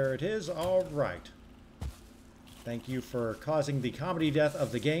stuff? There it is. All right. Thank you for causing the comedy death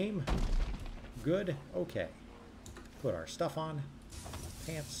of the game. Good. Okay. Put our stuff on.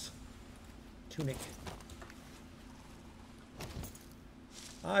 Pants. Tunic.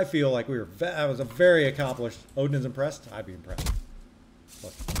 I feel like I was a very accomplished. Odin is impressed. I'd be impressed.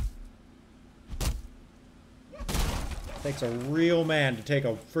 Look. Takes a real man to take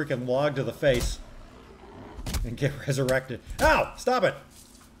a freaking log to the face and get resurrected. Ow! Stop it!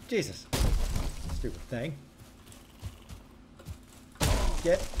 Jesus. Stupid thing.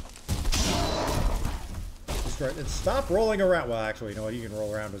 Get. Destroy it. Stop rolling around. Well, actually, you know what? You can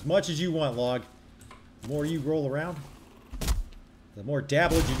roll around as much as you want, log. The more you roll around, the more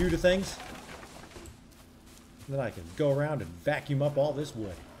dabblage you do to things, then I can go around and vacuum up all this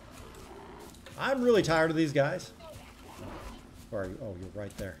wood. I'm really tired of these guys. Where are you? Oh, you're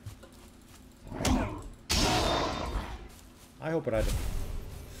right there. I hope I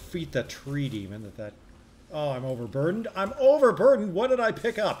defeat the tree demon that... Oh, I'm overburdened. I'm overburdened. What did I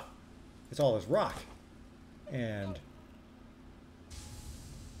pick up? It's all this rock. And...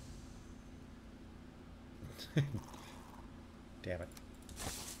 Damn it.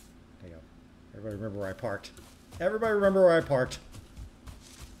 There you go. Everybody remember where I parked. Everybody remember where I parked.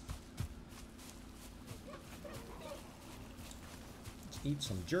 Let's eat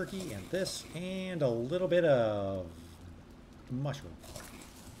some jerky and this and a little bit of mushroom.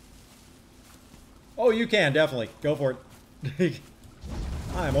 Oh, you can, definitely. Go for it.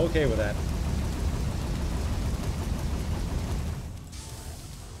 I'm okay with that.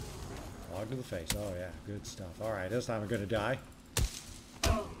 Log to the face. Oh, yeah. Good stuff. All right, this time I'm going to die.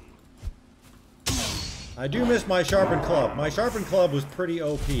 I do miss my sharpened club. My sharpened club was pretty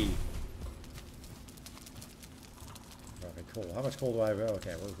OP. Okay, cool. How much coal do I have?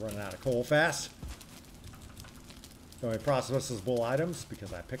 Okay, we're running out of coal fast. Going to process processable items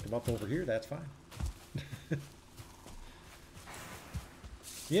because I picked them up over here. That's fine.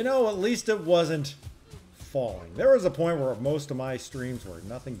 You know, at least it wasn't falling. There was a point where most of my streams were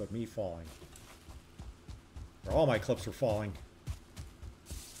nothing but me falling. Or all my clips were falling.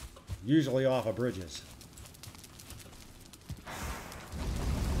 Usually off of bridges.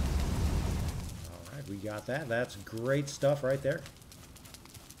 Alright, we got that. That's great stuff right there.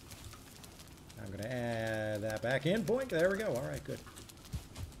 I'm going to add that back in. Boink, there we go. Alright, good.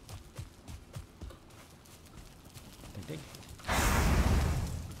 Ding, ding.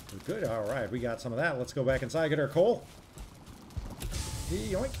 Good. All right, we got some of that. Let's go back inside, get our coal.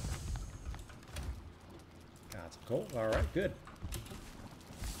 Yoink. Got some coal. All right, good.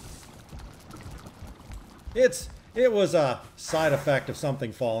 It was a side effect of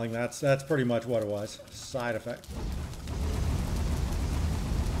something falling. That's pretty much what it was. Side effect.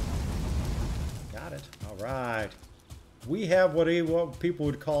 Got it. All right. We have what people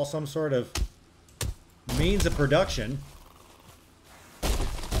would call some sort of means of production.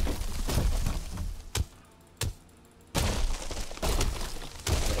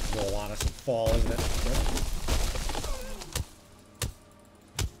 Fall, isn't it? Yep.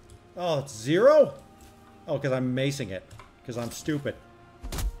 Oh, it's 0? Oh, because I'm macing it. Because I'm stupid.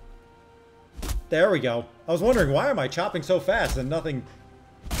 There we go. I was wondering, why am I chopping so fast and nothing's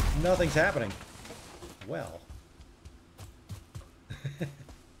happening? Well.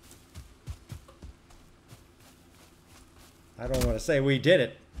 I don't want to say we did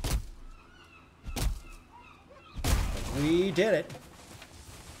it. But we did it.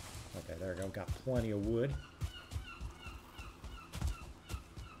 Okay, there we go. Got plenty of wood.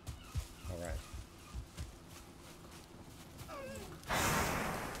 All right.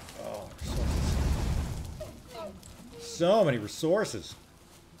 Oh, resources. So many resources.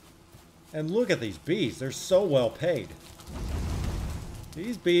 And look at these bees. They're so well paid.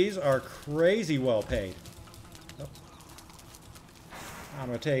 These bees are crazy well paid. Oh. I'm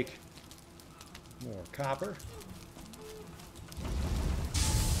going to take more copper.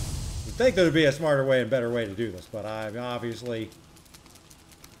 I think there would be a smarter way and better way to do this, but I'm obviously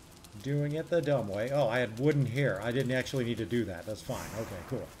doing it the dumb way. Oh, I had wooden here. I didn't actually need to do that. That's fine. Okay,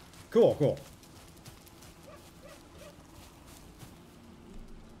 cool. Cool, cool.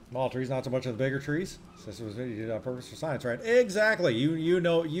 Small trees, not so much of the bigger trees. This was you did on purpose for science, right? Exactly. You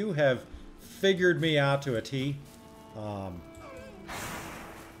know, you have figured me out to a T.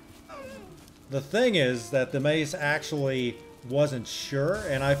 The thing is that the mace actually wasn't sure,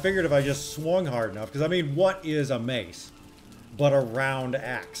 and I figured if I just swung hard enough, because I mean, what is a mace but a round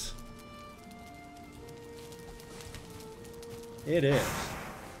axe? It is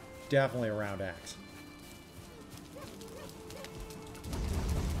definitely a round axe.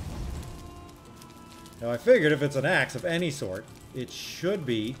 Now I figured if it's an axe of any sort, it should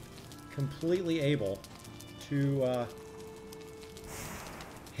be completely able to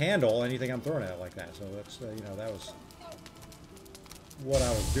handle anything I'm throwing at it like that. So that's, you know, that was what I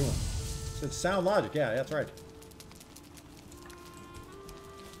was doing. So it's sound logic. Yeah, that's right.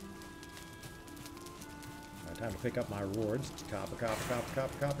 All right, time to pick up my rewards. Copper, copper, copper,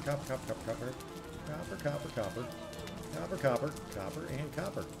 copper, copper, copper, copper, copper, copper, copper, copper, copper, copper, copper, and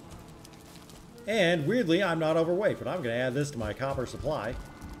copper. And weirdly, I'm not overweight, but I'm going to add this to my copper supply.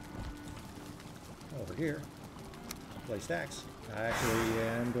 Over here. Play stacks. I actually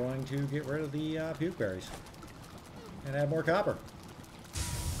am going to get rid of the puke berries. And add more copper.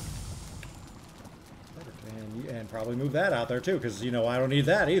 And probably move that out there too, because, you know, I don't need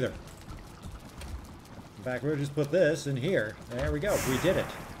that either. In fact, we'll just put this in here. There we go. We did it.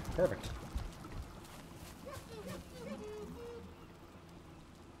 Perfect.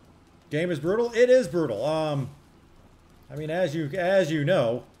 Game is brutal. It is brutal. I mean, as you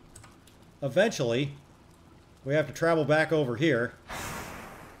know, eventually we have to travel back over here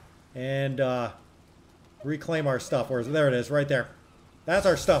and reclaim our stuff. Where's there it is, right there. That's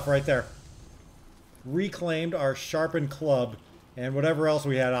our stuff right there. Reclaimed our sharpened club and whatever else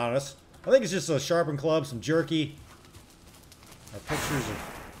we had on us. I think it's just a sharpened club, some jerky, our pictures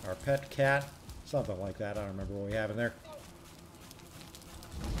of our pet cat, something like that. I don't remember what we have in there.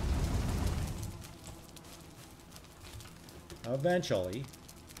 Eventually,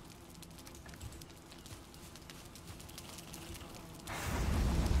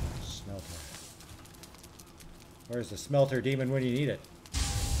 smelter. Where's the smelter demon when you need it?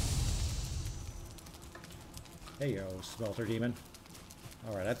 Hey yo, smelter demon.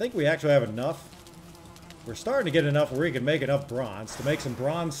 Alright, I think we actually have enough. We're starting to get enough where we can make enough bronze to make some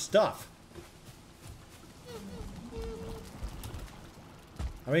bronze stuff.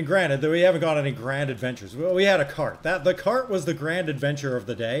 I mean, granted, that we haven't got any grand adventures. Well, we had a cart. The cart was the grand adventure of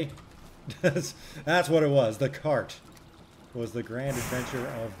the day. That's what it was. The cart was the grand adventure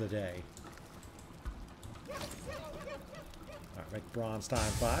of the day. Alright, make bronze time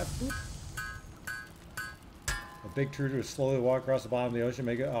 5. Boop. A big trooper to slowly walk across the bottom of the ocean.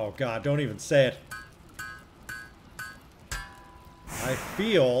 Make it. Oh God! Don't even say it. I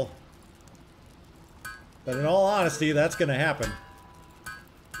feel that, in all honesty, that's going to happen.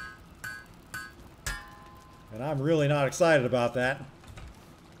 And I'm really not excited about that.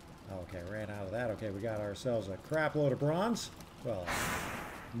 Okay, ran out of that. Okay, we got ourselves a crap load of bronze. Well,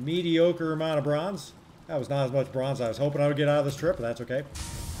 mediocre amount of bronze. That was not as much bronze as I was hoping I would get out of this trip, but that's okay.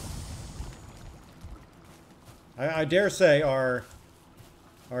 I dare say our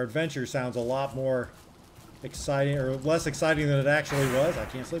adventure sounds a lot more exciting, or less exciting than it actually was. I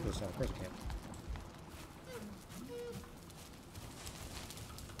can't sleep with this stuff. Of course I can't.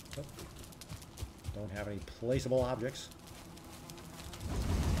 Don't have any placeable objects.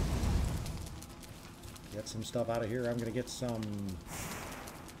 Get some stuff out of here. I'm gonna get some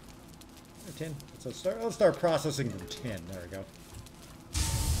tin. Let's start processing from tin. There we go.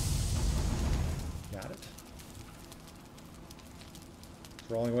 Got it. It's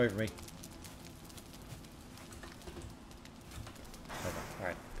rolling away from me. Okay. All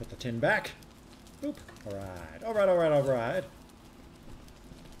right. Put the tin back. Boop. All right. All right. All right. All right.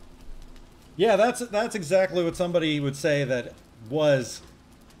 Yeah, that's exactly what somebody would say that was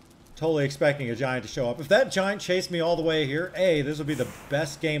totally expecting a giant to show up. If that giant chased me all the way here, A, this would be the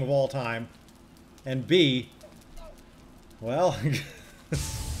best game of all time. And B, well,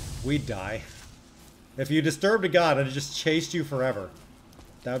 we'd die. If you disturbed a god and it just chased you forever,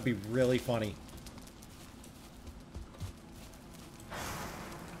 that would be really funny.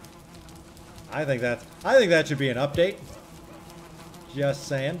 I think that should be an update. Just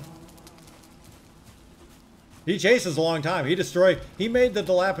saying. He chases a long time. He made the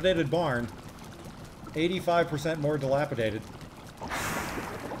dilapidated barn 85% more dilapidated.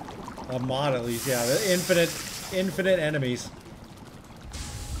 A mod at least, yeah. Infinite enemies.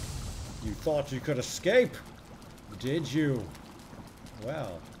 You thought you could escape? Did you?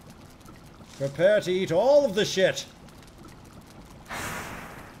 Well, prepare to eat all of the shit.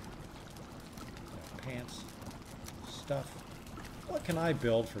 Pants. Stuff. What can I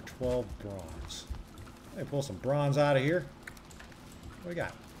build for 12 bronze? Let me pull some bronze out of here. What do we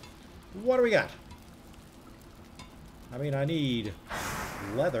got? What do we got? I mean, I need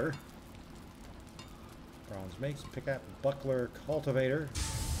leather. Bronze makes, pickaxe, buckler, cultivator.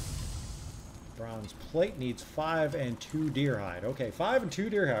 Bronze plate needs 5 and 2 deer hide. Okay, 5 and 2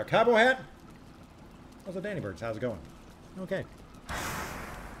 deer hide. Cowboy hat? How's the Danny Birds? How's it going? Okay.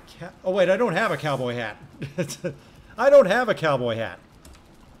 Oh, wait, I don't have a cowboy hat. I don't have a cowboy hat.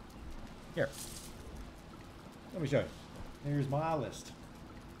 Here. Let me show you. Here's my list.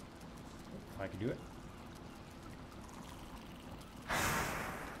 If I can do it. I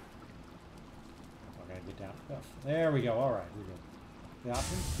gotta get down. Oh, there we go. All right, we're good. The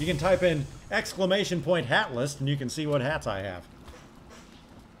option. You can type in exclamation point hat list and you can see what hats I have.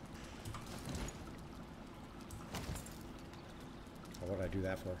 Oh, what did I do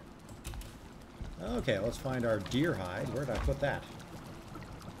that for? Okay, let's find our deer hide. Where did I put that?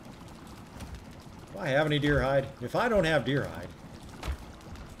 Do I have any deer hide? If I don't have deer hide,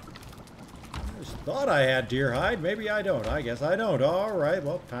 I just thought I had deer hide. Maybe I don't. I guess I don't. All right,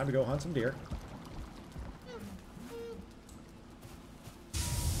 well, time to go hunt some deer.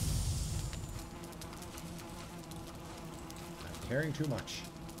 I'm carrying too much.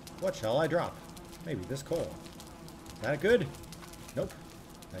 What shall I drop? Maybe this coal. Is that good? Nope.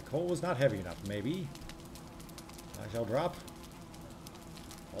 That coal was not heavy enough. Maybe I shall drop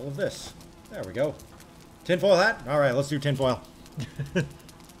all of this. There we go. Tinfoil hat? Alright, let's do tinfoil.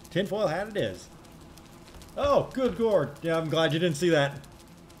 Tinfoil hat it is. Oh, good gourd. Yeah, I'm glad you didn't see that.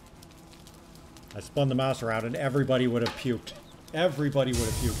 I spun the mouse around and everybody would have puked. Everybody would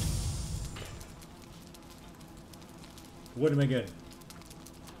have puked. Would have been good.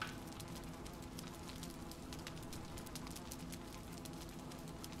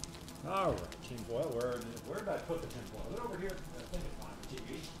 Alright, tinfoil. Where did I put the tinfoil? Is it over here? I think it's on the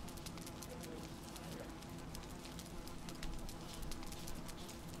TV.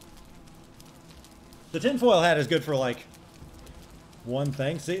 The tinfoil hat is good for like one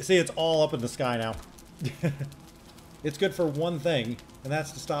thing. See, it's all up in the sky now. It's good for one thing, and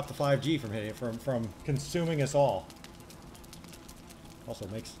that's to stop the 5G from hitting from consuming us all. Also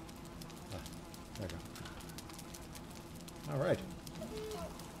makes. There we go. All right.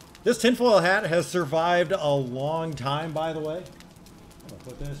 This tinfoil hat has survived a long time, by the way. I'm gonna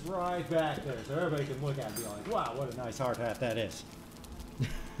put this right back there so everybody can look at it and be like, "Wow, what a nice hard hat that is."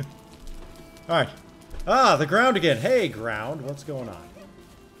 All right. Ah, the ground again. Hey, ground. What's going on?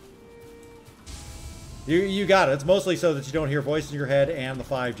 You got it. It's mostly so that you don't hear voices in your head and the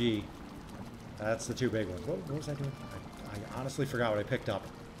 5G. That's the two big ones. What was I doing? I honestly forgot what I picked up.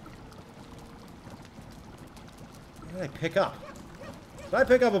 What did I pick up? Did I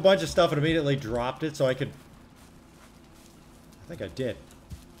pick up a bunch of stuff and immediately dropped it so I could... I think I did.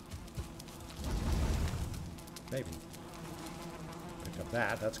 Maybe. Picked up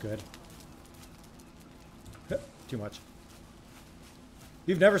that. That's good. Too much.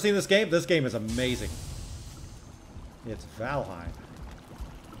 You've never seen this game? This game is amazing. It's Valheim.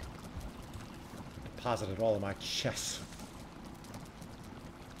 Deposited all in my chest.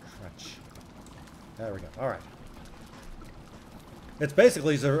 Crunch. There we go. All right. It's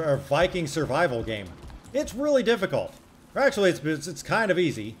basically a Viking survival game. It's really difficult. Or actually, it's kind of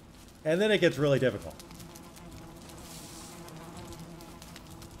easy, and then it gets really difficult.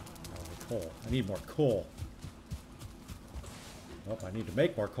 Oh, coal. I need more coal. Oh, I need to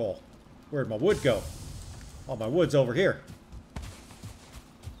make more coal. Where'd my wood go? Oh, my wood's over here.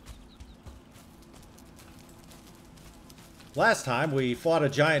 Last time we fought a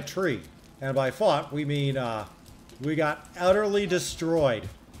giant tree. And by fought, we mean we got utterly destroyed.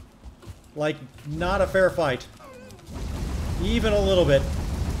 Like, not a fair fight. Even a little bit.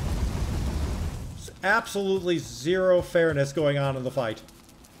 There's absolutely zero fairness going on in the fight.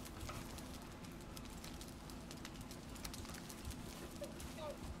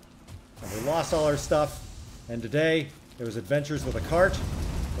 And we lost all our stuff. And today, it was adventures with a cart.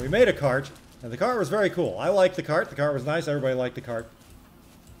 We made a cart, and the cart was very cool. I liked the cart. The cart was nice. Everybody liked the cart.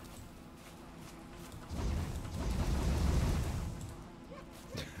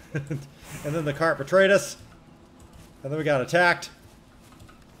 And then the cart betrayed us. And then we got attacked.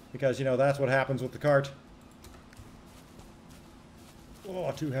 Because, you know, that's what happens with the cart.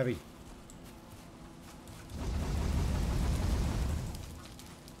 Oh, too heavy.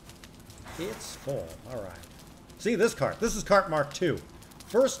 It's full. All right. See, this cart. This is cart Mark II.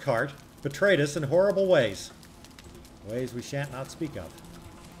 First cart betrayed us in horrible ways. Ways we shan't not speak of.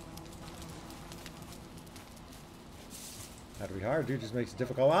 That'd be hard. Dude just makes it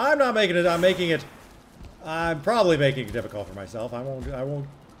difficult. I'm not making it. I'm making it I'm probably making it difficult for myself. I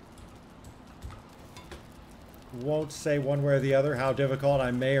won't say one way or the other how difficult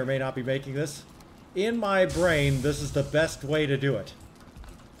I may or may not be making this. In my brain, this is the best way to do it.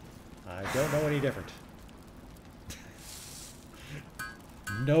 I don't know any different.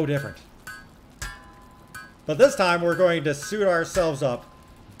 No different. But this time we're going to suit ourselves up,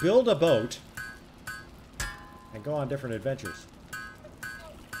 build a boat, and go on different adventures.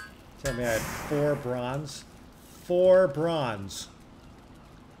 Tell me I had 4 bronze. 4 bronze.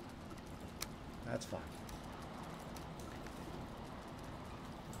 That's fine.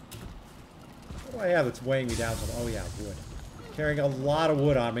 What do I have that's weighing me down? Oh yeah, wood. Carrying a lot of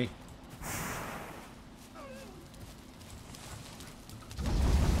wood on me.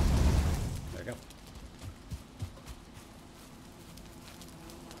 There we go.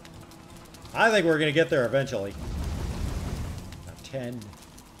 I think we're going to get there eventually. Got 10.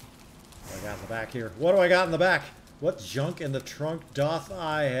 What do I got in the back here? What do I got in the back? What junk in the trunk doth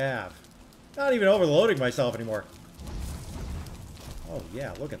I have? Not even overloading myself anymore. Oh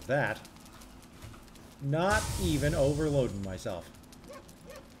yeah, look at that. Not even overloading myself.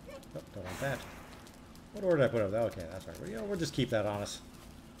 Oh, don't want that. What order did I put up? Okay, that's right. Well, you know, we'll just keep that on us.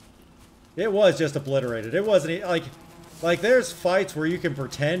 It was just obliterated. It wasn't like there's fights where you can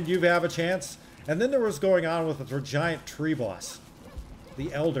pretend you have a chance, and then there was going on with the giant tree boss,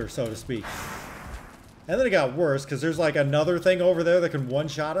 the elder, so to speak. And then it got worse because there's like another thing over there that can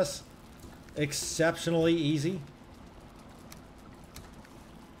one-shot us, exceptionally easy.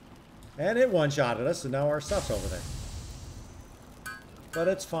 And it one-shotted us, and now our stuff's over there. But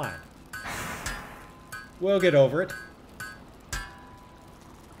it's fine. We'll get over it.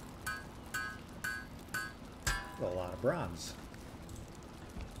 A lot of bronze.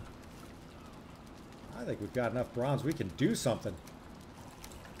 I think we've got enough bronze. We can do something.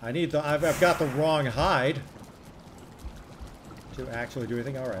 I need the... I've got the wrong hide to actually do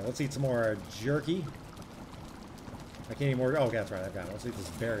anything. All right, let's eat some more jerky. I can't eat more... Oh, that's right, I've got it. Let's eat this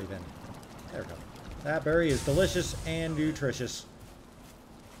berry then. There we go. That berry is delicious and nutritious.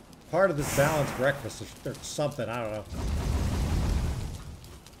 Part of this balanced breakfast or something. I don't know.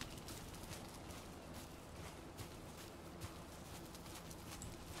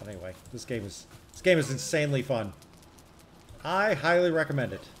 But anyway, this game is insanely fun. I highly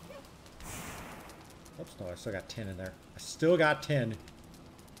recommend it. Oops, no, I still got 10 in there. I still got 10. Put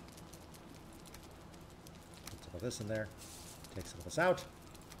some of this in there. Take some of this out.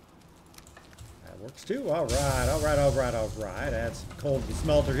 That works too. All right, all right, all right, all right. Add some coal to the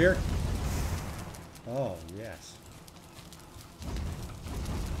smelter here. Oh, yes.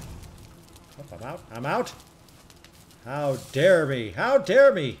 Oh, I'm out. I'm out. How dare me? How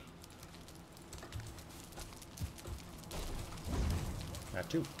dare me? Got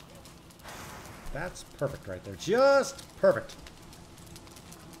 2. That's perfect right there. Just perfect.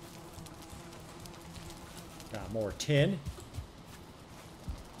 Got more tin.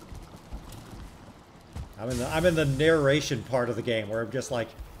 I'm in the narration part of the game where I'm just like,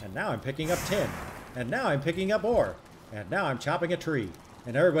 and now I'm picking up tin, and now I'm picking up ore, and now I'm chopping a tree,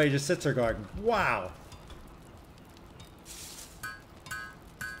 and everybody just sits there going, wow.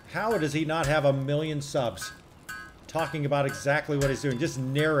 How does he not have 1 million subs? Talking about exactly what he's doing, just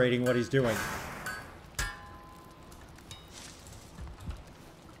narrating what he's doing.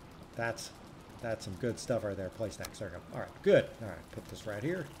 That's some good stuff right there. Place next. There we go. All right, good. All right, put this right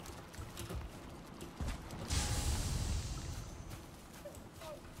here.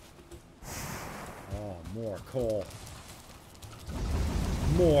 Oh, more coal.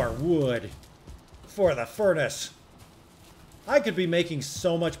 More wood for the furnace. I could be making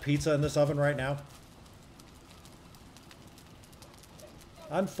so much pizza in this oven right now.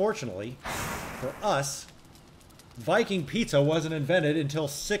 Unfortunately, for us, Viking pizza wasn't invented until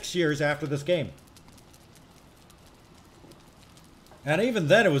 6 years after this game. And even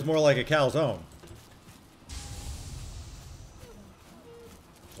then it was more like a calzone.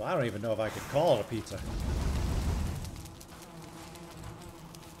 So I don't even know if I could call it a pizza.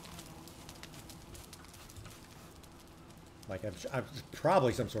 Like, I'm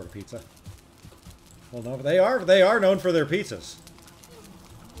probably some sort of pizza. Well, no, they are known for their pizzas.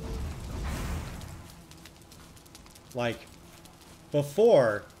 Like,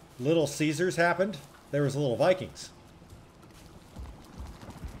 before Little Caesars happened, there was Little Vikings.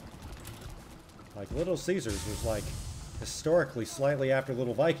 Like, Little Caesars was like historically slightly after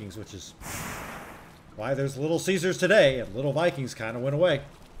Little Vikings, which is why there's Little Caesars today, and Little Vikings kind of went away.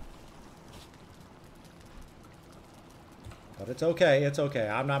 But it's okay, it's okay.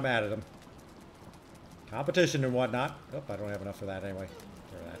 I'm not mad at them. Competition and whatnot. Oh, I don't have enough for that anyway.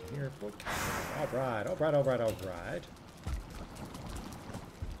 Throw that here. Alright, alright, alright, alright.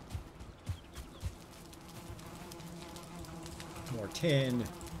 More tin.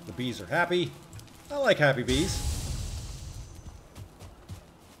 The bees are happy. I like happy bees.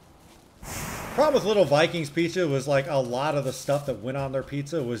 Problem with Little Vikings Pizza was like a lot of the stuff that went on their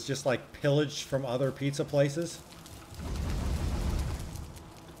pizza was just like pillaged from other pizza places.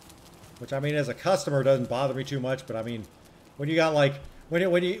 Which, I mean, as a customer doesn't bother me too much, but I mean, when you got like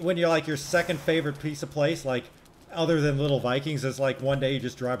when you like your second favorite pizza place, like other than Little Vikings, is like one day you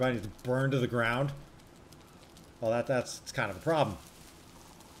just drive by and it's burned to the ground. Well, that's kind of a problem.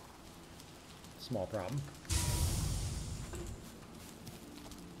 Small problem.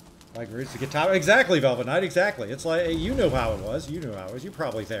 Like roots to get top. Exactly, Velvet Knight. Exactly. It's like you know how it was. You knew how it was. You're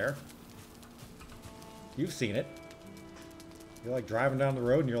probably there. You've seen it. You're like driving down the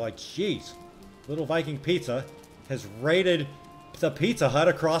road and you're like, "Jeez, Little Viking Pizza has raided the Pizza Hut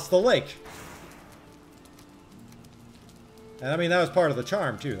across the lake." And I mean that was part of the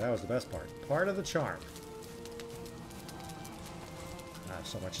charm too. That was the best part. Part of the charm. I have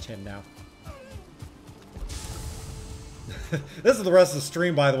so much tin now. This is the rest of the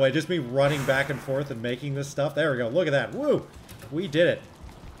stream, by the way. Just me running back and forth and making this stuff. There we go. Look at that. Woo! We did it.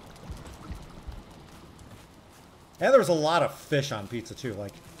 And there was a lot of fish on pizza, too.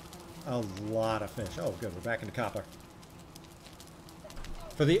 Like, a lot of fish. Oh, good. We're back into copper.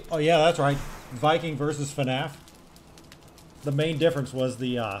 For the... Oh, yeah, that's right. Viking versus FNAF. The main difference was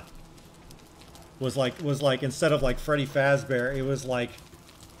the... Was like instead of like Freddy Fazbear, it was like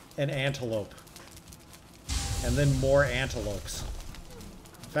an antelope. And then more antelopes.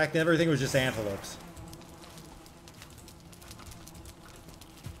 In fact, everything was just antelopes.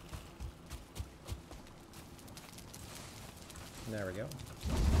 There we go.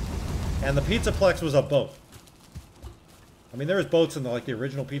 And the Pizzaplex was a boat. I mean, there was boats in the, like the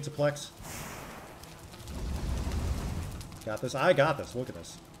original Pizzaplex. Got this? I got this. Look at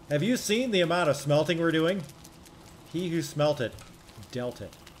this. Have you seen the amount of smelting we're doing? He who smelt it, dealt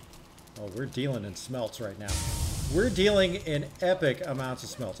it. Oh, we're dealing in smelts right now. We're dealing in epic amounts of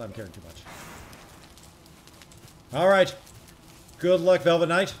smelts. I'm carrying too much. All right. Good luck, Velvet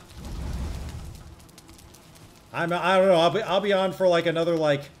Knight. I don't know. I'll be on for like another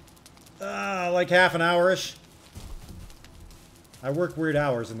like half an hour-ish. I work weird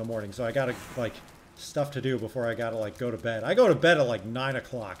hours in the morning, so I gotta like stuff to do before I gotta like go to bed. I go to bed at like 9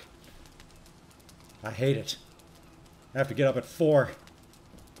 o'clock. I hate it. I have to get up at 4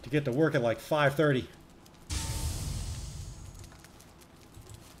 to get to work at like 5:30.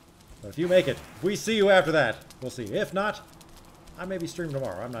 But if you make it, if we see you after that, we'll see. If not, I may be streaming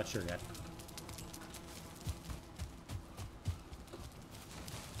tomorrow. I'm not sure yet.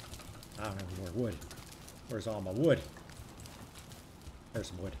 I don't have any more wood. Where's all my wood? There's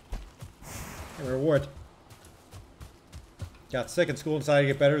some wood. Give me wood. Got sick in school and decided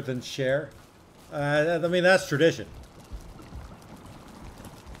to get better than share. I mean, that's tradition.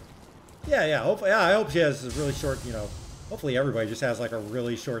 Yeah. Hopefully, I hope she has a really short, you know. Hopefully everybody just has like a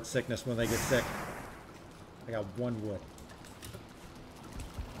really short sickness when they get sick. I got one wood.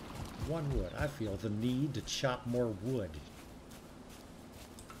 One wood. I feel the need to chop more wood.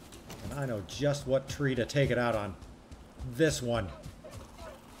 And I know just what tree to take it out on. This one.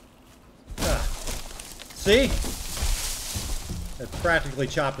 Ah. See? It practically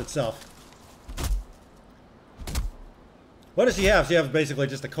chopped itself. What does she have? Does she have basically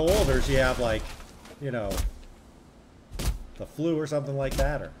just a cold, or does she have like, you know, the flu or something like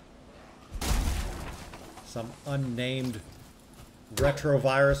that, or some unnamed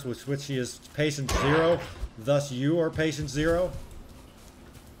retrovirus with which she is patient 0, thus you are patient 0?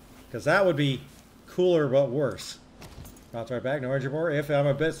 Because that would be cooler but worse. Bounce right back, no energy more. If I'm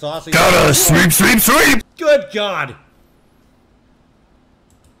a bit saucy. Gotta sweep! Good God!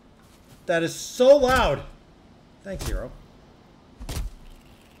 That is so loud. Thanks, Hero.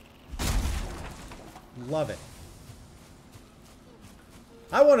 Love it.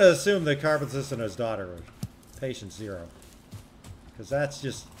 I want to assume that Carpet and his daughter are patient 0. Because that's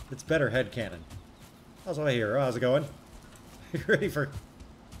just, it's better headcanon. How's my hero? How's it going? You ready for...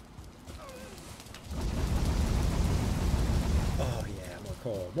 Oh yeah, more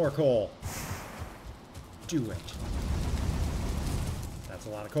coal. More coal. Do it. That's a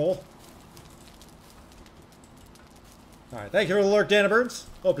lot of coal. Alright, thank you for the lurk, Dana Burns.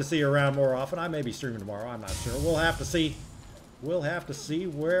 Hope to see you around more often. I may be streaming tomorrow. I'm not sure. We'll have to see. We'll have to see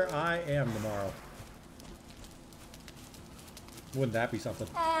where I am tomorrow. Wouldn't that be something?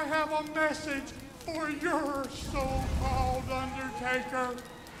 I have a message for your so-called Undertaker.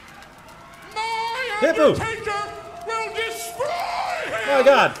 My Hippo! Undertaker will destroy him! My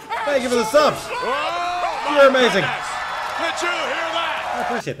God! Thank you for the subs! Oh, You're amazing! Did you hear that? I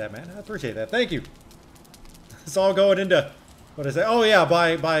appreciate that, man. I appreciate that. Thank you. It's all going into, what is it? Oh, yeah,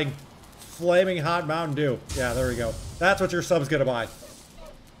 buying flaming hot Mountain Dew. Yeah, there we go. That's what your sub's gonna buy.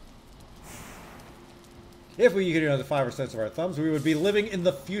 If we could another 5 or 6 of our thumbs, we would be living in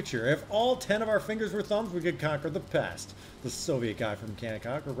the future. If all 10 of our fingers were thumbs, we could conquer the past. The Soviet guy from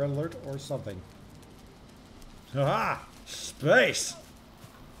Kanakok or Red Alert or something. Ah! Space!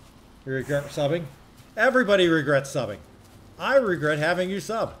 You regret subbing? Everybody regrets subbing. I regret having you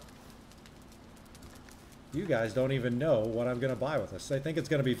sub. You guys don't even know what I'm going to buy with this. They think it's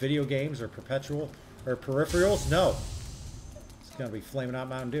going to be video games or perpetual or peripherals. No. It's going to be flaming out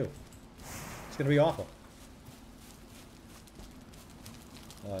Mountain Dew. It's going to be awful.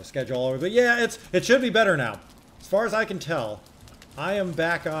 Schedule all over. But yeah, it should be better now. As far as I can tell, I am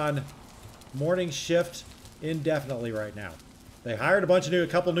back on morning shift indefinitely right now. They hired a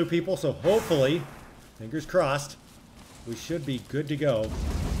couple new people, so hopefully, fingers crossed, we should be good to go,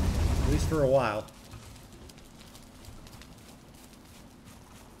 at least for a while.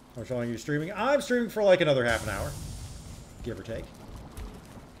 I'm showing you streaming. I'm streaming for like another half an hour, give or take.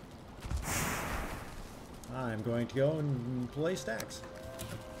 I'm going to go and play stacks.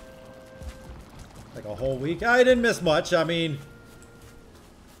 Like a whole week. I didn't miss much. I mean,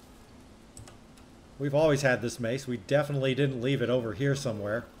 we've always had this mace. We definitely didn't leave it over here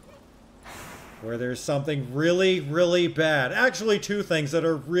somewhere where there's something really, really bad. Actually, 2 things that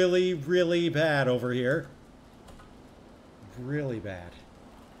are really, really bad over here. Really bad.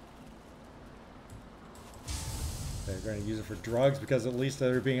 They're going to use it for drugs because at least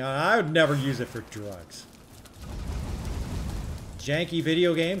they're being honest. I would never use it for drugs. Janky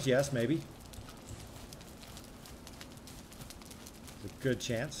video games? Yes, maybe. There's a good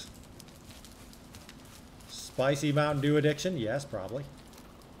chance. Spicy Mountain Dew addiction? Yes, probably.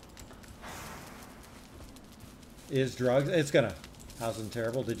 Is drugs? It's gonna. House isn't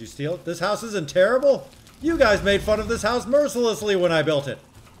terrible. Did you steal it? This house isn't terrible? You guys made fun of this house mercilessly when I built it.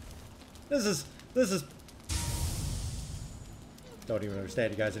 This is... Don't even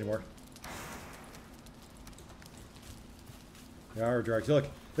understand you guys anymore. There are drugs. Look,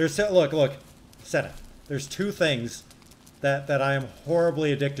 look. Senna. There's 2 things that I am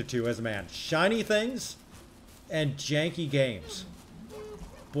horribly addicted to as a man. Shiny things and janky games.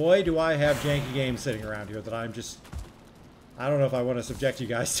 Boy, do I have janky games sitting around here that I'm just... I don't know if I want to subject you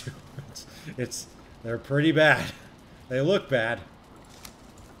guys to. They're pretty bad. They look bad.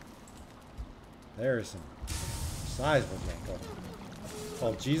 There's some sizable jank going on.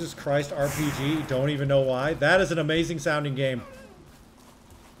 Called Jesus Christ RPG. Don't even know why. That is an amazing sounding game.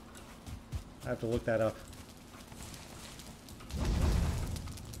 I have to look that up.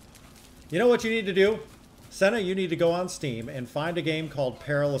 You know what you need to do? Senna, you need to go on Steam and find a game called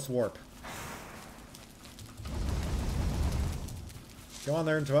Perilous Warp. Go on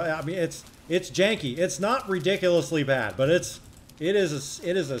there and try. I mean, it's janky. It's not ridiculously bad, but it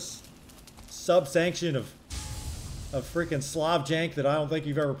is a sub-sanction of freaking Slav jank that I don't think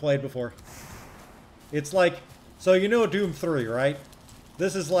you've ever played before. It's like, so you know Doom 3, right?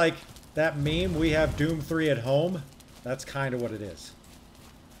 This is like that meme, we have Doom 3 at home. That's kind of what it is.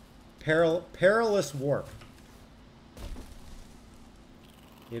 Perilous Warp.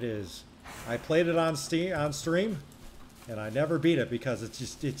 It is. I played it on stream, and I never beat it because it's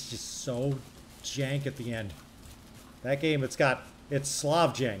just so jank at the end. That game, it's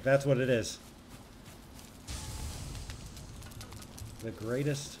Slav jank. That's what it is. The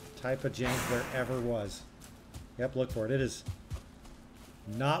greatest type of jank there ever was. Yep, look for it. It is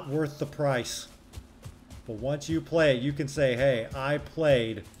not worth the price. But once you play it, you can say, hey, I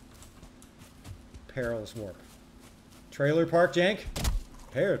played Perilous Warp. Trailer park jank?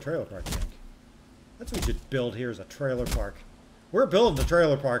 Trailer park jank. That's what we should build here, is a trailer park. We're building the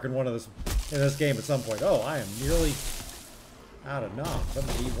trailer park in this game at some point. Oh, I am nearly out of knobs. I'm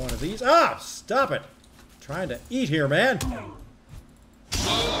gonna eat one of these. Ah! Stop it! I'm trying to eat here, man!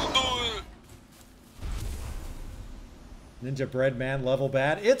 Ninja Bread Man level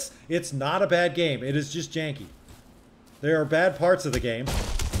bad. It's not a bad game. It is just janky. There are bad parts of the game.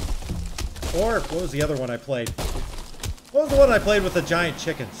 Or, what was the other one I played? What was the one I played with the giant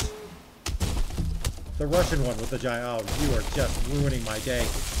chickens? The Russian one with the giant... Oh, you are just ruining my day.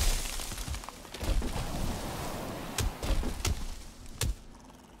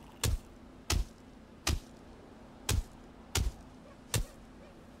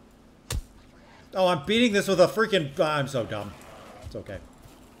 Oh, I'm beating this with a freaking... I'm so dumb. It's okay.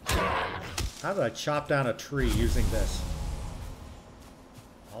 How did I chop down a tree using this?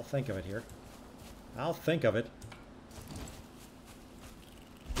 I'll think of it here. I'll think of it.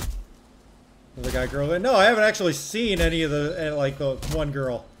 The guy, girl. No, I haven't actually seen any of the, like, the one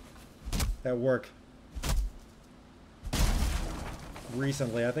girl at work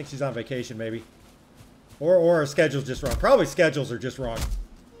recently. I think she's on vacation, maybe. Or her schedule's just wrong. Probably schedules are just wrong.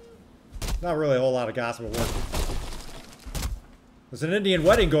 Not really a whole lot of gossip at work. There's an Indian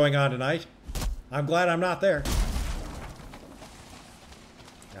wedding going on tonight. I'm glad I'm not there.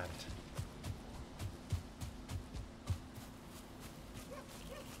 Got it.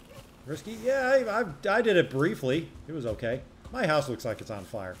 Risky? Yeah, I did it briefly. It was okay. My house looks like it's on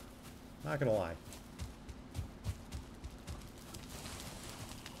fire. Not gonna lie.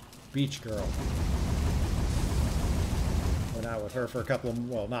 Beach girl. Went out with her for a couple of,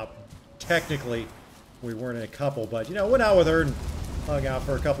 well, not technically, we weren't in a couple, but, you know, went out with her and hung out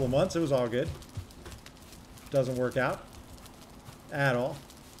for a couple of months. It was all good. Doesn't work out at all.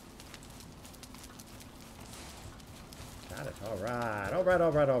 Got it. All right. All right.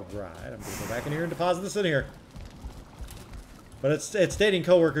 All right. All right. I'm going to go back in here and deposit this in here. But it's dating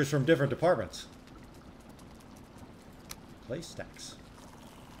coworkers from different departments. Place stacks.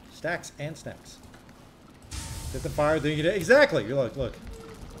 Stacks and snacks. Get the fire, then you get it. Exactly. You look.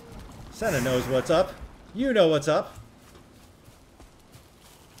 Senna knows what's up. You know what's up.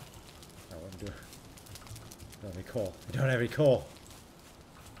 Oh, what am I doing? I don't have any coal. I don't have any coal.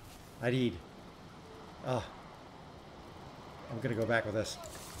 I need. Oh. I'm gonna go back with this.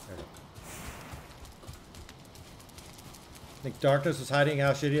 There we go. I think darkness was hiding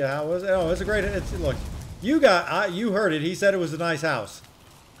how shitty the house was. Oh, it's a great. Look, you heard it. He said it was a nice house.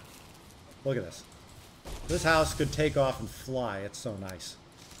 Look at this. This house could take off and fly. It's so nice.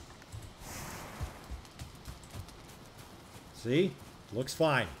 See? Looks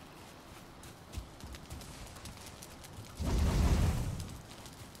fine.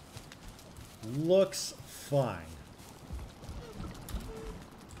 Looks fine.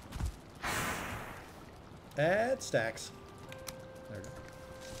 Add stacks. There we go.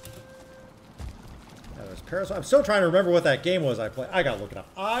 Now there's Parasol. I'm still trying to remember what that game was I played. I gotta look it up.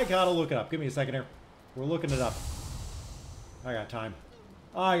 I gotta look it up. Give me a second here. We're looking it up. I got time.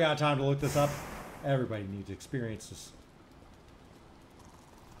 I got time to look this up. Everybody needs to experience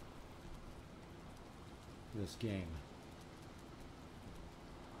this game.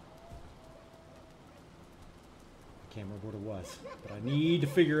 I can't remember what it was, but I need to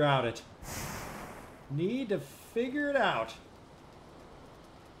figure out it. Need to figure it out.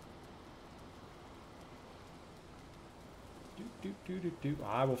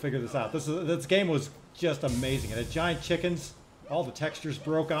 I will figure this out. This game was just amazing. It had giant chickens. All the textures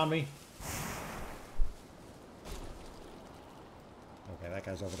broke on me. Okay, that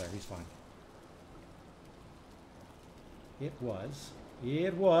guy's over there. He's fine. It was.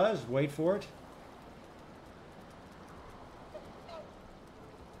 Wait for it.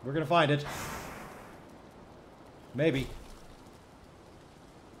 We're gonna find it. Maybe.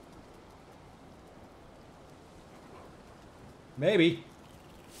 Maybe.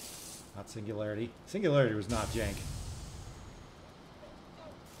 Not Singularity. Singularity was not jank.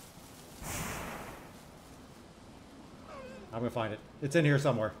 I'm gonna find it. It's in here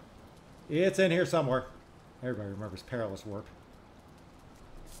somewhere. It's in here somewhere. Everybody remembers Perilous Warp.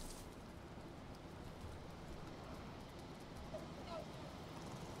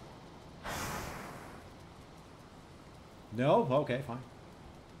 No? Okay, fine.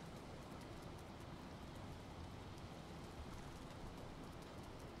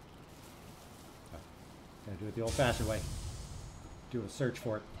 Gotta do it the old-fashioned way. Do a search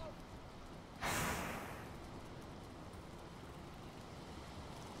for it.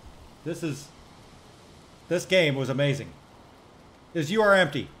 This game was amazing. You Are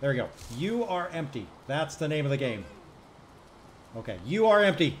Empty. There you go. You Are Empty. That's the name of the game. Okay, You Are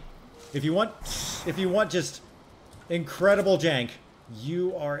Empty. If you want just incredible jank,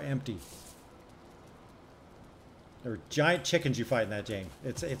 You Are Empty. There were giant chickens you fight in that game.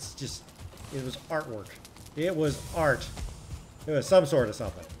 It was artwork. It was art. It was some sort of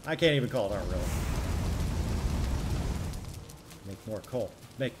something. I can't even call it art, really. Make more coal.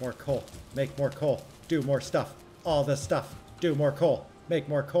 Make more coal. Make more coal. Do more stuff. All this stuff. Do more coal. Make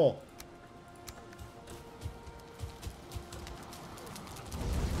more coal.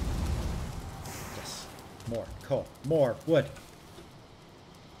 Yes. More coal. More wood.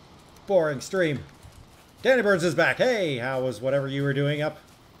 Boring stream. Danny Burns is back. Hey, how was whatever you were doing up?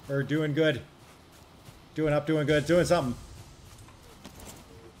 Or doing good? Doing up, doing good, doing something.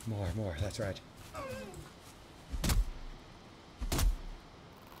 More, that's right.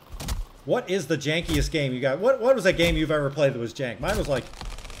 What is the jankiest game you got? What was that game you've ever played that was jank? Mine was like,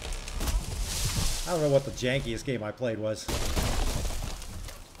 I don't know what the jankiest game I played was.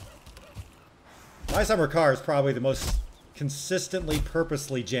 My Summer Car is probably the most consistently,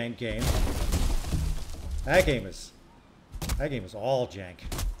 purposely jank game. That game is all jank.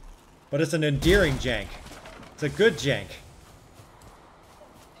 But it's an endearing jank. It's a good jank.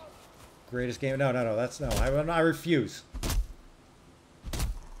 Greatest game? No, that's no. I refuse.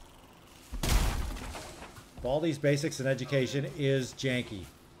 Baldi's Basics in Education is janky.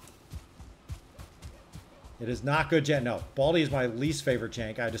 It is not good jank. No, Baldi is my least favorite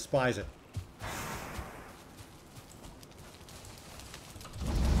jank. I despise it.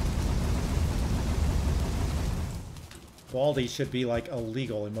 Baldi should be like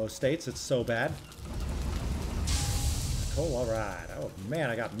illegal in most states. It's so bad. Cool, alright. Oh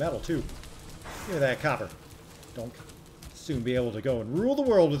man, I got metal too. Give me that copper. Don't soon be able to go and rule the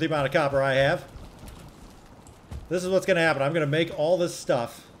world with the amount of copper I have. This is what's going to happen. I'm going to make all this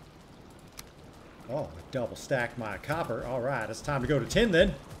stuff. Oh, I double stacked my copper. Alright, it's time to go to tin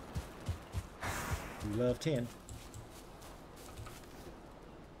then. We love tin.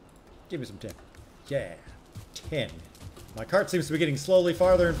 Give me some tin. Yeah, tin. My cart seems to be getting slowly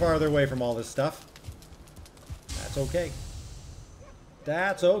farther and farther away from all this stuff. That's okay.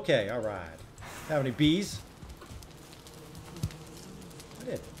 That's okay. Alright. Have any bees? I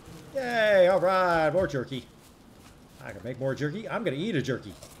did. Yay! Alright. More jerky. I can make more jerky. I'm going to eat a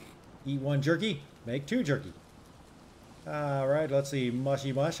jerky. Eat one jerky. Make two jerky. Alright. Let's see.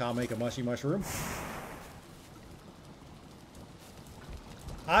 Mushy mush. I'll make a mushy mushroom.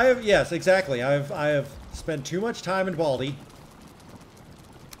 Yes, exactly. I have spent too much time in Baldi.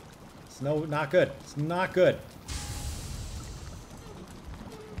 It's not good. It's not good.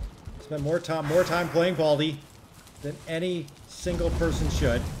 Spent more time playing Baldi than any single person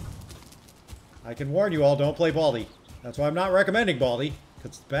should. I can warn you all, don't play Baldi. That's why I'm not recommending Baldi,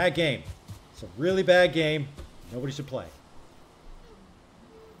 because it's a bad game. It's a really bad game. Nobody should play.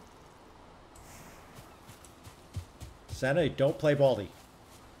 Senna, don't play Baldi.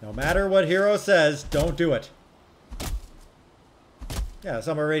 No matter what Hero says, don't do it. Yeah,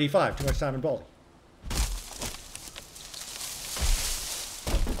 Summer 85. Too much time in Baldi.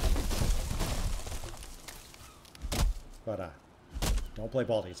 But, don't play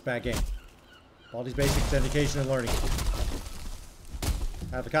Baldi. It's a bad game. Baldi's Basics, Education, and Learning.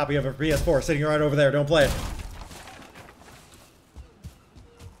 I have a copy of it for PS4 sitting right over there. Don't play it.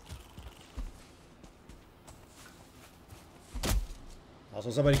 Also,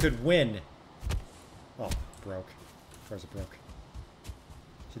 somebody could win. Oh, broke. Of course it broke.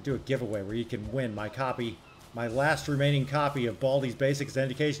 Should do a giveaway where you can win my copy, my last remaining copy of Baldi's Basics,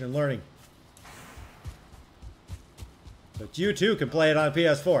 Education, and Learning. So you too can play it on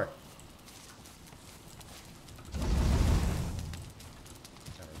PS4.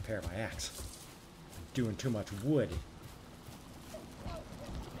 Gotta repair my axe. I'm doing too much wood.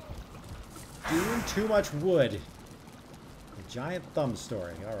 Doing too much wood. A giant thumb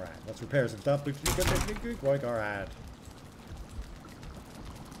story. Alright, let's repair some stuff. Alright.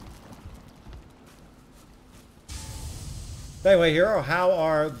 Anyway, Hero, how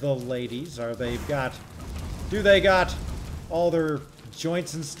are the ladies? Do they got all their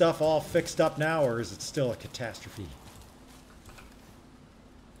joints and stuff all fixed up now, or is it still a catastrophe?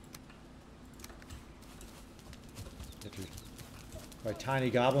 By tiny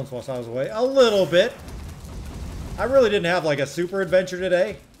goblins whilst I was away? A little bit. I really didn't have like a super adventure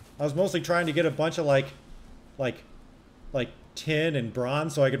today. I was mostly trying to get a bunch of like tin and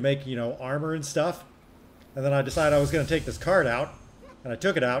bronze so I could make, you know, armor and stuff. And then I decided I was going to take this cart out, and I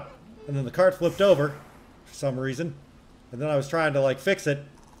took it out, and then the cart flipped over for some reason. And then I was trying to like fix it,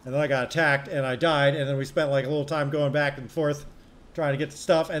 and then I got attacked and I died, and then we spent like a little time going back and forth trying to get the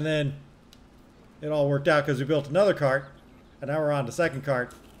stuff, and then it all worked out because we built another cart, and now we're on the second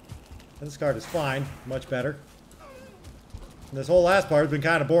cart. And this cart is fine, much better. And this whole last part has been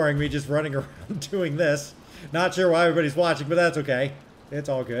kind of boring, me just running around doing this. Not sure why everybody's watching, but that's okay. It's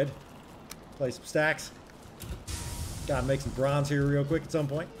all good. Play some stacks. Gotta make some bronze here real quick at some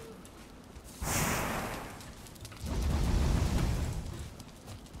point.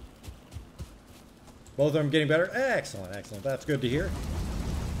 Both of them getting better. Excellent, excellent. That's good to hear.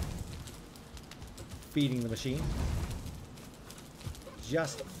 Feeding the machine.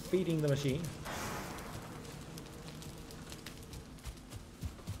 Just feeding the machine.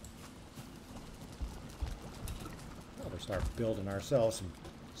 We'll start building ourselves some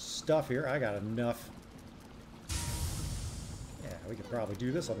stuff here. I got enough. Yeah, we could probably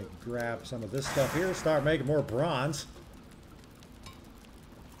do this. Let me grab some of this stuff here. Start making more bronze.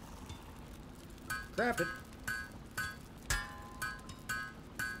 Craft it.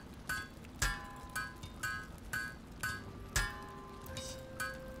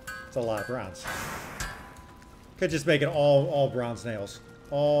 It's a lot of bronze. Could just make it all bronze nails.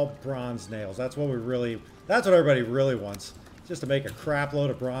 All bronze nails. That's what everybody really wants. Just to make a crap load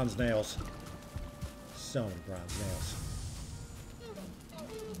of bronze nails. So many bronze nails.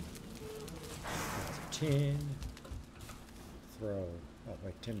 Tin. Throw. Oh,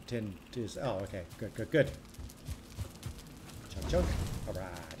 wait. Tin is... Oh, okay. Good. Chunk. Alright.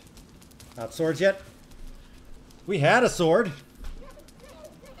 Not swords yet? We had a sword.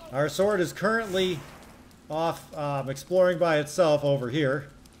 Our sword is currently off exploring by itself over here.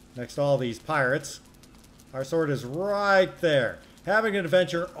 Next to all these pirates. Our sword is right there. Having an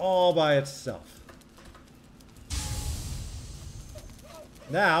adventure all by itself.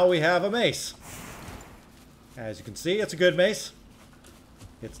 Now we have a mace. As you can see, it's a good mace.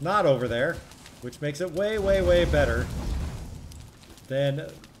 It's not over there, which makes it way, way, way better than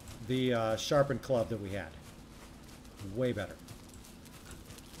the sharpened club that we had. Way better.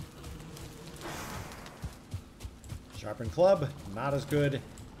 Sharpened club, not as good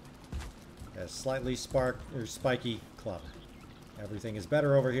as slightly spiky club. Everything is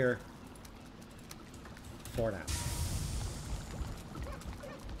better over here for now.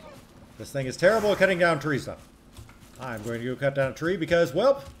 This thing is terrible at cutting down trees, though. I'm going to go cut down a tree because,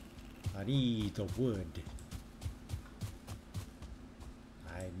 well, I need the wood.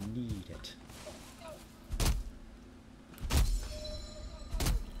 I need it.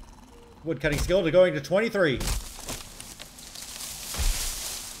 Wood cutting skill to going to 23.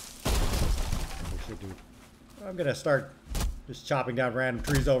 I'm going to start just chopping down random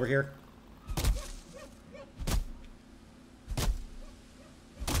trees over here.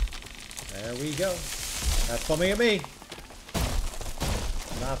 There we go. That's coming at me.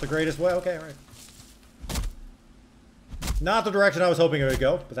 Not the greatest way. Okay, all right. Not the direction I was hoping it would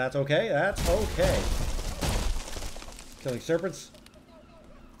go, but that's okay. That's okay. Killing serpents.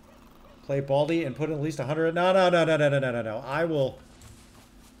 Play Baldy and put in at least 100. No. I will...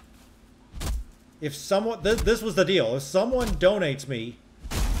 If someone... This was the deal. If someone donates me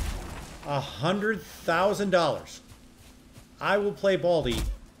 $100,000, I will play Baldy.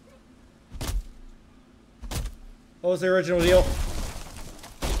 What was the original deal?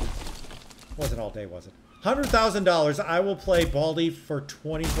 Wasn't all day, was it? $100,000, I will play Baldy for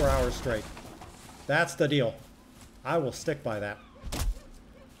 24 hours straight. That's the deal. I will stick by that.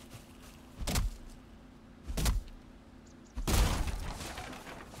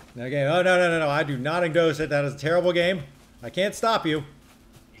 Okay, oh, no. I do not endorse it. That is a terrible game. I can't stop you.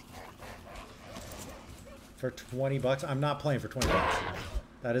 For 20 bucks? I'm not playing for 20 bucks.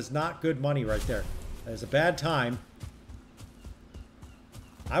 That is not good money right there. That is a bad time.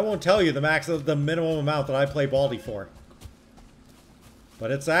 I won't tell you the minimum amount that I play Baldy for.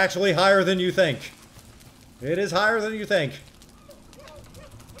 But it's actually higher than you think. It is higher than you think.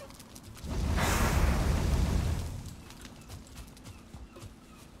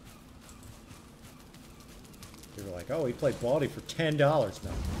 People are like, oh, he played Baldy for $10.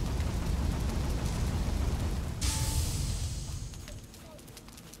 No.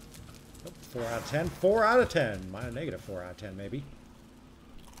 Oh, 4 out of 10. 4 out of 10. Minus negative 4 out of 10, maybe.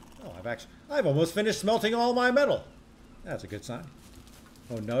 Oh, I've almost finished smelting all my metal. That's a good sign.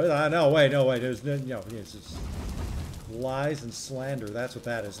 Oh no, wait. There's no, it's just lies and slander. That's what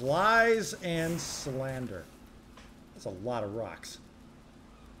that is. Lies and slander. That's a lot of rocks.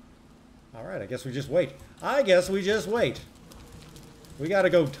 All right, I guess we just wait. We got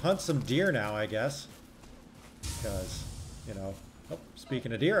to go hunt some deer now, I guess. Because, you know, oh,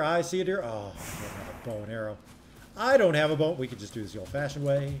 speaking of deer, I see a deer. Oh, I don't have a bow and arrow. I don't have a bow. We could just do this the old-fashioned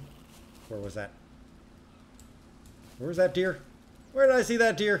way. Where was that? Where's that deer? Where did I see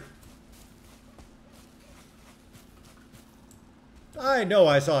that deer? I know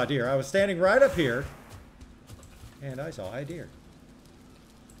I saw a deer. I was standing right up here, and I saw a deer.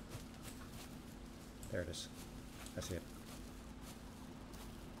 There it is. I see it.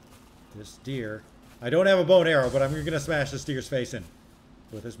 This deer. I don't have a bow and arrow, but I'm going to smash this deer's face in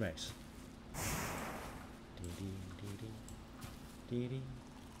with his mace.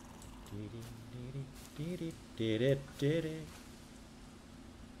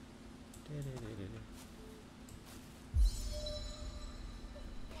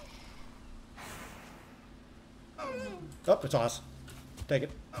 Oh, it's awesome. Take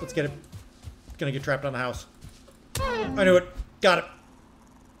it. Let's get it. It's gonna get trapped on the house. I knew it. Got it.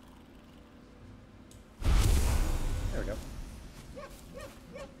 There we go.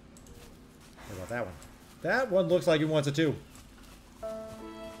 What about that one? That one looks like he wants it too.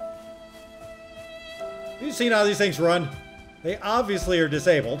 You've seen how these things run. They obviously are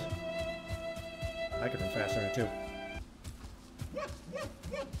disabled. I could run faster than it too.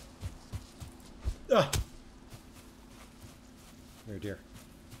 Ugh. Come here, dear.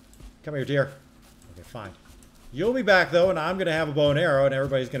 Come here, dear. Okay, fine. You'll be back, though, and I'm going to have a bow and arrow, and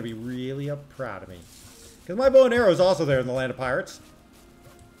everybody's going to be really proud of me. Because my bow and arrow is also there in the Land of Pirates.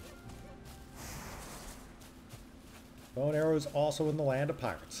 Bow and arrow is also in the Land of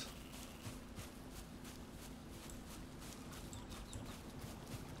Pirates.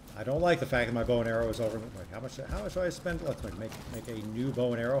 I don't like the fact that my bow and arrow is over. Like, how much do I spend? Let's make a new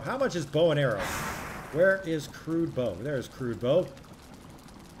bow and arrow. How much is bow and arrow? Where is crude bow? There's crude bow.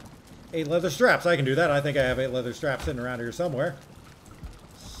 8 leather straps. I can do that. I think I have 8 leather straps sitting around here somewhere.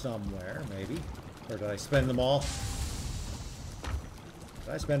 Somewhere, maybe. Or did I spend them all?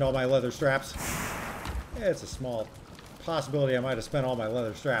 Did I spend all my leather straps? Yeah, it's a small possibility I might have spent all my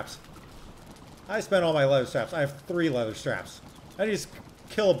leather straps. I spent all my leather straps. I have 3 leather straps. I need to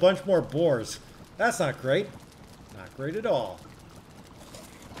kill a bunch more boars. That's not great. Not great at all.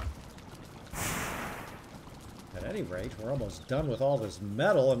 At any rate, we're almost done with all this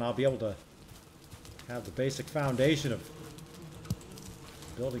metal, and I'll be able to have the basic foundation of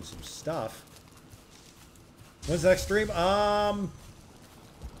building some stuff. When's the next stream? I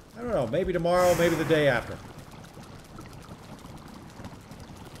don't know. Maybe tomorrow, maybe the day after.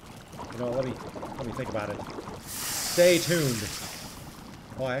 You know, let me think about it. Stay tuned.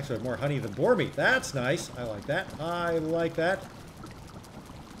 Oh, I actually have more honey than boar meat. That's nice. I like that. I like that.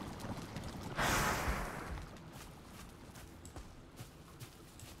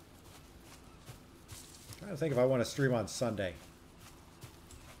 Trying to think if I want to stream on Sunday.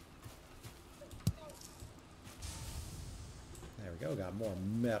 There we go. Got more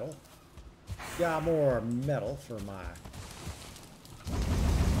metal. Got more metal for my...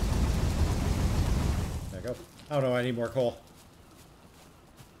 There we go. Oh no, I need more coal.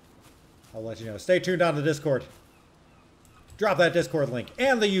 I'll let you know. Stay tuned on the Discord. Drop that Discord link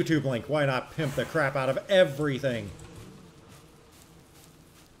and the YouTube link. Why not pimp the crap out of everything?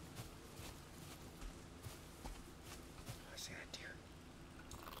 I see that deer.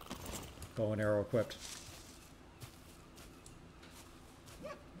 Bow and arrow equipped.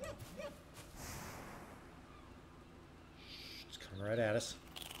 It's coming right at us.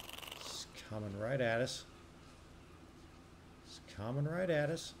 It's coming right at us. It's coming right at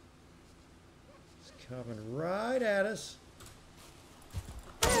us. Coming right at us.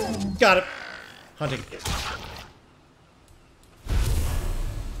 Got it. Hunting.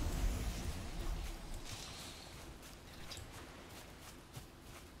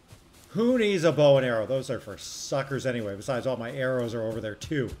 Who needs a bow and arrow? Those are for suckers anyway. Besides, all my arrows are over there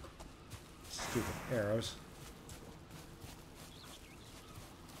too. Stupid arrows.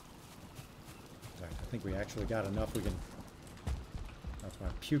 Right, I think we actually got enough. We can... That's my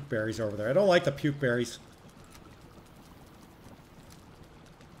puke berries over there. I don't like the puke berries.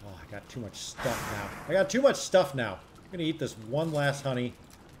 Oh, I got too much stuff now. I got too much stuff now. I'm going to eat this one last honey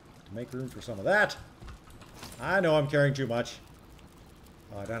to make room for some of that. I know I'm carrying too much.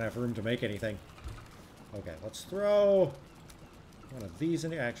 Oh, I don't have room to make anything. Okay, let's throw one of these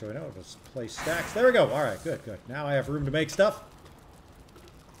in here. Actually, no, let's place stacks. There we go. All right, good, good. Now I have room to make stuff.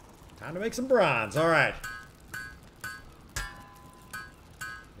 Time to make some bronze. All right.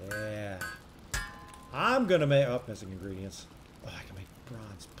 Yeah. I'm going to make... Oh, missing ingredients. Oh, I can make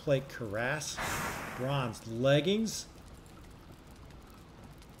bronze plate cuirass. Bronze leggings.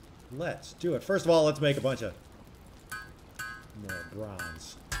 Let's do it. First of all, let's make a bunch of... More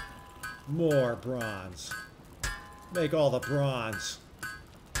bronze. More bronze. Make all the bronze.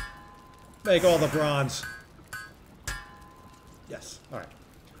 Make all the bronze. Yes. All right.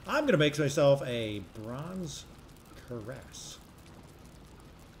 I'm going to make myself a bronze cuirass.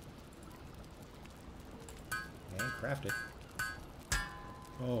 And craft it.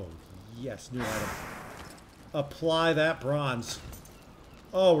 Oh, yes, new item. Apply that bronze.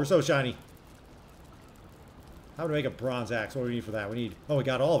 Oh, we're so shiny. How to make a bronze axe? What do we need for that? We need... Oh, we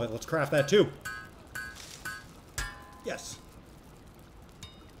got all of it. Let's craft that too. Yes.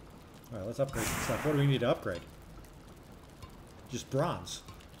 All right, let's upgrade some stuff. What do we need to upgrade? Just bronze.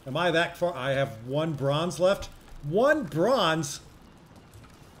 Am I that far? I have 1 bronze left. 1 bronze?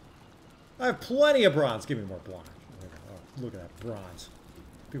 I have plenty of bronze. Give me more bronze. Oh, look at that bronze.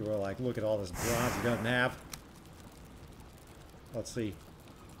 People are like, look at all this bronze he doesn't have. Let's see.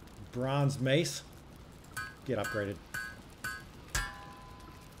 Bronze mace. Get upgraded.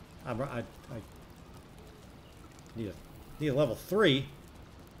 I need a level 3.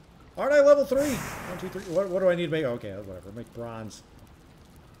 Aren't I level 3? 1, 2, 3. What do I need to make? Okay, whatever. Make bronze.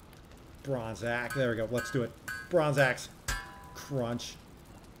 Bronze axe. There we go. Let's do it. Bronze axe. Crunch.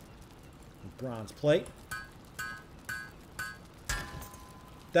 Bronze plate.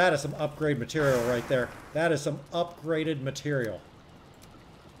 That is some upgrade material right there. That is some upgraded material.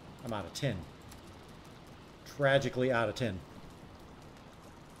 I'm out of tin. Tragically out of tin.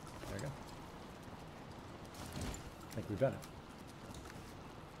 There we go. I think we've done it.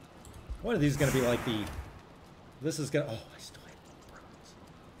 One of these is going to be like the... This is going to... Oh, I still have bronze.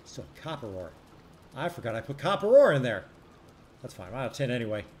 Still have copper ore. I forgot I put copper ore in there. That's fine. I'm out of tin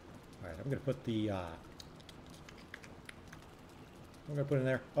anyway. Alright, I'm going to put the... I'm going to put in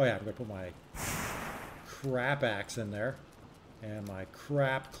there... Oh yeah, I'm going to put my crap axe in there. And my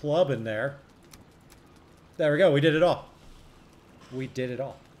crap club in there. There we go. We did it all. We did it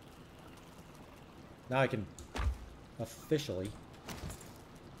all. Now I can officially...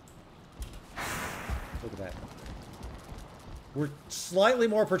 Look at that. We're slightly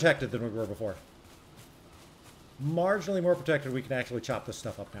more protected than we were before. Marginally more protected. We can actually chop this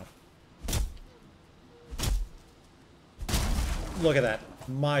stuff up now. Look at that.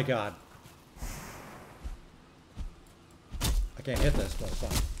 My God. I can't hit this, but it's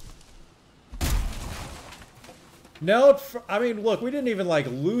fine. No, I mean, look, we didn't even, like,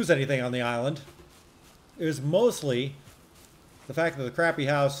 lose anything on the island. It was mostly the fact that the crappy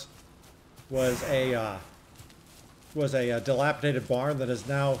house was a dilapidated barn that is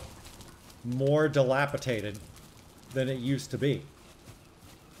now more dilapidated than it used to be.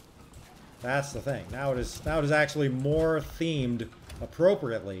 That's the thing. Now it is actually more themed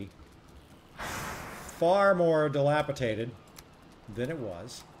appropriately, far more dilapidated than it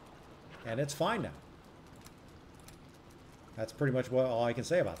was, and it's fine now. That's pretty much all I can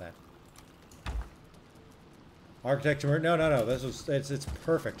say about that. Architecture, no. It's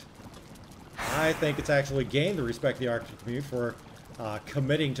perfect. I think it's actually gained the respect of the architect community for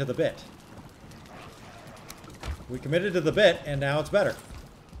committing to the bit. We committed to the bit, and now it's better.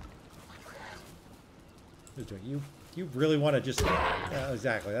 You really want to just...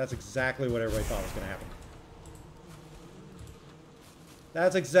 exactly. That's exactly what everybody thought was going to happen.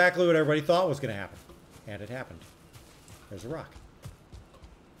 That's exactly what everybody thought was going to happen. And it happened. There's a rock.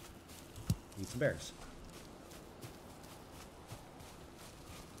 Eat some berries.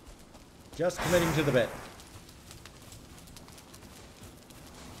 Just committing to the bit.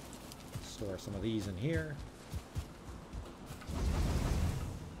 Store some of these in here.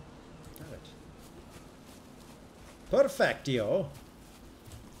 Got it. Perfectio.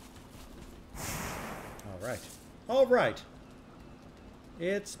 Alright. Alright.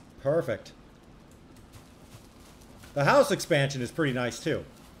 It's perfect. The house expansion is pretty nice too.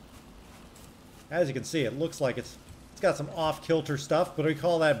 As you can see, it looks like it's got some off-kilter stuff, but we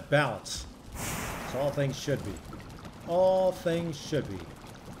call that balance. So all things should be. All things should be.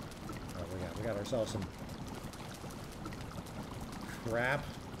 Oh, we got ourselves some crap.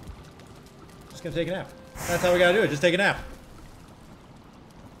 Just gonna take a nap. That's how we gotta do it. Just take a nap.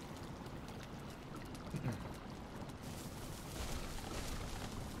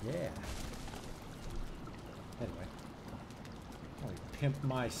 Yeah. Anyway. Let me pimp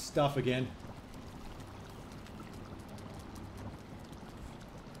my stuff again.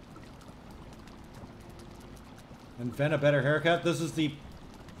 Invent a better haircut. This is the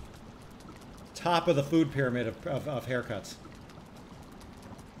top of the food pyramid of haircuts.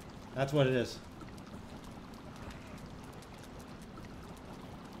 That's what it is.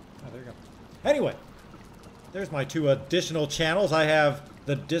 Oh, there you go. Anyway, there's my 2 additional channels. I have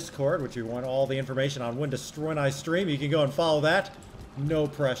the Discord, which you want all the information on when I stream. You can go and follow that. No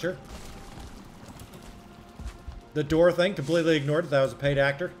pressure. The door thing, completely ignored. That was a paid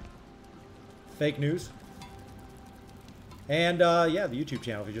actor. Fake news. And, yeah, the YouTube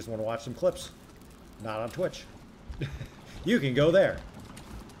channel if you just want to watch some clips. Not on Twitch. You can go there.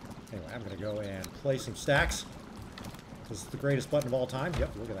 Anyway, I'm going to go and play some stacks. This is the greatest button of all time. Yep,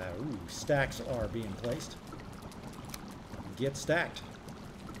 look at that. Ooh, stacks are being placed. Get stacked.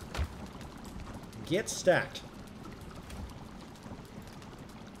 Get stacked.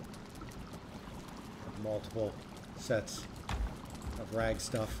 Multiple sets of rag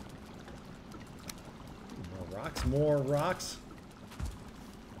stuff. More rocks, more rocks.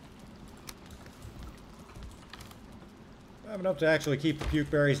 I have enough to actually keep the puke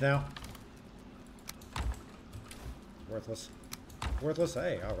berries now. Worthless. Worthless?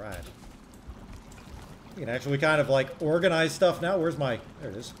 Hey, alright. You can actually kind of like organize stuff now. Where's my...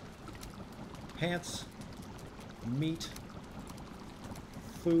 There it is. Pants. Meat.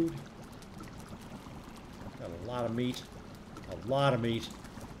 Food. Got a lot of meat. A lot of meat.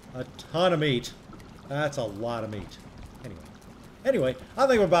 A ton of meat. That's a lot of meat. Anyway, I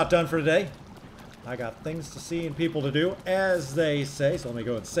think we're about done for today. I got things to see and people to do, as they say. So let me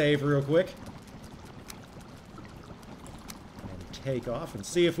go and save real quick. And take off and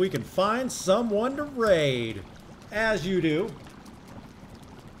see if we can find someone to raid. As you do.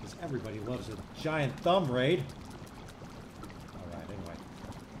 Because everybody loves a giant thumb raid. Alright, anyway.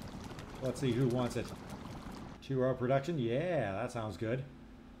 Let's see who wants it. 2-hour production? Yeah, that sounds good.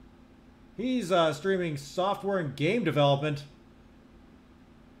 He's streaming software and game development.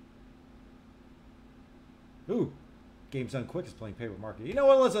 Ooh. Game's Done Quick is playing Paper Mario. You know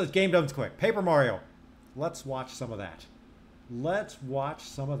what? Let's Game Done Quick. Paper Mario. Let's watch some of that. Let's watch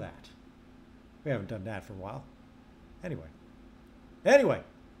some of that. We haven't done that for a while. Anyway.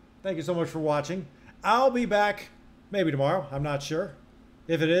 Thank you so much for watching. I'll be back maybe tomorrow. I'm not sure.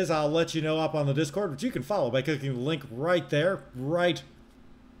 If it is, I'll let you know up on the Discord, which you can follow by clicking the link right there. Right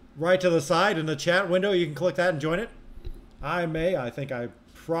to the side in the chat window. You can click that and join it. I think I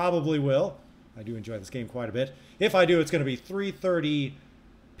probably will. I do enjoy this game quite a bit. If I do, it's going to be 3:30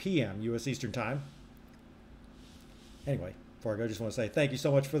 p.m. U.S. Eastern Time. Anyway, before I go, I just want to say thank you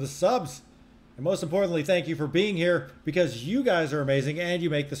so much for the subs. And most importantly, thank you for being here because you guys are amazing and you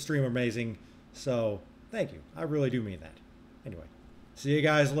make the stream amazing. So, thank you. I really do mean that. Anyway, see you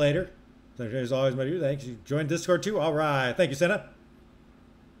guys later. As always, my dude, thanks. You joined Discord too? All right. Thank you, Senna.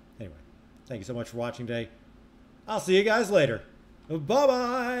 Anyway, thank you so much for watching today. I'll see you guys later.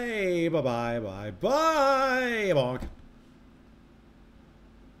 Bye-bye. Bye-bye. Bye-bye. Bonk.